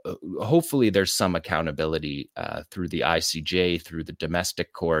 hopefully there's some accountability through the ICJ, through the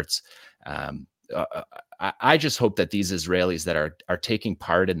domestic courts. I just hope that these Israelis that are taking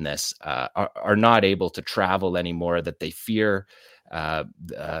part in this are not able to travel anymore, that they fear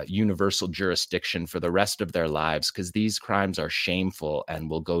universal jurisdiction for the rest of their lives, because these crimes are shameful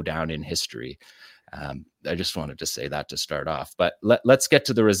and will go down in history. I just wanted to say that to start off, but let's get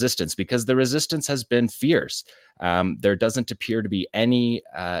to the resistance, because the resistance has been fierce. There doesn't appear to be any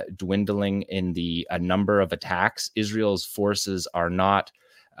dwindling in the number of attacks. Israel's forces are not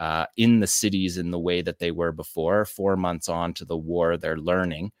in the cities in the way that they were before. 4 months on to the war, they're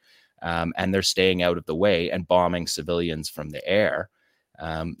learning, and they're staying out of the way and bombing civilians from the air.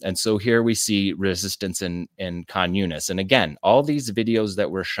 And so here we see resistance in Khan Yunis. And again, all these videos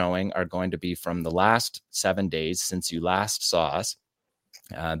that we're showing are going to be from the last 7 days since you last saw us.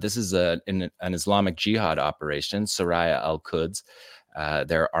 This is an Islamic Jihad operation, Saraya al-Quds,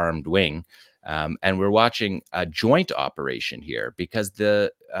 their armed wing. And we're watching a joint operation here because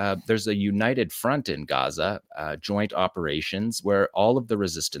there's a united front in Gaza, joint operations where all of the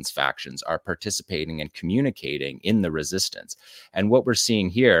resistance factions are participating and communicating in the resistance. And what we're seeing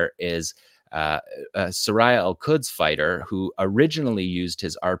here is Saraya al-Quds fighter who originally used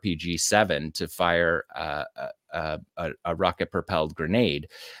his RPG-7 to fire a rocket-propelled grenade.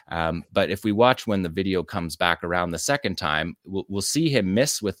 But if we watch when the video comes back around the second time, we'll see him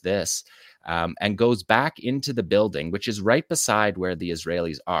miss with this. And goes back into the building, which is right beside where the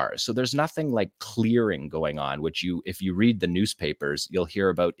Israelis are. So there's nothing like clearing going on, which if you read the newspapers, you'll hear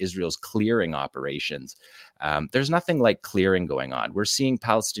about Israel's clearing operations. There's nothing like clearing going on. We're seeing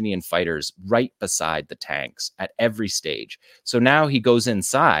Palestinian fighters right beside the tanks at every stage. So now he goes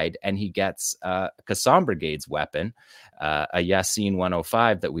inside and he gets Qassam Brigade's weapon, a Yasin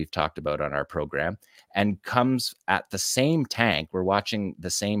 105 that we've talked about on our program, and comes at the same tank. We're watching the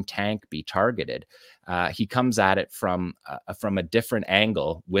same tank be targeted. He comes at it from a different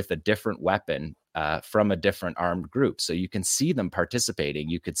angle with a different weapon from a different armed group. So you can see them participating.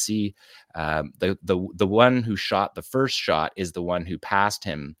 You could see the one who shot the first shot is the one who passed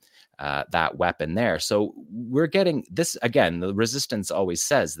him that weapon there. So we're getting this again. The resistance always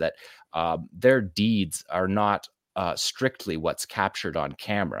says that their deeds are not strictly what's captured on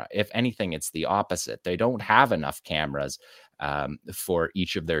camera. If anything, it's the opposite. They don't have enough cameras for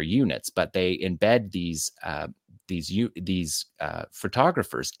each of their units, but they embed these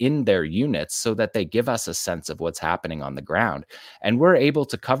photographers in their units so that they give us a sense of what's happening on the ground. And we're able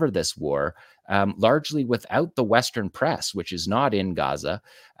to cover this war largely without the Western press, which is not in Gaza,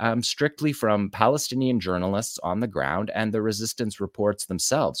 strictly from Palestinian journalists on the ground and the resistance reports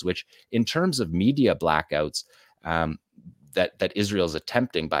themselves, which in terms of media blackouts, that Israel's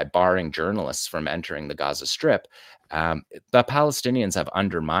attempting by barring journalists from entering the Gaza Strip, the Palestinians have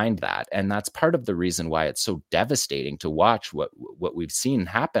undermined that. And that's part of the reason why it's so devastating to watch what we've seen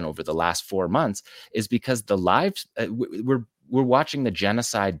happen over the last 4 months, is because the we're watching the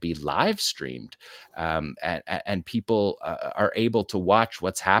genocide be live streamed, and people are able to watch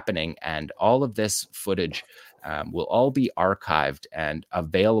what's happening. And all of this footage will all be archived and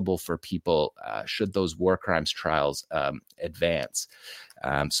available for people should those war crimes trials advance.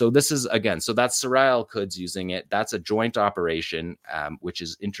 So this is, again, so that's Saraya al-Quds using it. That's a joint operation, which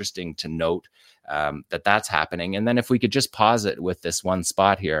is interesting to note that's happening. And then if we could just pause it with this one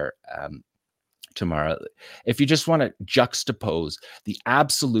spot here, Tamara, if you just want to juxtapose the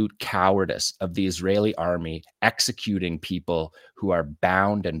absolute cowardice of the Israeli army executing people who are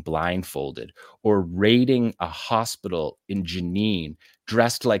bound and blindfolded, or raiding a hospital in Jenin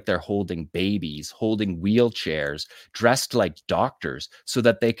dressed like they're holding babies, holding wheelchairs, dressed like doctors, so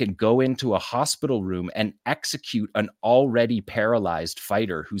that they can go into a hospital room and execute an already paralyzed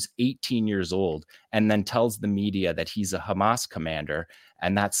fighter who's 18 years old, and then tells the media that he's a Hamas commander,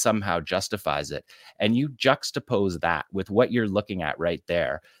 and that somehow justifies it. And you juxtapose that with what you're looking at right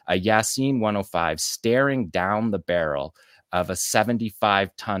there, a Yasin 105 staring down the barrel of a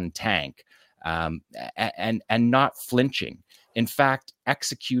 75-ton tank, and not flinching. In fact,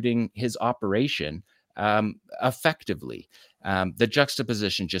 executing his operation effectively. The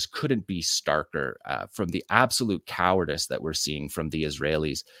juxtaposition just couldn't be starker from the absolute cowardice that we're seeing from the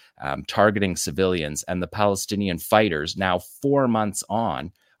Israelis targeting civilians, and the Palestinian fighters, now 4 months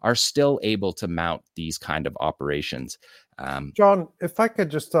on, are still able to mount these kind of operations. John, if I could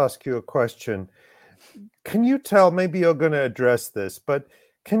just ask you a question. Can you tell, maybe you're going to address this, but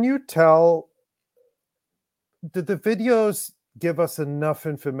can you tell, did the videos give us enough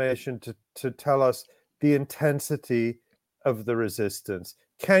information to tell us the intensity of the resistance?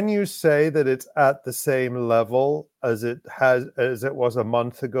 Can you say that it's at the same level as it was a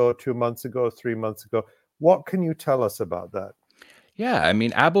month ago, 2 months ago, 3 months ago? What can you tell us about that? Yeah, I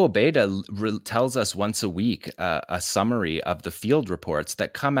mean, Abu Obaida tells us once a week a summary of the field reports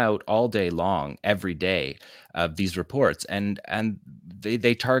that come out all day long, every day, of these reports. And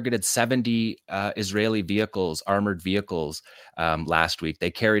they targeted 70 Israeli vehicles, armored vehicles, last week.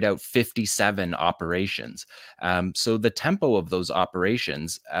 They carried out 57 operations. So the tempo of those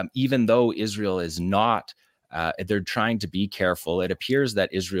operations, even though Israel is not they're trying to be careful. It appears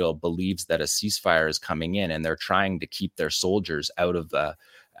that Israel believes that a ceasefire is coming in, and they're trying to keep their soldiers out of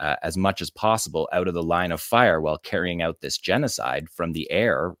as much as possible out of the line of fire while carrying out this genocide from the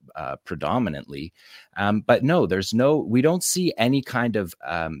air predominantly. But no, we don't see any kind of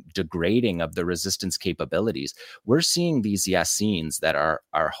degrading of the resistance capabilities. We're seeing these Yassins that are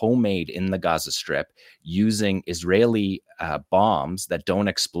homemade in the Gaza Strip using Israeli bombs that don't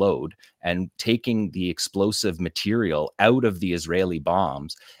explode and taking the explosive material out of the Israeli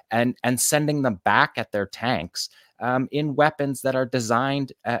bombs and sending them back at their tanks in weapons that are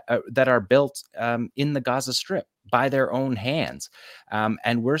designed, that are built in the Gaza Strip by their own hands.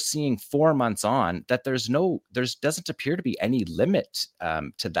 And we're seeing 4 months on that there doesn't appear to be any limit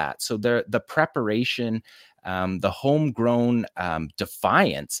to that. So the preparation, the homegrown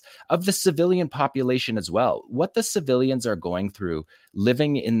defiance of the civilian population as well. What the civilians are going through,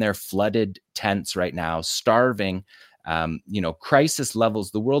 living in their flooded tents right now, starving, crisis levels.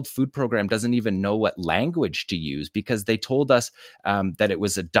 The World Food Program doesn't even know what language to use because they told us that it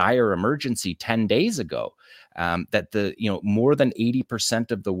was a dire emergency 10 days ago. That more than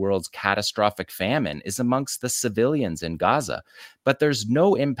 80% of the world's catastrophic famine is amongst the civilians in Gaza. But there's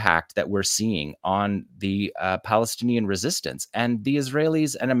no impact that we're seeing on the Palestinian resistance. And the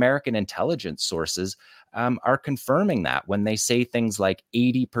Israelis and American intelligence sources are confirming that when they say things like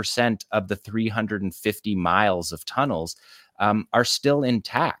 80% of the 350 miles of tunnels are still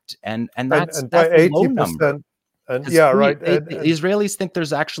intact. And that's a low number. And right. The Israelis think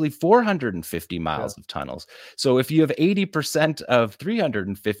there's actually 450 miles of tunnels. So if you have 80% of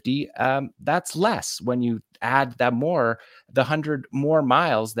 350, that's less when you add the 100 more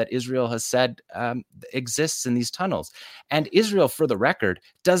miles that Israel has said exists in these tunnels. And Israel, for the record,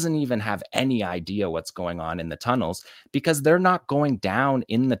 doesn't even have any idea what's going on in the tunnels because they're not going down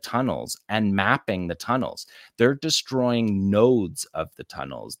in the tunnels and mapping the tunnels. They're destroying nodes of the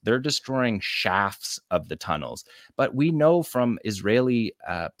tunnels. They're destroying shafts of the tunnels. But we know from Israeli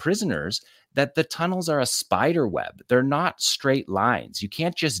prisoners that the tunnels are a spider web. They're not straight lines. You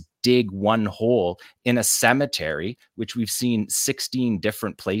can't just dig one hole in a cemetery, which we've seen 16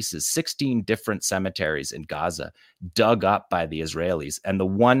 different places, 16 different cemeteries in Gaza dug up by the Israelis. And the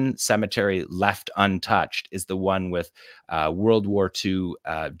one cemetery left untouched is the one with World War II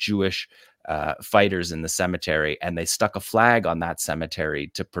Jewish fighters in the cemetery. And they stuck a flag on that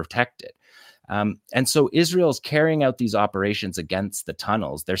cemetery to protect it. And so Israel's carrying out these operations against the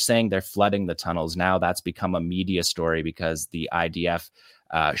tunnels. They're saying they're flooding the tunnels. Now that's become a media story because the IDF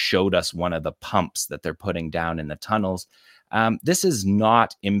showed us one of the pumps that they're putting down in the tunnels. This is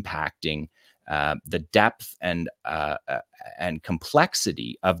not impacting the depth and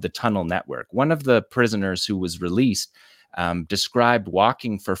complexity of the tunnel network. One of the prisoners who was released described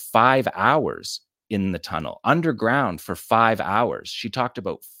walking for 5 hours in the tunnel, underground for 5 hours. She talked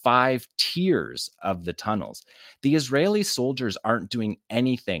about 5 tiers of the tunnels. The Israeli soldiers aren't doing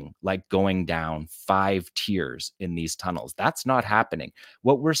anything like going down 5 tiers in these tunnels. That's not happening.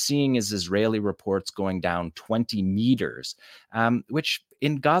 What we're seeing is Israeli reports going down 20 meters, which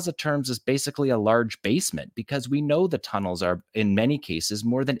in Gaza terms is basically a large basement because we know the tunnels are in many cases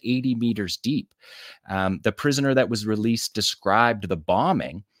more than 80 meters deep. The prisoner that was released described the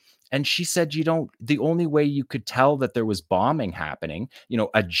bombing. And she said, the only way you could tell that there was bombing happening,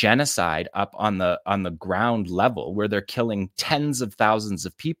 a genocide up on the ground level where they're killing tens of thousands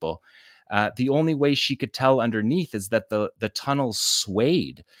of people. The only way she could tell underneath is that the tunnels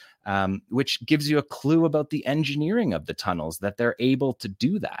swayed, which gives you a clue about the engineering of the tunnels, that they're able to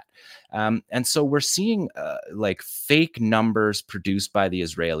do that. And so we're seeing like fake numbers produced by the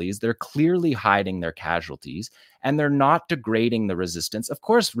Israelis. They're clearly hiding their casualties and they're not degrading the resistance. Of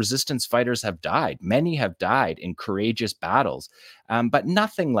course, resistance fighters have died. Many have died in courageous battles, but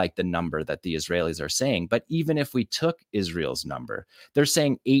nothing like the number that the Israelis are saying. But even if we took Israel's number, they're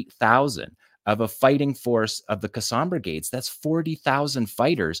saying 8,000. Of a fighting force of the Qassam brigades. That's 40,000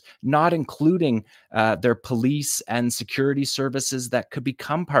 fighters, not including their police and security services that could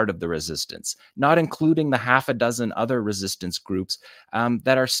become part of the resistance, not including the half a dozen other resistance groups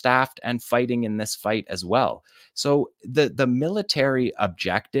that are staffed and fighting in this fight as well. So the military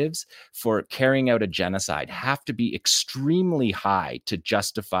objectives for carrying out a genocide have to be extremely high to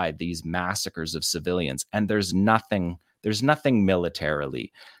justify these massacres of civilians. And there's nothing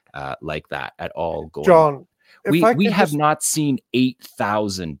militarily like that at all going John, on. We have not seen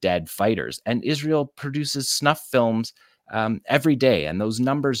 8,000 dead fighters, and Israel produces snuff films every day, and those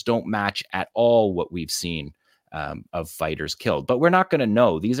numbers don't match at all what we've seen of fighters killed. But we're not going to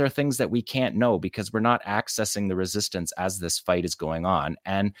know. These are things that we can't know because we're not accessing the resistance as this fight is going on.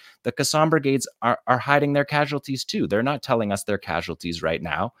 And the Qassam brigades are hiding their casualties too. They're not telling us their casualties right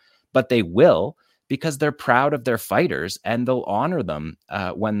now, but they will, because they're proud of their fighters and they'll honor them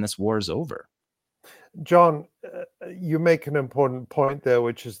when this war is over. John, you make an important point there,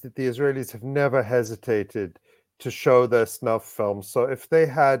 which is that the Israelis have never hesitated to show their snuff films. So if they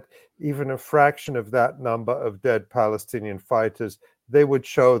had even a fraction of that number of dead Palestinian fighters, they would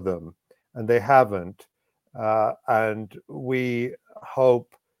show them, and they haven't. And we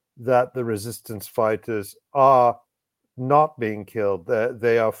hope that the resistance fighters are not being killed.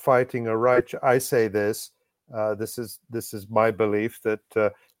 They are fighting a right. I say this. This is my belief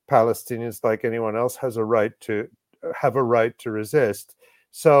that Palestinians, like anyone else, have a right to resist.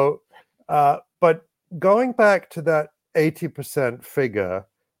 So, but going back to that 80% figure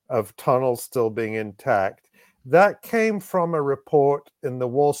of tunnels still being intact, that came from a report in the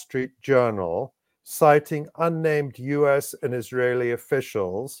Wall Street Journal citing unnamed US and Israeli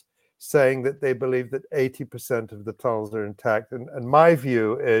officials saying that they believe that 80% of the tunnels are intact. And my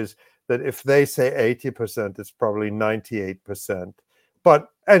view is that if they say 80%, it's probably 98%. But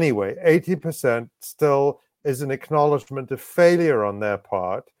anyway, 80% still is an acknowledgement of failure on their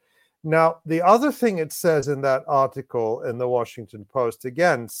part. Now, the other thing it says in that article in the Washington Post,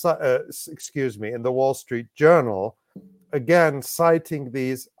 again, in the Wall Street Journal, again, citing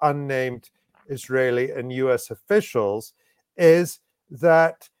these unnamed Israeli and US officials, is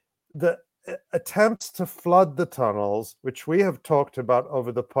that the attempts to flood the tunnels, which we have talked about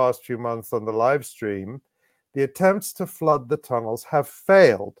over the past few months on the live stream, the attempts to flood the tunnels have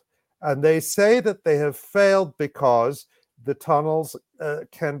failed. And they say that they have failed because the tunnels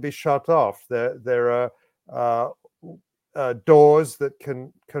can be shut off. There are doors that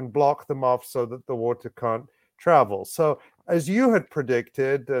can block them off so that the water can't travel. So as you had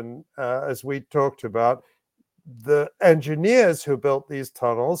predicted, and as we talked about, the engineers who built these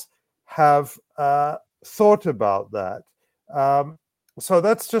tunnels have thought about that. So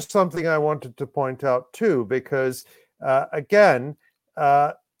that's just something I wanted to point out too, because again,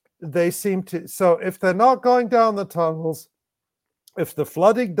 they seem to, so if they're not going down the tunnels, if the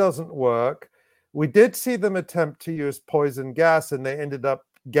flooding doesn't work, we did see them attempt to use poison gas, and they ended up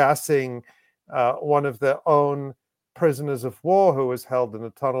gassing one of their own prisoners of war who was held in a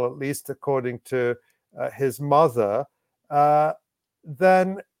tunnel, at least according to his mother.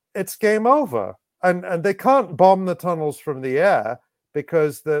 Then it's game over. And they can't bomb the tunnels from the air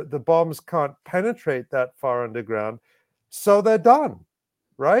because the bombs can't penetrate that far underground. So they're done,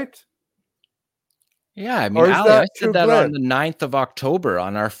 right? Yeah, I mean, Ali, I said that on the 9th of October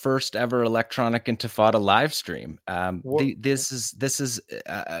on our first ever Electronic Intifada live stream. This is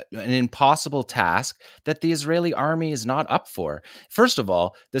an impossible task that the Israeli army is not up for. First of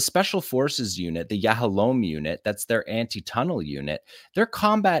all, the Special Forces unit, the Yahalom unit, that's their anti-tunnel unit, they're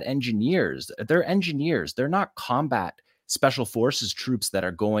combat engineers. They're engineers. They're not combat Special Forces troops that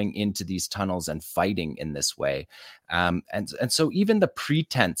are going into these tunnels and fighting in this way. And so even the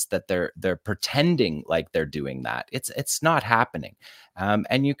pretense that they're pretending like they're doing that, it's not happening.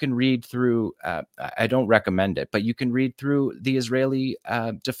 And you can read through, I don't recommend it, but you can read through the Israeli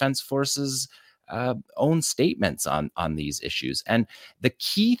Defense Forces own statements on these issues. And the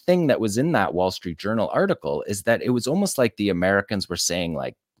key thing that was in that Wall Street Journal article is that it was almost like the Americans were saying,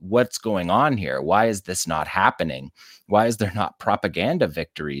 like, what's going on here? Why is this not happening? Why is there not propaganda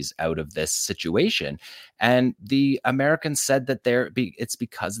victories out of this situation? And the Americans said that it's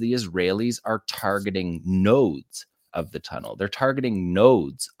because the Israelis are targeting nodes of the tunnel. They're targeting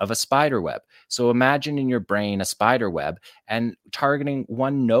nodes of a spider web. So imagine in your brain a spider web, and targeting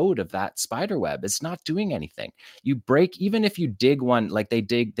one node of that spider web is not doing anything. You break, even if you dig one, like they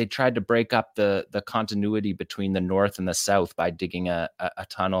tried to break up the continuity between the north and the south by digging a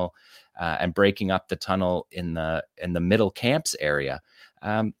tunnel and breaking up the tunnel in the middle camps area.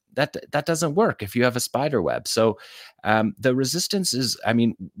 That doesn't work if you have a spider web. So the resistance is, I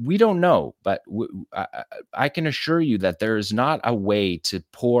mean, we don't know, but I can assure you that there is not a way to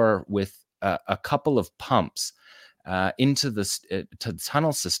pour with a couple of pumps into to the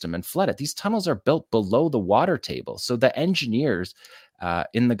tunnel system and flood it. These tunnels are built below the water table. So the engineers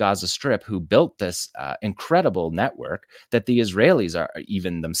in the Gaza Strip who built this incredible network that the Israelis are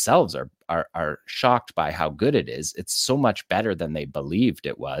even themselves are shocked by how good it is. It's so much better than they believed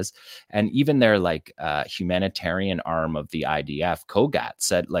it was. And even their humanitarian arm of the IDF, Kogat,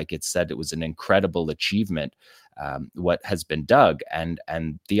 said it was an incredible achievement what has been dug. And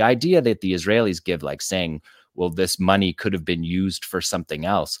the idea that the Israelis give, like saying, well, this money could have been used for something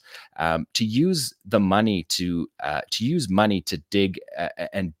else. To use money to dig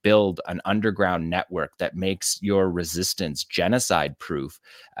and build an underground network that makes your resistance genocide proof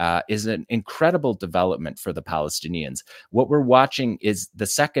is an incredible development for the Palestinians. What we're watching is the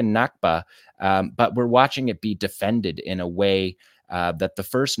second Nakba, but we're watching it be defended in a way that the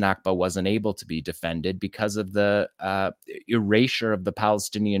first Nakba wasn't able to be defended because of the erasure of the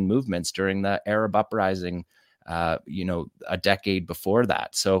Palestinian movements during the Arab uprising, a decade before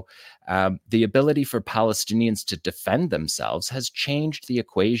that. So the ability for Palestinians to defend themselves has changed the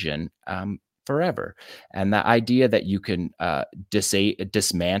equation forever. And the idea that you can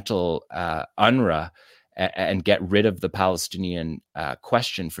dismantle UNRWA and get rid of the Palestinian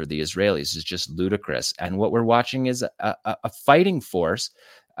question for the Israelis is just ludicrous. And what we're watching is a fighting force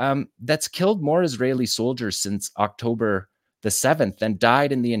that's killed more Israeli soldiers since October the 7th than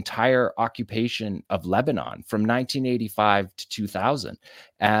died in the entire occupation of Lebanon from 1985 to 2000.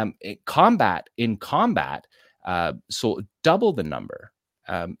 In combat, so double the number.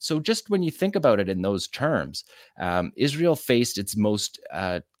 So just when you think about it in those terms, Israel faced its most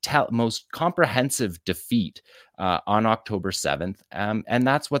comprehensive defeat on October 7th, and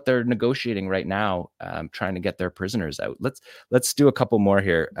that's what they're negotiating right now, trying to get their prisoners out. Let's do a couple more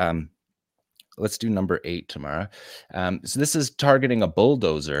here. Let's do number 8 tomorrow. So this is targeting a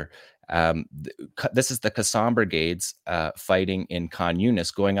bulldozer. This is the Qassam brigades fighting in Khan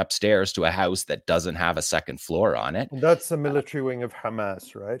Yunis, going upstairs to a house that doesn't have a second floor on it. And that's the military wing of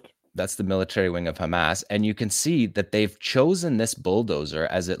Hamas, right? That's the military wing of Hamas. And you can see that they've chosen this bulldozer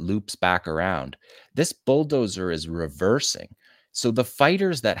as it loops back around. This bulldozer is reversing. So the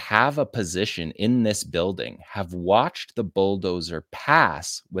fighters that have a position in this building have watched the bulldozer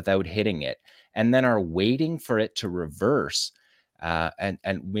pass without hitting it, and then are waiting for it to reverse. And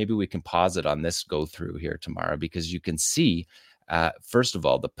maybe we can pause it on this go through here tomorrow, because you can see, first of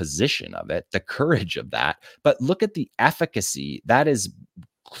all, the position of it, the courage of that. But look at the efficacy. That is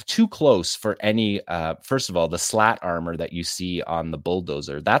too close for any, first of all, the slat armor that you see on the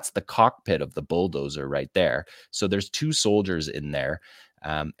bulldozer, that's the cockpit of the bulldozer right there. So there's 2 soldiers in there.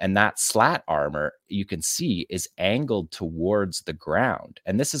 And that slat armor, you can see, is angled towards the ground.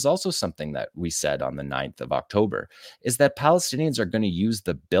 And this is also something that we said on the 9th of October, is that Palestinians are going to use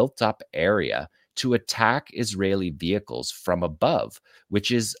the built-up area to attack Israeli vehicles from above, which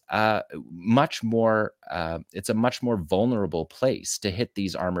is much more, it's a much more vulnerable place to hit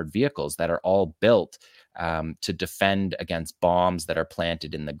these armored vehicles that are all built to defend against bombs that are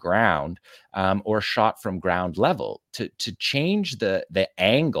planted in the ground or shot from ground level. To change the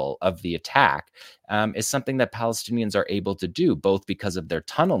angle of the attack is something that Palestinians are able to do, both because of their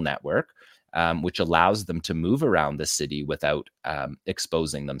tunnel network, which allows them to move around the city without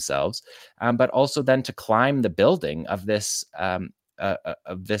exposing themselves, but also then to climb the building of this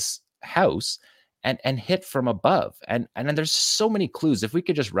house and hit from above. And then there's so many clues. If we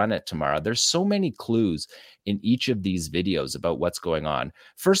could just run it tomorrow, there's so many clues in each of these videos about what's going on.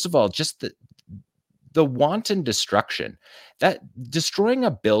 First of all, just the wanton destruction, that destroying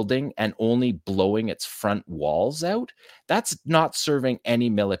a building and only blowing its front walls out, that's not serving any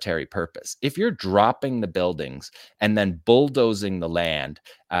military purpose. If you're dropping the buildings and then bulldozing the land,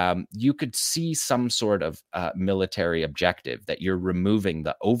 you could see some sort of military objective that you're removing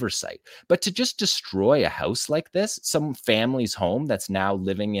the oversight. But to just destroy a house like this, some family's home that's now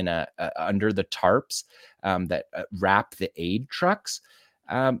living in under the tarps that wrap the aid trucks,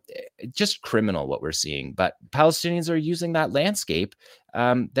 just criminal what we're seeing. But Palestinians are using that landscape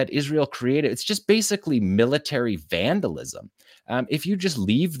that Israel created. It's just basically military vandalism. If you just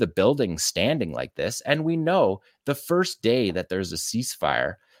leave the building standing like this, and we know the first day that there's a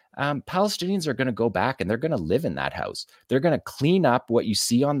ceasefire, Palestinians are going to go back and they're going to live in that house. They're going to clean up what you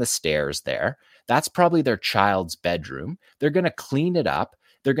see on the stairs there. That's probably their child's bedroom. They're going to clean it up.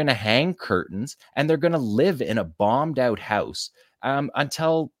 They're going to hang curtains, and they're going to live in a bombed out house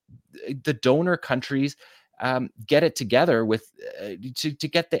until the donor countries get it together with to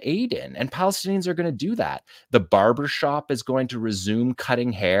get the aid in. And Palestinians are going to do that. The barber shop is going to resume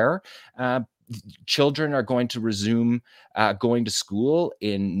cutting hair. Children are going to resume going to school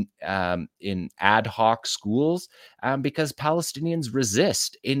in ad hoc schools because Palestinians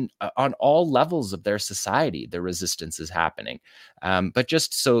resist on all levels of their society. The resistance is happening, but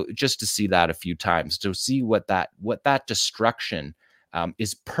just to see that a few times, to see what that destruction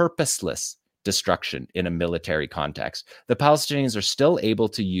is, purposeless destruction in a military context. The Palestinians are still able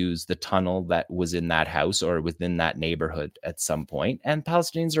to use the tunnel that was in that house or within that neighborhood at some point, and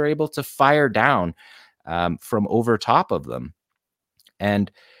Palestinians are able to fire down from over top of them.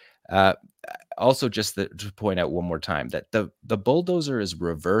 And also just to point out one more time that the bulldozer is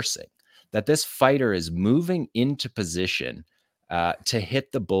reversing, that this fighter is moving into position to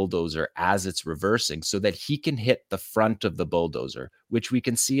hit the bulldozer as it's reversing so that he can hit the front of the bulldozer, which we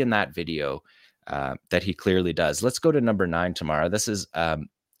can see in that video that he clearly does. Let's go to number 9, Tamara. This is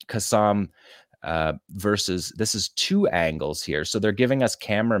Qassam versus, this is 2 angles here. So they're giving us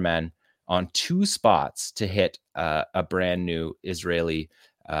cameramen on 2 spots to hit a brand new Israeli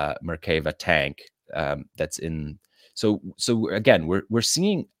Merkava tank that's in. So again, we're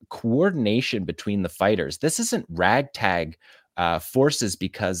seeing coordination between the fighters. This isn't ragtag forces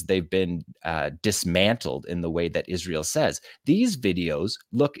because they've been dismantled in the way that Israel says. These videos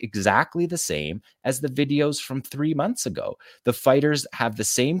look exactly the same as the videos from 3 months ago. The fighters have the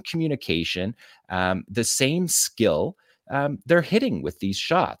same communication, the same skill. They're hitting with these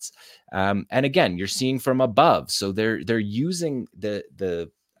shots, and again, you're seeing from above. So they're using the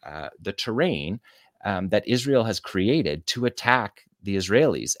terrain that Israel has created to attack the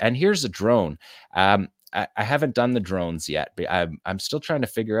Israelis. And here's a drone. I haven't done the drones yet, but I'm still trying to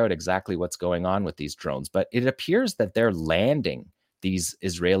figure out exactly what's going on with these drones. But it appears that they're landing these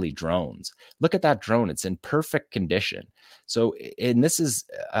Israeli drones. Look at that drone. It's in perfect condition. So, and this is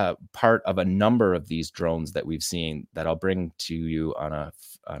part of a number of these drones that we've seen that I'll bring to you on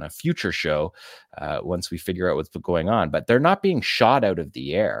a future show once we figure out what's going on. But they're not being shot out of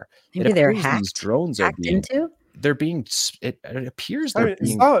the air. Maybe they're hacked. These drones are being into. They're being. It appears I they're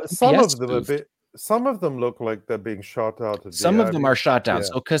mean, being. some GPS of them a bit. Some of them look like they're being shot out of the Some air. of them are shot down. Yeah.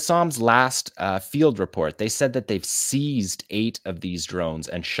 So Qassam's last field report, they said that they've seized 8 of these drones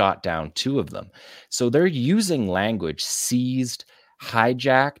and shot down 2 of them. So they're using language seized,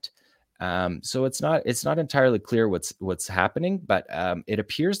 hijacked. So it's not entirely clear what's happening, but it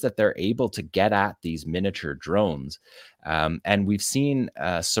appears that they're able to get at these miniature drones. And we've seen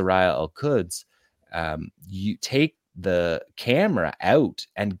Soraya Al-Quds you take the camera out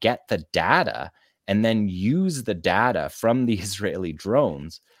and get the data, and then use the data from the Israeli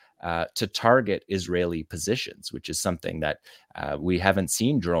drones to target Israeli positions, which is something that we haven't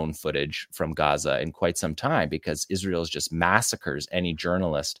seen drone footage from Gaza in quite some time, because Israel just massacres any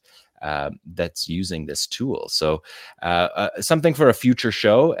journalist that's using this tool. So something for a future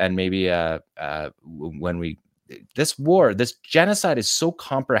show, and maybe when we this genocide is so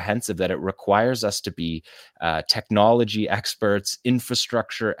comprehensive that it requires us to be technology experts,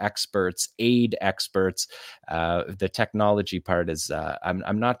 infrastructure experts, aid experts. The technology part is,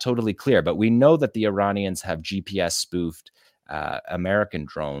 I'm not totally clear, but we know that the Iranians have GPS spoofed American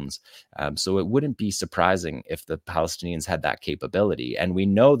drones. So it wouldn't be surprising if the Palestinians had that capability. And we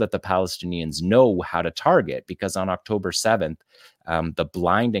know that the Palestinians know how to target, because on October 7th, the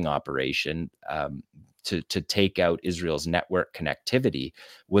blinding operation to take out Israel's network connectivity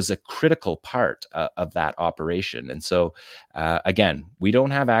was a critical part of that operation. And so, again, we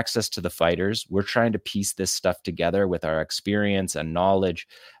don't have access to the fighters. We're trying to piece this stuff together with our experience and knowledge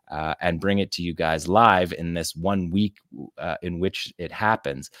and bring it to you guys live in this 1 week in which it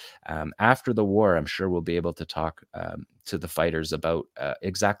happens. After the war, I'm sure we'll be able to talk to the fighters about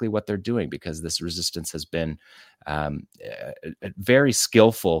exactly what they're doing, because this resistance has been very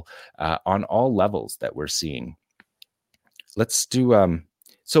skillful on all levels that we're seeing. Let's do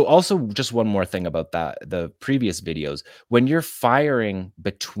so also just one more thing about the previous videos. When you're firing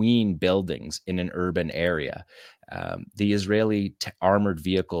between buildings in an urban area, the Israeli armored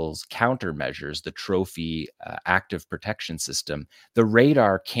vehicles countermeasures, the Trophy active protection system, the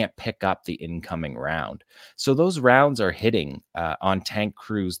radar can't pick up the incoming round. So those rounds are hitting on tank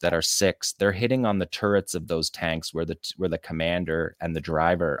crews that are 6. They're hitting on the turrets of those tanks where the commander and the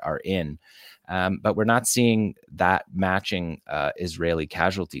driver are in. But we're not seeing that matching Israeli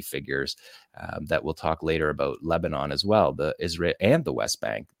casualty figures that we'll talk later about Lebanon as well, the Israel and the West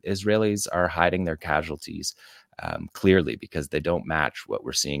Bank. Israelis are hiding their casualties clearly, because they don't match what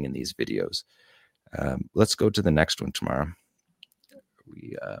we're seeing in these videos. Let's go to the next one, Tamara.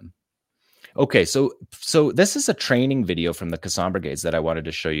 Okay, so this is a training video from the Qassam brigades that I wanted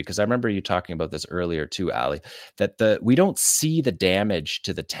to show you, because I remember you talking about this earlier too, Ali, that we don't see the damage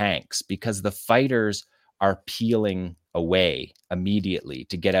to the tanks because the fighters are peeling away immediately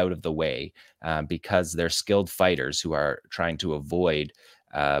to get out of the way, because they're skilled fighters who are trying to avoid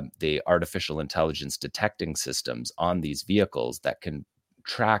the artificial intelligence detecting systems on these vehicles that can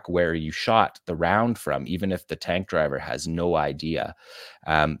track where you shot the round from, even if the tank driver has no idea.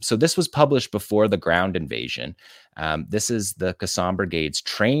 So this was published before the ground invasion. This is the Qassam Brigade's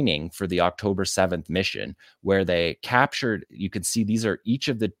training for the October 7th mission, where they captured, you can see these are each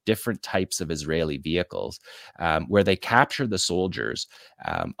of the different types of Israeli vehicles, where they capture the soldiers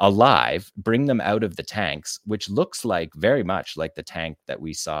alive, bring them out of the tanks, which looks like very much like the tank that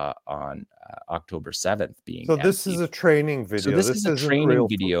we saw on October 7th being So this is a training video. So this is a training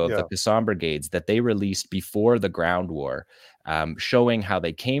video of the Qassam Brigades that they released before the ground war, showing how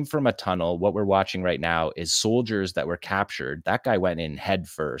they came from a tunnel. What we're watching right now is soldiers that were captured. That guy went in head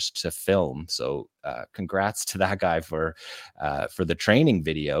first to film. So congrats to that guy for the training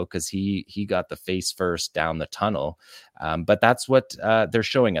video, because he got the face first down the tunnel. But that's what they're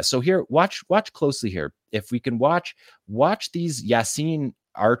showing us. So here, watch closely here. If we can watch these Yasin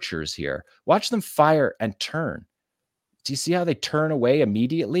archers here, watch them fire and turn. Do you see how they turn away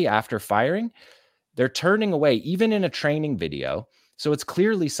immediately after firing? They're turning away, even in a training video. So it's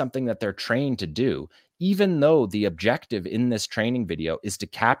clearly something that they're trained to do, even though the objective in this training video is to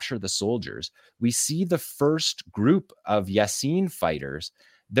capture the soldiers. We see the first group of Yasin fighters.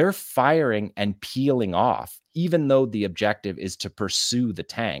 They're firing and peeling off, even though the objective is to pursue the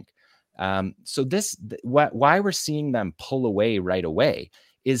tank. So why we're seeing them pull away right away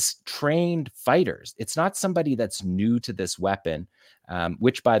is trained fighters. It's not somebody that's new to this weapon,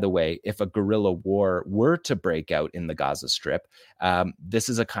 which, by the way, if a guerrilla war were to break out in the Gaza Strip, this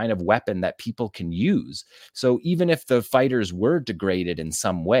is a kind of weapon that people can use. So even if the fighters were degraded in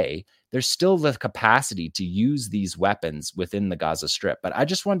some way, there's still the capacity to use these weapons within the Gaza Strip. But I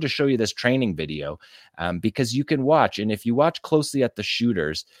just wanted to show you this training video because you can watch, and if you watch closely at the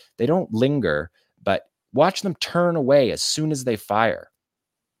shooters, they don't linger, but watch them turn away as soon as they fire.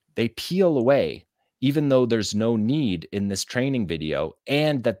 They peel away, even though there's no need in this training video,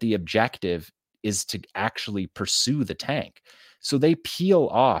 and that the objective is to actually pursue the tank. So they peel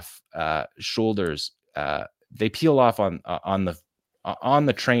off shoulders. They peel off on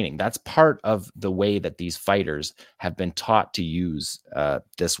the training. That's part of the way that these fighters have been taught to use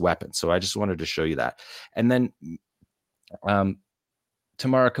this weapon. So I just wanted to show you that. And then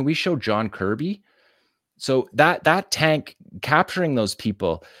Tamara, can we show John Kirby? So that tank capturing those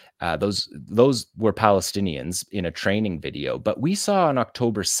people, those were Palestinians in a training video. But we saw on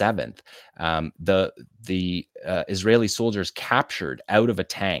October 7th, the Israeli soldiers captured out of a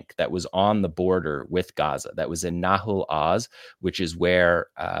tank that was on the border with Gaza. That was in Nahal Oz, which is where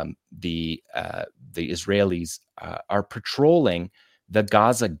the Israelis are patrolling the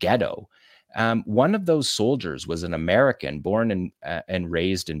Gaza ghetto. One of those soldiers was an American born and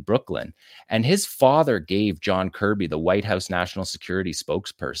raised in Brooklyn. And his father gave John Kirby, the White House national security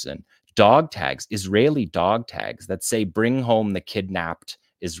spokesperson, dog tags, Israeli dog tags that say, "Bring home the kidnapped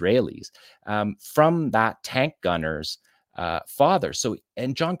Israelis," from that tank gunner's father. So,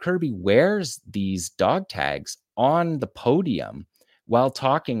 and John Kirby wears these dog tags on the podium while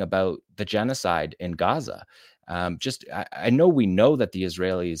talking about the genocide in Gaza. I know we know that the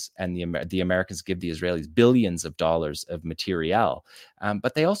Israelis and the Americans give the Israelis billions of dollars of materiel,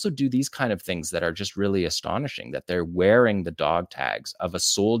 but they also do these kind of things that are just really astonishing, that they're wearing the dog tags of a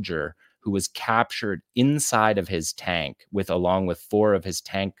soldier who was captured inside of his tank along with 4 of his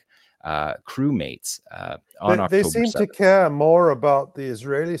tank crewmates on October 7th. They seem to care more about the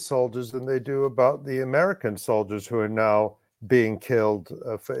Israeli soldiers than they do about the American soldiers who are now being killed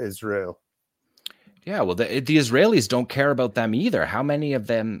for Israel. Yeah, well, the Israelis don't care about them either. How many of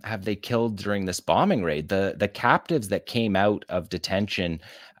them have they killed during this bombing raid? The captives that came out of detention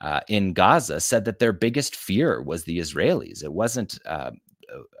in Gaza said that their biggest fear was the Israelis. It wasn't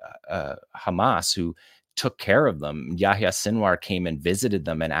Hamas who took care of them. Yahya Sinwar came and visited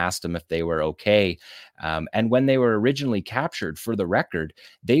them and asked them if they were okay. And when they were originally captured, for the record,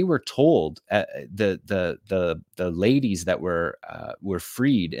 they were told, the ladies that were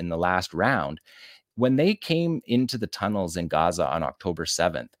freed in the last round, when they came into the tunnels in Gaza on October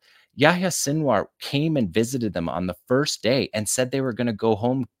 7th, Yahya Sinwar came and visited them on the first day and said they were going to go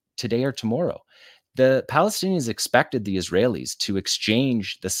home today or tomorrow. The Palestinians expected the Israelis to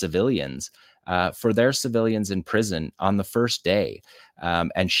exchange the civilians for their civilians in prison on the first day.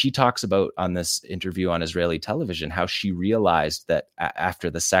 And she talks about on this interview on Israeli television how she realized that after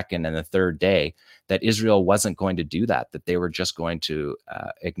the second and the third day that Israel wasn't going to do that they were just going to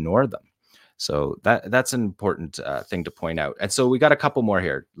ignore them. So that's an important thing to point out. And so we got a couple more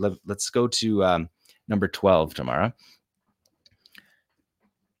here. Let's go to number 12, Tamara.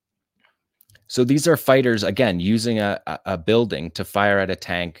 So these are fighters, again, using a building to fire at a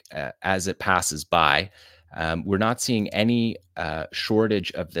tank as it passes by. We're not seeing any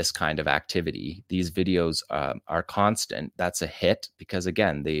shortage of this kind of activity. These videos are constant. That's a hit because,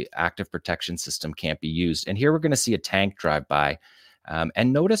 again, the active protection system can't be used. And here we're going to see a tank drive by.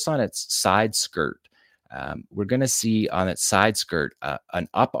 And notice on its side skirt, we're going to see on its side skirt an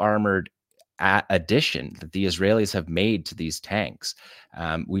up-armored addition that the Israelis have made to these tanks.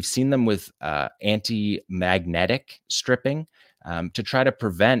 We've seen them with anti-magnetic stripping to try to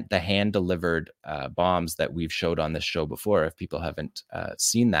prevent the hand-delivered bombs that we've showed on this show before. If people haven't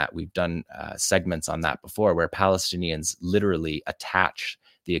seen that, we've done segments on that before where Palestinians literally attach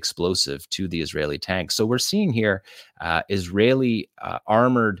the explosive to the Israeli tanks. So we're seeing here Israeli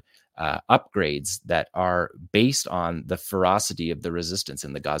armored upgrades that are based on the ferocity of the resistance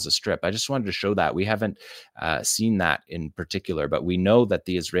in the Gaza Strip. I just wanted to show that. We haven't seen that in particular, but we know that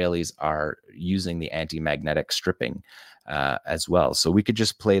the Israelis are using the anti-magnetic stripping as well. So we could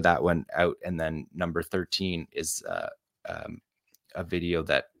just play that one out. And then number 13 is a video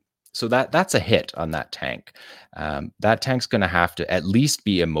so that's a hit on that tank. That tank's going to have to at least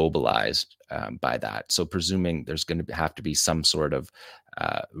be immobilized by that. So presuming there's going to have to be some sort of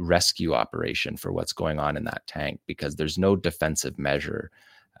rescue operation for what's going on in that tank, because there's no defensive measure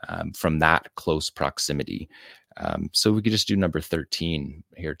from that close proximity. So we could just do number 13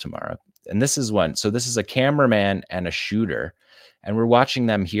 here tomorrow. And this is one. So this is a cameraman and a shooter. And we're watching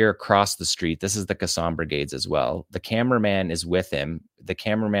them here across the street. This is the Qassam brigades as well. The cameraman is with him. The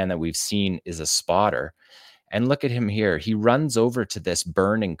cameraman that we've seen is a spotter. And look at him here. He runs over to this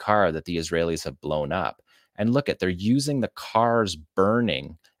burning car that the Israelis have blown up. And look they're using the cars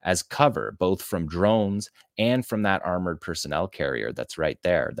burning as cover, both from drones and from that armored personnel carrier that's right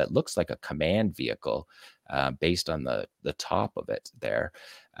there. That looks like a command vehicle based on the top of it there.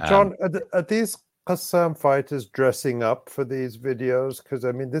 John, are these Qassam fighters dressing up for these videos? Because,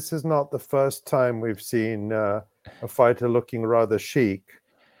 I mean, this is not the first time we've seen a fighter looking rather chic.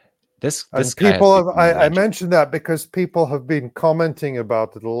 This people I mentioned that because people have been commenting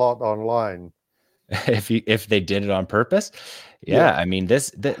about it a lot online. If they did it on purpose, yeah. I mean,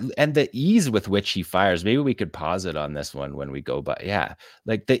 and the ease with which he fires. Maybe we could pause it on this one when we go. But yeah,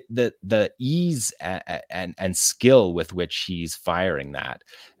 like the ease and skill with which he's firing that,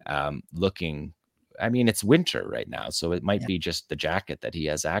 looking. I mean, it's winter right now, so it might be just the jacket that he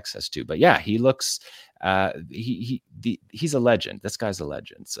has access to. But yeah, he looks. He's a legend. This guy's a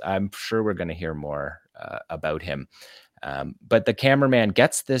legend. So I'm sure we're going to hear more about him. But the cameraman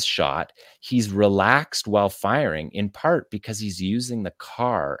gets this shot. He's relaxed while firing, in part because he's using the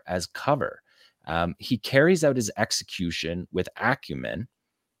car as cover. He carries out his execution with acumen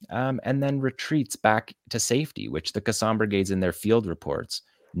and then retreats back to safety, which the Qassam brigades in their field reports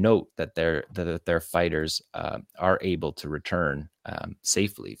note that their fighters are able to return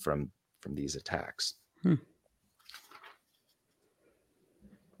safely from these attacks.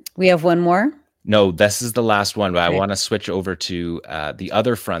 We have one more. No, this is the last one. But I want to switch over to the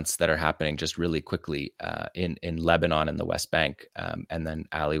other fronts that are happening just really quickly in Lebanon and the West Bank. And then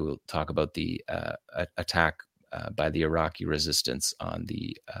Ali will talk about the attack by the Iraqi resistance on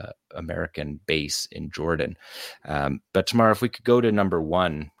the American base in Jordan. But tomorrow, if we could go to number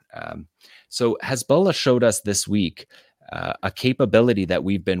 1. So Hezbollah showed us this week a capability that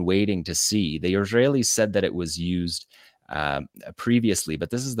we've been waiting to see. The Israelis said that it was used previously, but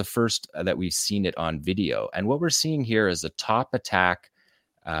this is the first that we've seen it on video. And what we're seeing here is a top attack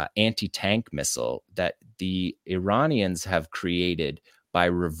anti-tank missile that the Iranians have created by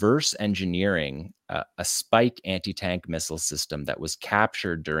reverse engineering a Spike anti-tank missile system that was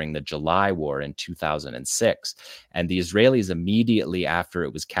captured during the July war in 2006. And the Israelis immediately after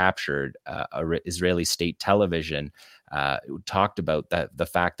it was captured, Israeli state television talked about the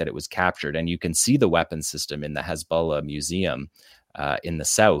fact that it was captured, and you can see the weapon system in the Hezbollah museum in the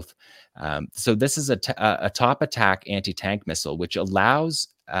south. So this is a top attack anti-tank missile, which allows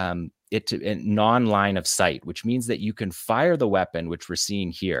it to non-line of sight, which means that you can fire the weapon, which we're seeing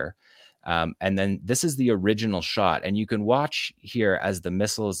here. And then this is the original shot. And you can watch here as the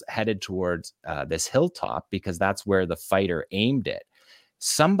missile's headed towards this hilltop, because that's where the fighter aimed it.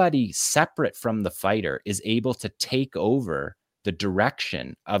 Somebody separate from the fighter is able to take over the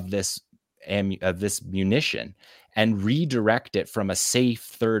direction of this munition and redirect it from a safe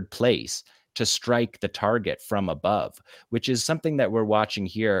third place to strike the target from above, which is something that we're watching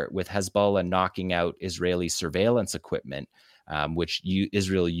here with Hezbollah knocking out Israeli surveillance equipment, which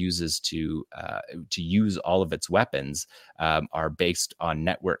Israel uses to use all of its weapons, are based on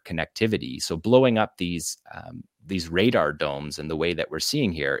network connectivity. So blowing up these radar domes in the way that we're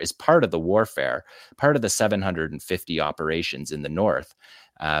seeing here is part of the warfare, part of the 750 operations in the north.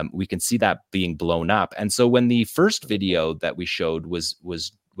 We can see that being blown up. And so when the first video that we showed was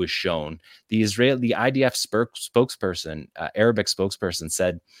shown, the IDF spokesperson, Arabic spokesperson,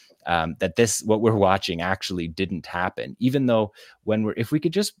 said that what we're watching actually didn't happen. Even though when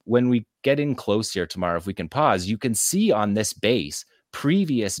we get in close here tomorrow, if we can pause, you can see on this base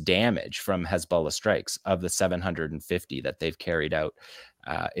previous damage from Hezbollah strikes of the 750 that they've carried out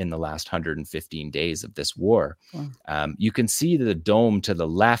in the last 115 days of this war. Wow. You can see the dome to the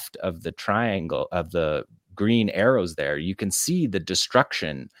left of the triangle of the green arrows there. You can see the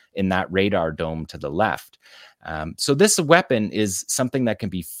destruction in that radar dome to the left. So this weapon is something that can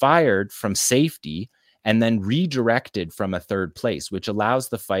be fired from safety and then redirected from a third place, which allows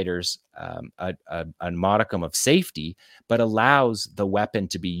the fighters a modicum of safety, but allows the weapon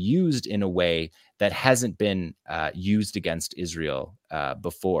to be used in a way that hasn't been used against Israel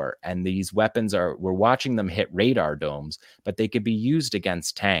before. And these weapons we're watching them hit radar domes, but they could be used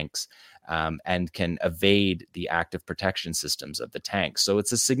against tanks and can evade the active protection systems of the tanks. So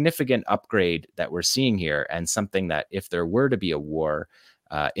it's a significant upgrade that we're seeing here, and something that if there were to be a war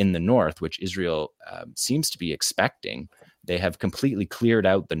in the north, which Israel seems to be expecting, they have completely cleared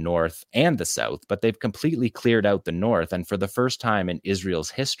out the north and the south, but they've completely cleared out the north. And for the first time in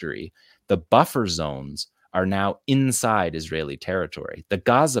Israel's history, the buffer zones are now inside Israeli territory. The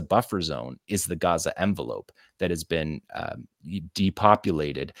Gaza buffer zone is the Gaza envelope that has been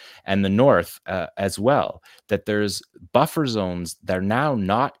depopulated, and the north as well, that there's buffer zones that are now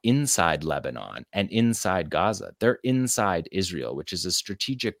not inside Lebanon and inside Gaza. They're inside Israel, which is a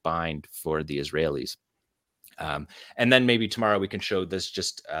strategic bind for the Israelis. And then maybe tomorrow we can show this.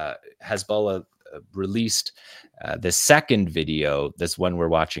 Just Hezbollah released the second video, this one we're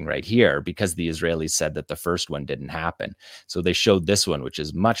watching right here, because the Israelis said that the first one didn't happen. So they showed this one, which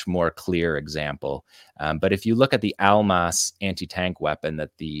is much more clear example. But if you look at the Almas anti-tank weapon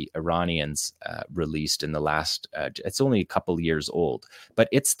that the Iranians released in the last, it's only a couple years old, but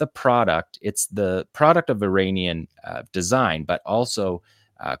it's the product of Iranian design, but also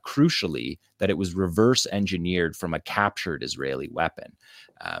crucially, that it was reverse engineered from a captured Israeli weapon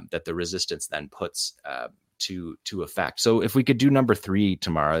that the resistance then puts to effect. So if we could do number 3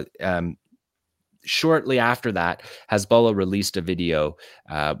 tomorrow. Shortly after that, Hezbollah released a video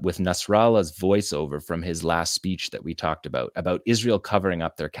with Nasrallah's voiceover from his last speech that we talked about Israel covering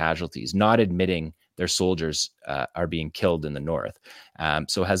up their casualties, not admitting their soldiers are being killed in the north.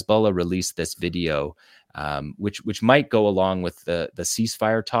 So Hezbollah released this video, which might go along with the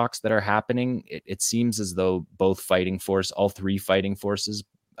ceasefire talks that are happening. It seems as though all three fighting forces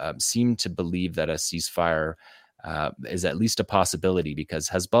seem to believe that a ceasefire is at least a possibility, because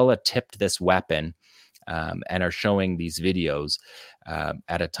Hezbollah tipped this weapon and are showing these videos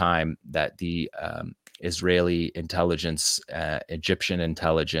at a time that the Israeli intelligence, Egyptian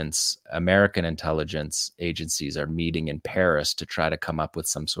intelligence, American intelligence agencies are meeting in Paris to try to come up with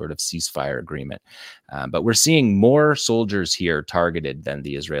some sort of ceasefire agreement. But we're seeing more soldiers here targeted than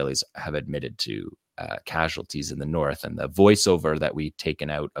the Israelis have admitted to casualties in the north. And the voiceover that we've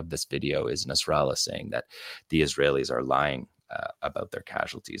taken out of this video is Nasrallah saying that the Israelis are lying about their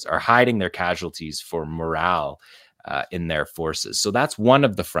casualties, are hiding their casualties for morale in their forces. So that's one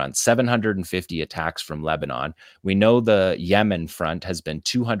of the fronts, 750 attacks from Lebanon. We know the Yemen front has been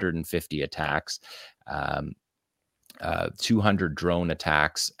 250 attacks, 200 drone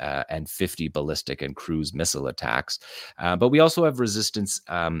attacks, and 50 ballistic and cruise missile attacks. But we also have resistance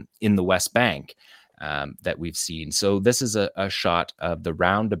in the West Bank that we've seen. So this is a shot of the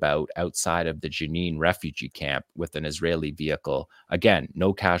roundabout outside of the Jenin refugee camp with an Israeli vehicle. Again,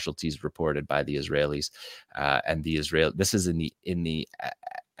 no casualties reported by the Israelis. This is in the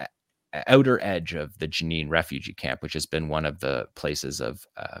outer edge of the Jenin refugee camp, which has been one of the places of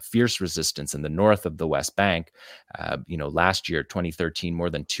fierce resistance in the north of the West Bank. Last year, 2013,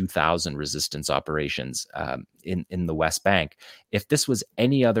 more than 2,000 resistance operations in the West Bank. If this was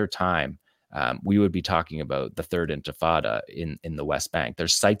any other time, we would be talking about the third intifada in the West Bank.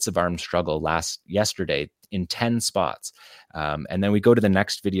 There's sites of armed struggle yesterday in 10 spots. And then we go to the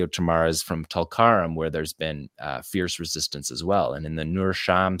next video tomorrow is from Tulkarm, where there's been fierce resistance as well. And in the Nur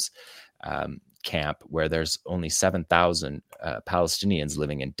Shams camp, where there's only 7,000 Palestinians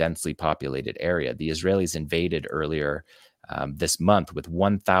living in densely populated area, the Israelis invaded earlier this month with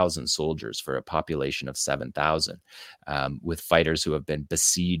 1,000 soldiers for a population of 7,000, with fighters who have been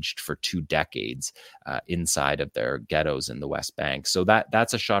besieged for 2 decades inside of their ghettos in the West Bank. So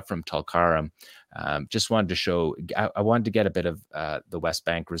that's a shot from Tulkarm. Just wanted to show, I wanted to get a bit of the West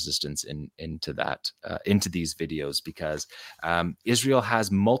Bank resistance into these videos, because Israel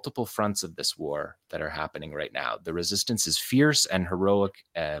has multiple fronts of this war that are happening right now. The resistance is fierce and heroic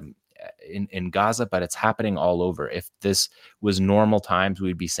in Gaza, but it's happening all over. If this was normal times,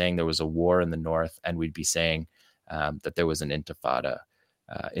 we'd be saying there was a war in the north, and we'd be saying that there was an intifada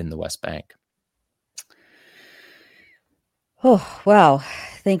in the West Bank. Oh, wow.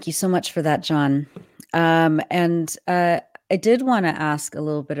 Thank you so much for that, John. And I did want to ask a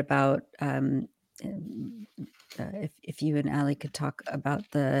little bit about if you and Ali could talk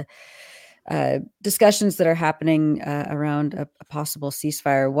about the discussions that are happening around a possible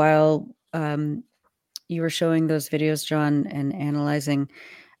ceasefire. While you were showing those videos, John, and analyzing,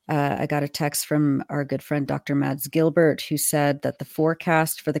 I got a text from our good friend, Dr. Mads Gilbert, who said that the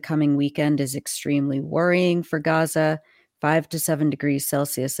forecast for the coming weekend is extremely worrying for Gaza. 5 to 7 degrees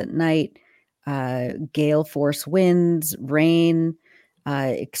Celsius at night, gale force winds, rain,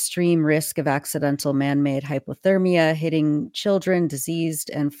 extreme risk of accidental man-made hypothermia hitting children, diseased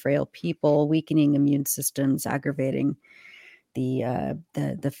and frail people, weakening immune systems, aggravating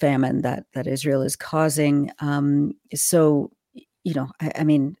the famine that Israel is causing. So, I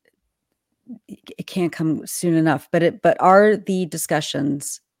mean, it can't come soon enough. But are the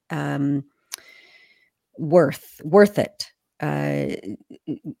discussions worth it?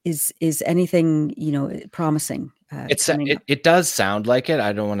 Is anything promising? It does sound like it.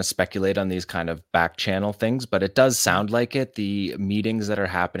 I don't want to speculate on these kind of back channel things, but it does sound like it. The meetings that are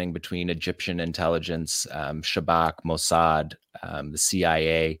happening between Egyptian intelligence, Shabak, Mossad, the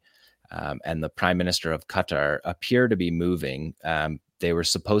CIA, and the Prime Minister of Qatar appear to be moving. They were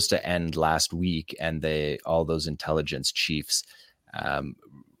supposed to end last week, and all those intelligence chiefs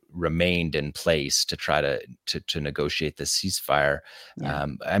remained in place to try to negotiate the ceasefire. Yeah.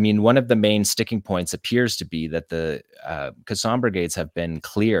 I mean, one of the main sticking points appears to be that the Qassam brigades have been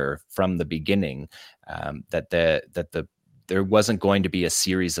clear from the beginning that there wasn't going to be a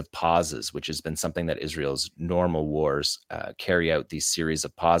series of pauses, which has been something that Israel's normal wars carry out, these series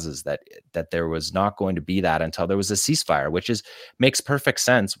of pauses, that there was not going to be that until there was a ceasefire, which makes perfect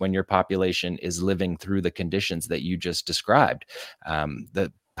sense when your population is living through the conditions that you just described.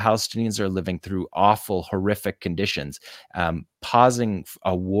 The Palestinians are living through awful, horrific conditions. Pausing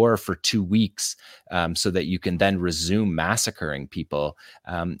a war for 2 weeks so that you can then resume massacring people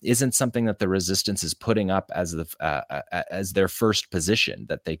isn't something that the resistance is putting up as their first position,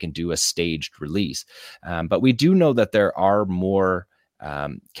 that they can do a staged release. But we do know that there are more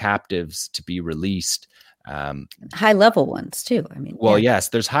captives to be released. High level ones too. I mean, well, yes,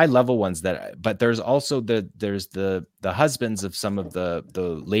 there's high level ones but there's also the husbands of some of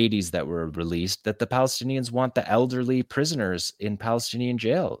the ladies that were released, that the Palestinians want the elderly prisoners in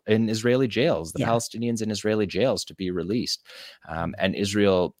Israeli jails, the Palestinians in Israeli jails to be released. And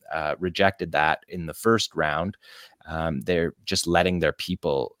Israel rejected that in the first round. They're just letting their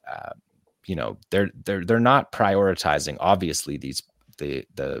people, they're not prioritizing, obviously,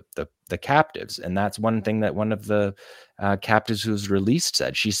 the captives. And that's one thing that one of the captives who was released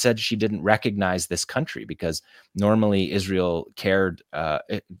said. She said she didn't recognize this country because normally Israel cared,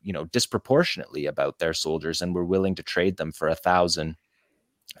 disproportionately about their soldiers and were willing to trade them for 1,000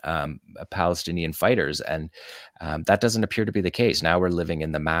 Palestinian fighters. And that doesn't appear to be the case. Now we're living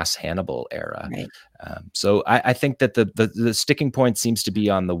in the mass Hannibal era. Right. So I think that the sticking point seems to be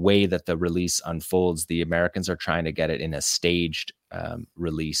on the way that the release unfolds. The Americans are trying to get it in a staged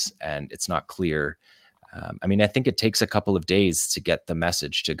release, and it's not clear. I mean, I think it takes a couple of days to get the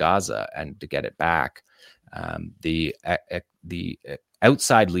message to Gaza and to get it back. The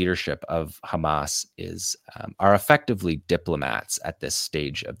outside leadership of Hamas are effectively diplomats at this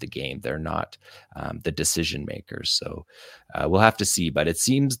stage of the game. They're not the decision makers. So we'll have to see. But it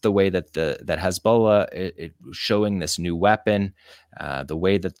seems the way that that Hezbollah it showing this new weapon, the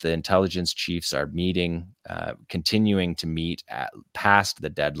way that the intelligence chiefs are meeting, continuing to meet past the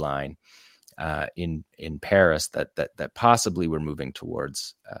deadline in Paris, that possibly we're moving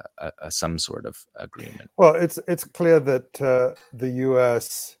towards some sort of agreement. Well, it's clear that the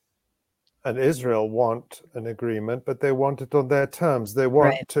US and Israel want an agreement, but they want it on their terms. They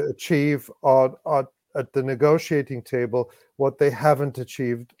want to achieve at the negotiating table what they haven't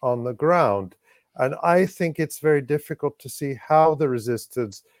achieved on the ground. And I think it's very difficult to see how the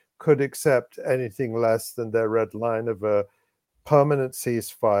resistance could accept anything less than their red line of a permanent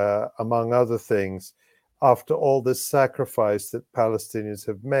ceasefire, among other things, after all this sacrifice that Palestinians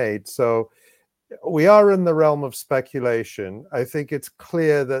have made. So we are in the realm of speculation. I think it's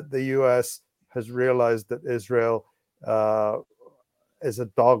clear that the US has realized that Israel is a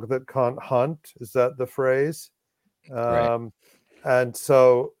dog that can't hunt. Is that the phrase? Right. And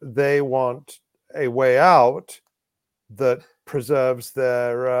so they want a way out that preserves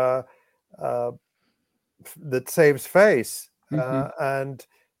their that saves face. And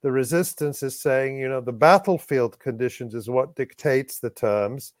the resistance is saying, the battlefield conditions is what dictates the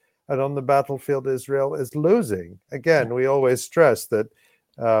terms. And on the battlefield, Israel is losing. Again, we always stress that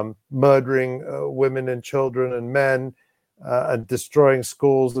murdering women and children and men and destroying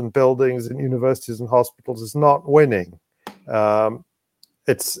schools and buildings and universities and hospitals is not winning.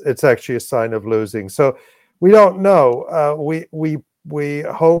 It's actually a sign of losing. So we don't know. We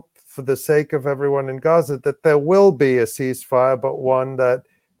hope, for the sake of everyone in Gaza, that there will be a ceasefire, but one that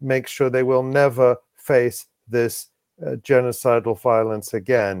makes sure they will never face this genocidal violence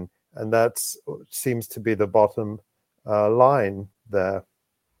again. And that seems to be the bottom line there.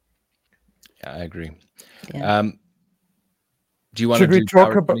 Yeah, I agree. Yeah. Do you want Should to we talk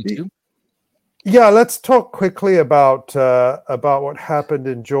Tower about? 22? Yeah, let's talk quickly about what happened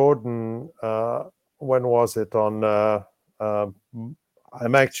in Jordan. When was it? I'm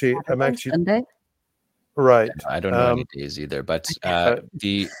actually Sunday? right. I don't know any days either, but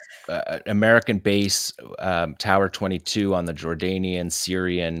the American base Tower 22 on the Jordanian,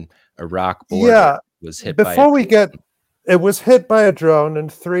 Syrian, Iraq border was hit it was hit by a drone,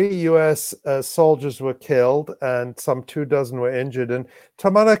 and 3 U.S. soldiers were killed, and some 24 were injured. And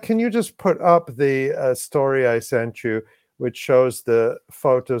Tamara, can you just put up the story I sent you, which shows the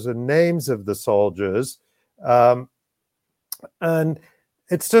photos and names of the soldiers? And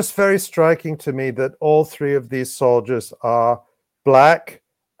it's just very striking to me that all 3 of these soldiers are Black.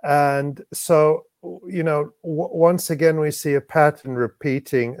 And so, once again, we see a pattern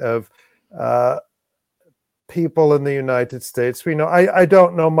repeating of people in the United States. We know, I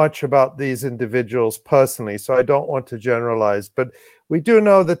don't know much about these individuals personally, so I don't want to generalize, but we do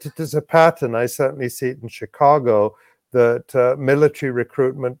know that it is a pattern. I certainly see it in Chicago, that military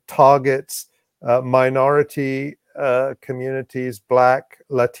recruitment targets minority communities, Black,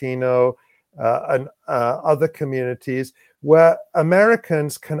 Latino, and other communities, where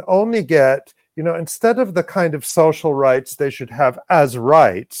Americans can only get, instead of the kind of social rights they should have as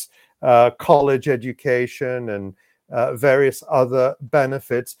rights, college education and various other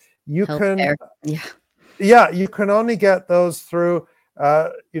benefits, you can only get those through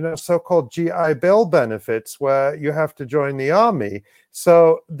so-called GI Bill benefits, where you have to join the army.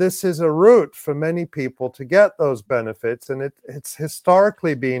 So this is a route for many people to get those benefits, and it's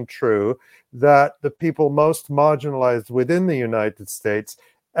historically been true that the people most marginalized within the United States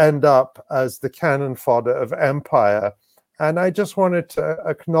end up as the cannon fodder of empire. And I just wanted to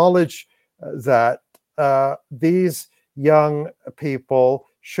acknowledge that these young people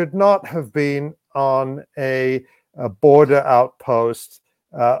should not have been on a border outpost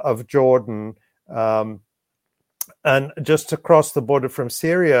of Jordan, and just across the border from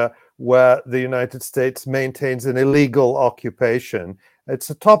Syria, where the United States maintains an illegal occupation. It's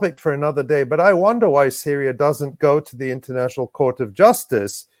a topic for another day, but I wonder why Syria doesn't go to the International Court of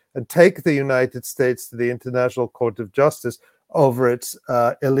Justice and take the United States to the International Court of Justice over its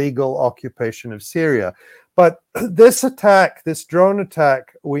illegal occupation of Syria. But this attack, this drone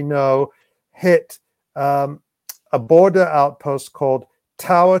attack, we know hit a border outpost called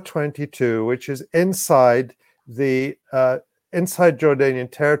Tower 22, which is inside Jordanian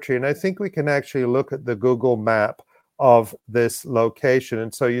territory. And I think we can actually look at the Google map of this location.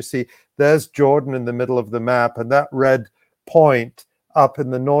 And so you see there's Jordan in the middle of the map, and that red point up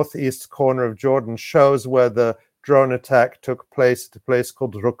in the northeast corner of Jordan shows where the drone attack took place at a place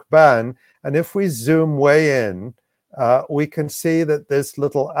called Rukban. And if we zoom way in, we can see that this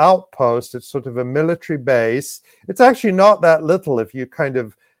little outpost, it's sort of a military base. It's actually not that little if you kind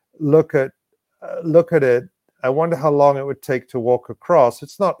of look at it. I wonder how long it would take to walk across.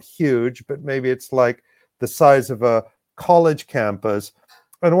 It's not huge, but maybe it's like the size of a college campus.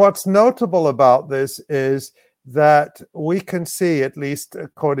 And what's notable about this is that we can see, at least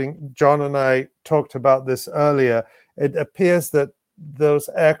according, John and I talked about this earlier, it appears that those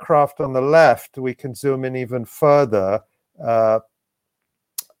aircraft on the left, we can zoom in even further,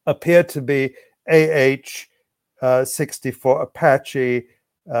 appear to be AH-64 Apache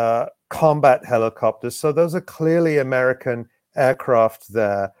combat helicopters. So those are clearly American aircraft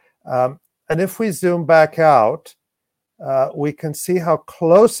there. And if we zoom back out, we can see how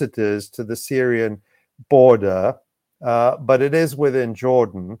close it is to the Syrian border, but it is within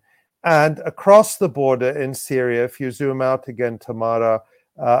Jordan. And across the border in Syria, if you zoom out again, Tamara,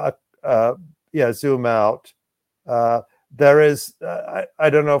 zoom out. There is, I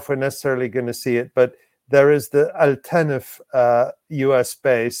don't know if we're necessarily going to see it, but there is the Al Tanf US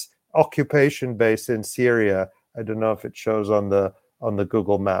base, occupation base in Syria. I don't know if it shows on the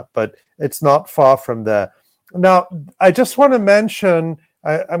Google map, but it's not far from there. Now, I just want to mention,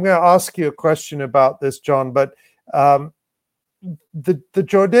 I'm going to ask you a question about this, John, but all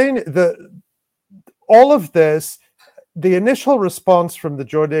of this, the initial response from the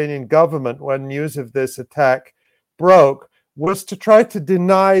Jordanian government when news of this attack broke was to try to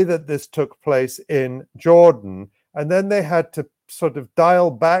deny that this took place in Jordan. And then they had to sort of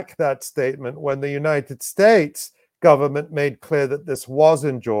dial back that statement when the United States government made clear that this was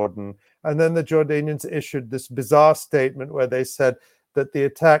in Jordan. And then the Jordanians issued this bizarre statement where they said that the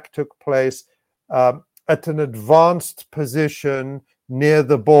attack took place at an advanced position near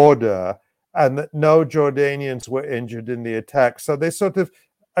the border, and that no Jordanians were injured in the attack. So they sort of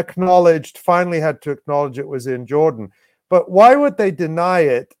finally had to acknowledge it was in Jordan. But why would they deny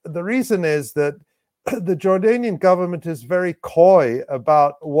it? The reason is that the Jordanian government is very coy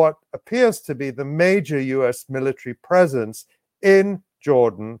about what appears to be the major US military presence in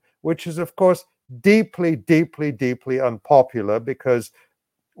Jordan, which is, of course, deeply, deeply, deeply unpopular because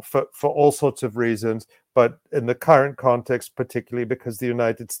for all sorts of reasons, but in the current context, particularly because the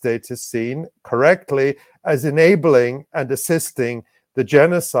United States is seen correctly as enabling and assisting the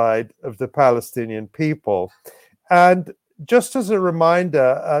genocide of the Palestinian people. And just as a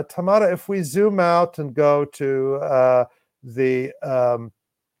reminder, Tamara, if we zoom out and go to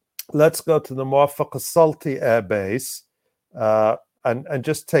let's go to the Muwaffaq al-Salti Air Base and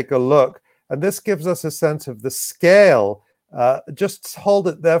just take a look. And this gives us a sense of the scale. Just hold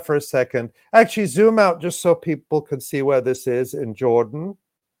it there for a second. Actually, zoom out just so people can see where this is in Jordan.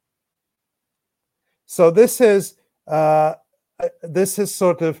 So this is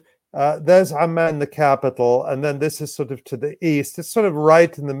sort of, there's Amman, the capital, and then this is sort of to the east. It's sort of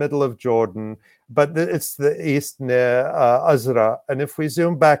right in the middle of Jordan, but it's the east near Azra. And if we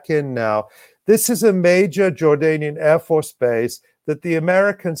zoom back in now, this is a major Jordanian Air Force base that the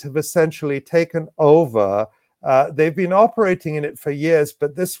Americans have essentially taken over. They've been operating in it for years,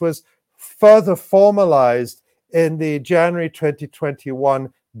 but this was further formalized in the January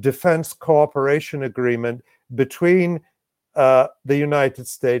 2021 Defense Cooperation Agreement between the United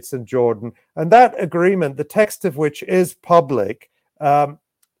States and Jordan. And that agreement, the text of which is public,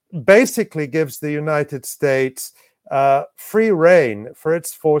 basically gives the United States free rein for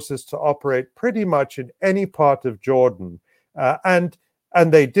its forces to operate pretty much in any part of Jordan. And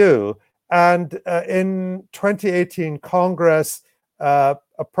they do. And in 2018, Congress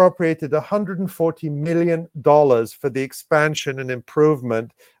appropriated $140 million for the expansion and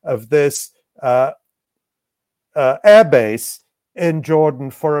improvement of this airbase in Jordan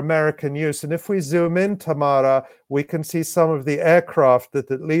for American use. And if we zoom in, Tamara, we can see some of the aircraft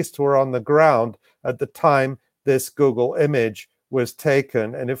that at least were on the ground at the time this Google image was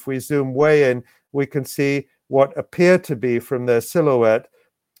taken. And if we zoom way in, we can see what appear to be, from their silhouette,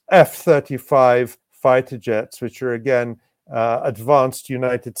 F-35 fighter jets, which are, again, advanced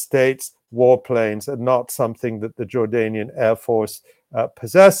United States warplanes and not something that the Jordanian Air Force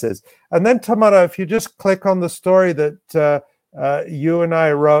possesses. And then, Tamara, if you just click on the story that you and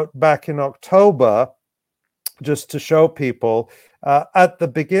I wrote back in October, just to show people, at the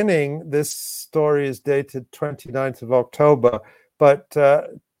beginning, this story is dated 29th of October, but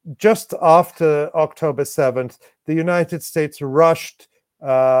just after October 7th, the United States rushed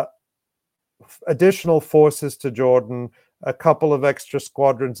additional forces to Jordan, a couple of extra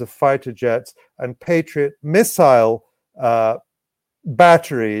squadrons of fighter jets and Patriot missile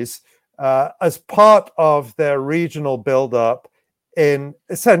batteries as part of their regional buildup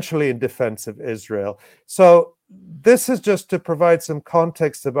essentially in defense of Israel. So this is just to provide some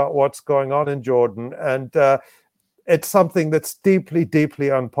context about what's going on in Jordan. And it's something that's deeply,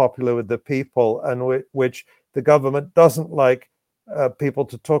 deeply unpopular with the people, and which the government doesn't like people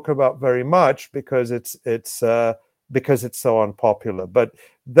to talk about very much because it's so unpopular. But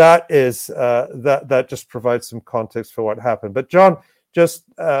that is that just provides some context for what happened. But John, just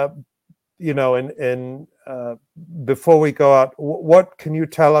before we go out, what can you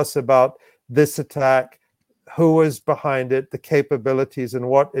tell us about this attack? Who was behind it, the capabilities, and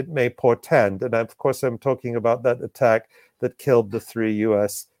what it may portend? And of course, I'm talking about that attack that killed the 3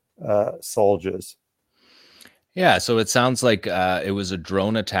 U.S. soldiers. Yeah, so it sounds like it was a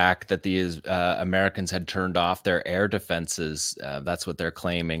drone attack that the Americans had turned off their air defenses. That's what they're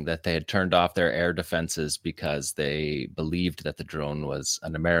claiming, that they had turned off their air defenses because they believed that the drone was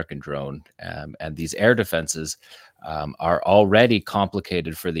an American drone. And these air defenses are already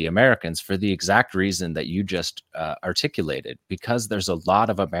complicated for the Americans for the exact reason that you just articulated, because there's a lot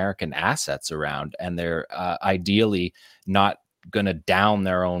of American assets around, and they're ideally not going to down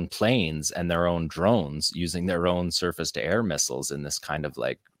their own planes and their own drones using their own surface to air missiles in this kind of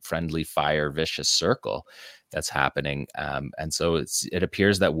like friendly fire vicious circle that's happening. And so it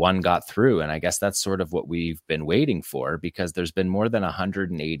appears that one got through. And I guess that's sort of what we've been waiting for, because there's been more than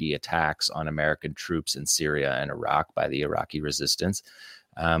 180 attacks on American troops in Syria and Iraq by the Iraqi resistance.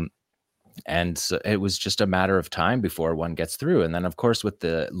 And so it was just a matter of time before one gets through. And then, of course, with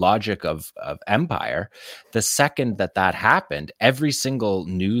the logic of empire, the second that happened, every single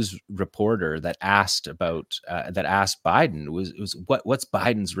news reporter that asked Biden was what's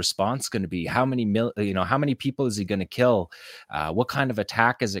Biden's response going to be? How many how many people is he going to kill? What kind of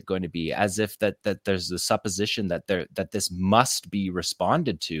attack is it going to be? As if that there's the supposition that this must be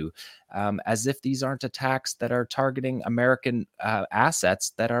responded to, as if these aren't attacks that are targeting American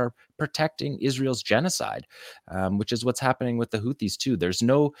assets that are protecting Israel's genocide, which is what's happening with the Houthis too. There's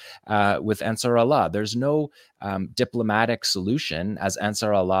no, with Ansar Allah, there's no diplomatic solution. As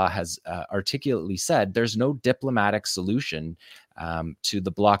Ansar Allah has articulately said, there's no diplomatic solution to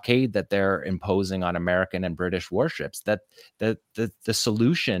the blockade that they're imposing on American and British warships. That the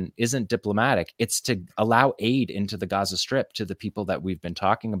solution isn't diplomatic. It's to allow aid into the Gaza Strip to the people that we've been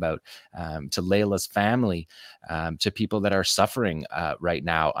talking about, to Layla's family, to people that are suffering right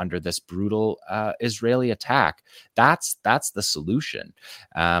now under this brutal Israeli attack. That's the solution.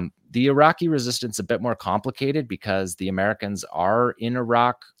 The Iraqi resistance a bit more complicated because the Americans are in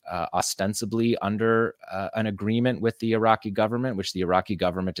Iraq, ostensibly under an agreement with the Iraqi government, which the Iraqi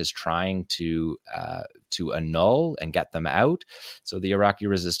government is trying to annul and get them out. So the Iraqi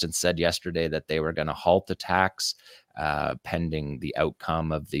resistance said yesterday that they were going to halt attacks pending the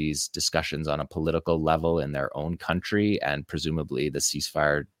outcome of these discussions on a political level in their own country, and presumably the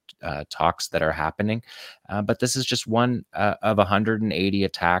ceasefire talks that are happening. But this is just one of 180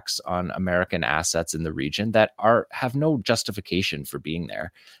 attacks on American assets in the region that have no justification for being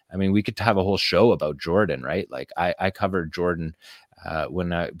there. I mean, we could have a whole show about Jordan, right? Like I covered Jordan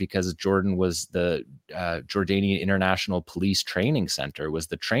because Jordan was the Jordanian International Police Training Center, was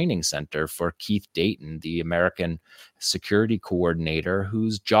the training center for Keith Dayton, the American security coordinator,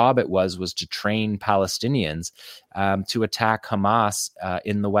 whose job it was to train Palestinians to attack Hamas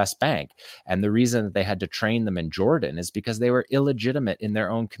in the West Bank. And the reason that they had to train them in Jordan is because they were illegitimate in their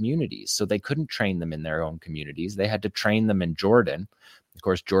own communities. So they couldn't train them in their own communities. They had to train them in Jordan. Of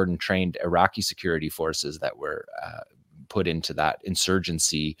course, Jordan trained Iraqi security forces that were put into that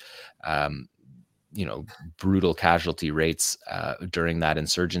insurgency, brutal casualty rates during that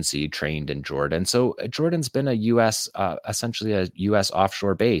insurgency, trained in Jordan. So Jordan's been a U.S., essentially a U.S.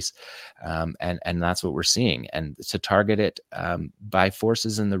 offshore base, and that's what we're seeing. And to target it by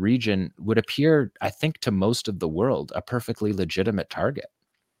forces in the region would appear, I think, to most of the world, a perfectly legitimate target.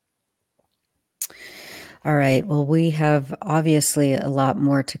 All right. Well, we have obviously a lot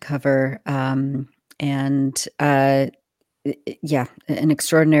more to cover, and yeah, an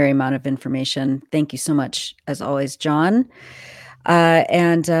extraordinary amount of information. Thank you so much, as always, John.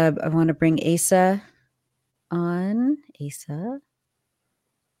 And I want to bring Asa on. Asa,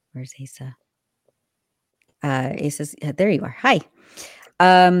 where's Asa? Asa's there. You are. Hi.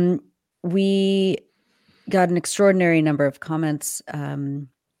 We got an extraordinary number of comments,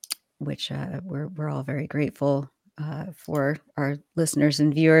 which we're all very grateful for our listeners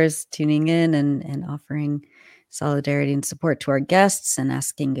and viewers tuning in and offering solidarity and support to our guests and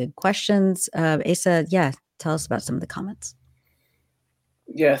asking good questions. Asa, tell us about some of the comments.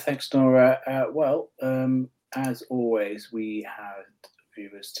 Yeah, thanks, Nora. As always, we had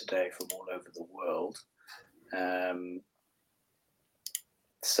viewers today from all over the world.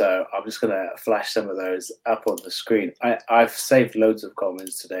 So I'm just going to flash some of those up on the screen. I've saved loads of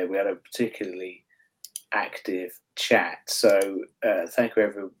comments today. We had a particularly active chat. So thank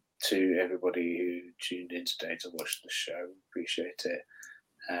you to everybody who tuned in today to watch the show. Appreciate it.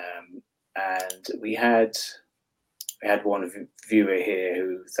 And we had one viewer here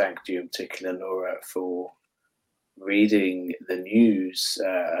who thanked you in particular, Nora, for reading the news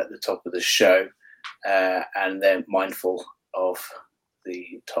at the top of the show, and they're mindful of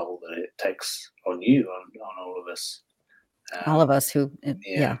the toll that it takes on you, on all of us. All of us who,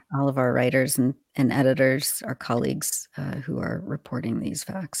 all of our writers and editors, our colleagues who are reporting these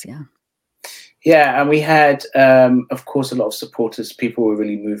facts. Yeah, and we had, of course, a lot of supporters. People were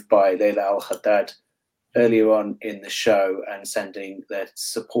really moved by Layla Al-Haddad earlier on in the show and sending their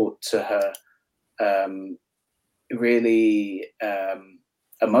support to her. Really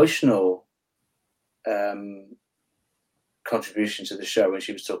emotional contribution to the show when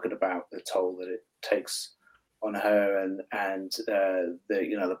she was talking about the toll that it takes on her and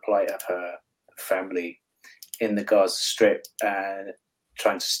the plight of her family in the Gaza Strip, and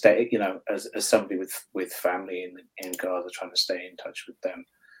trying to stay, as somebody with family in Gaza, trying to stay in touch with them.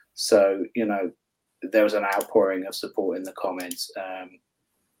 So, there was an outpouring of support in the comments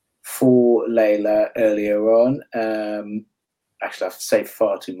for Layla earlier on. Actually, I have to say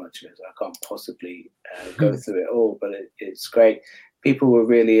far too much because I can't possibly go through it all, but it's great. People were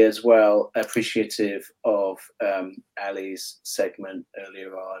really as well appreciative of Ali's segment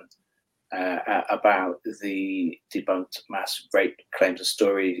earlier on about the debunked mass rape claims, a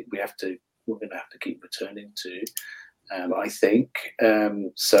story we're going to have to keep returning to, I think.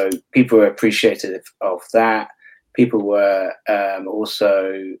 So people were appreciative of that. People were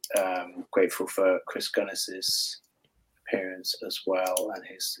also grateful for Chris Gunnis's appearance as well, and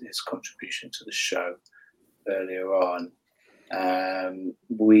his contribution to the show earlier on.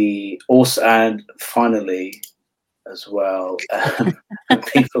 We also, and finally as well,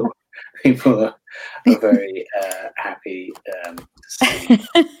 people are very happy to see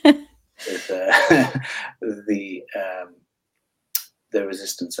the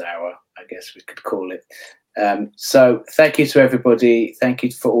resistance hour, I guess we could call it. So thank you to everybody. Thank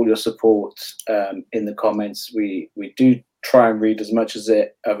you for all your support in the comments. We do try and read as much of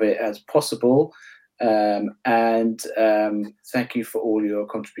it as possible. And thank you for all your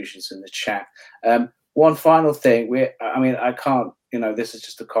contributions in the chat. One final thing, I can't, this is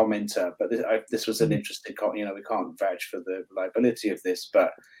just a commenter, but this was an interesting comment. We can't vouch for the reliability of this,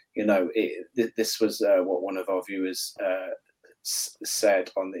 but this was what one of our viewers said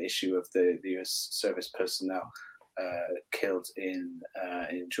on the issue of the US service personnel killed in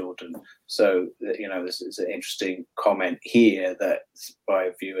Jordan. So this is an interesting comment here that by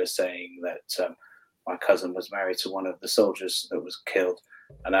a viewer saying that my cousin was married to one of the soldiers that was killed,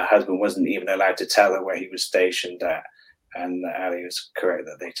 and her husband wasn't even allowed to tell her where he was stationed at. And Ali was correct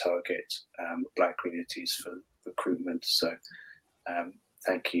that they target black communities for recruitment. So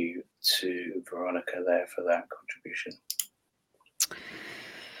thank you to Veronica there for that contribution.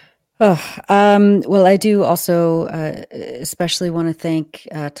 Well, I do also especially want to thank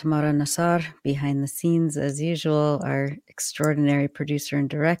Tamara Nassar behind the scenes, as usual, our extraordinary producer and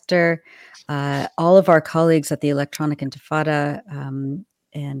director, all of our colleagues at the Electronic Intifada,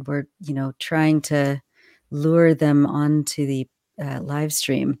 and we're trying to lure them onto the live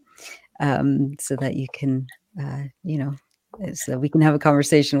stream so that you can so we can have a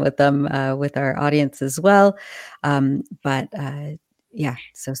conversation with them, with our audience as well. Yeah,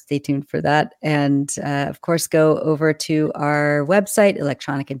 so stay tuned for that. And of course, go over to our website,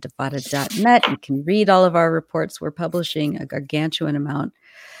 electronicintifada.net. You can read all of our reports. We're publishing a gargantuan amount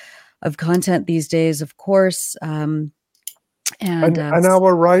of content these days, of course. And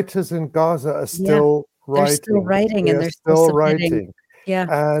our writers in Gaza are still writing. They're still writing, and they're still writing. Yeah.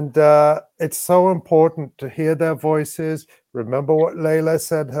 And it's so important to hear their voices. Remember what Layla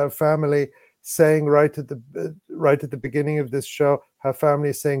said, her family saying right at the beginning of this show, her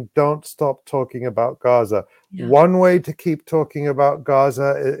family saying, don't stop talking about Gaza. Yeah. One way to keep talking about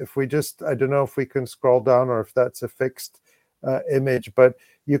Gaza, if we just, I don't know if we can scroll down or if that's a fixed image, but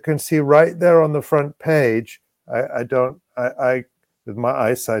you can see right there on the front page, I with my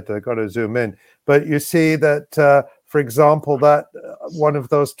eyesight, I got to zoom in, but you see that, for example, that one of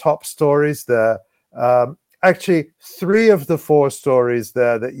those top stories there, actually, 3 of the 4 stories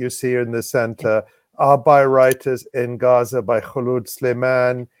there that you see in the center are by writers in Gaza, by Khulud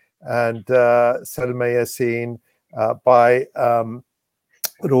Sleiman and Salma Yassin, by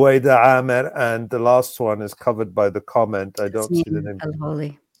Ruwaida Amer, and the last one is covered by the comment. I don't see the name.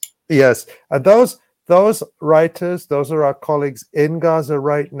 Al-Holi. Yes, and those writers, those are our colleagues in Gaza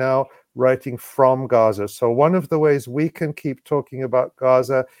right now, writing from Gaza. So one of the ways we can keep talking about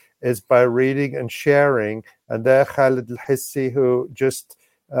Gaza is by reading and sharing. And there, Khalid Al-Hissi, who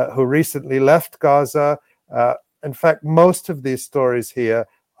recently left Gaza. In fact, most of these stories here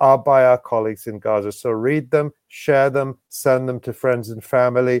are by our colleagues in Gaza. So read them, share them, send them to friends and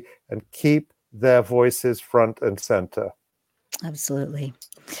family, and keep their voices front and center. Absolutely.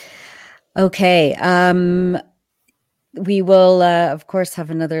 Okay. We will, of course, have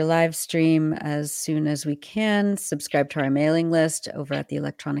another live stream as soon as we can. Subscribe to our mailing list over at the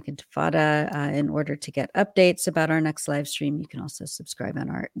Electronic Intifada in order to get updates about our next live stream. You can also subscribe on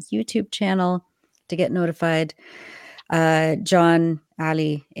our YouTube channel to get notified. John,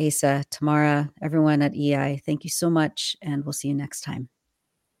 Ali, Asa, Tamara, everyone at EI, thank you so much, and we'll see you next time.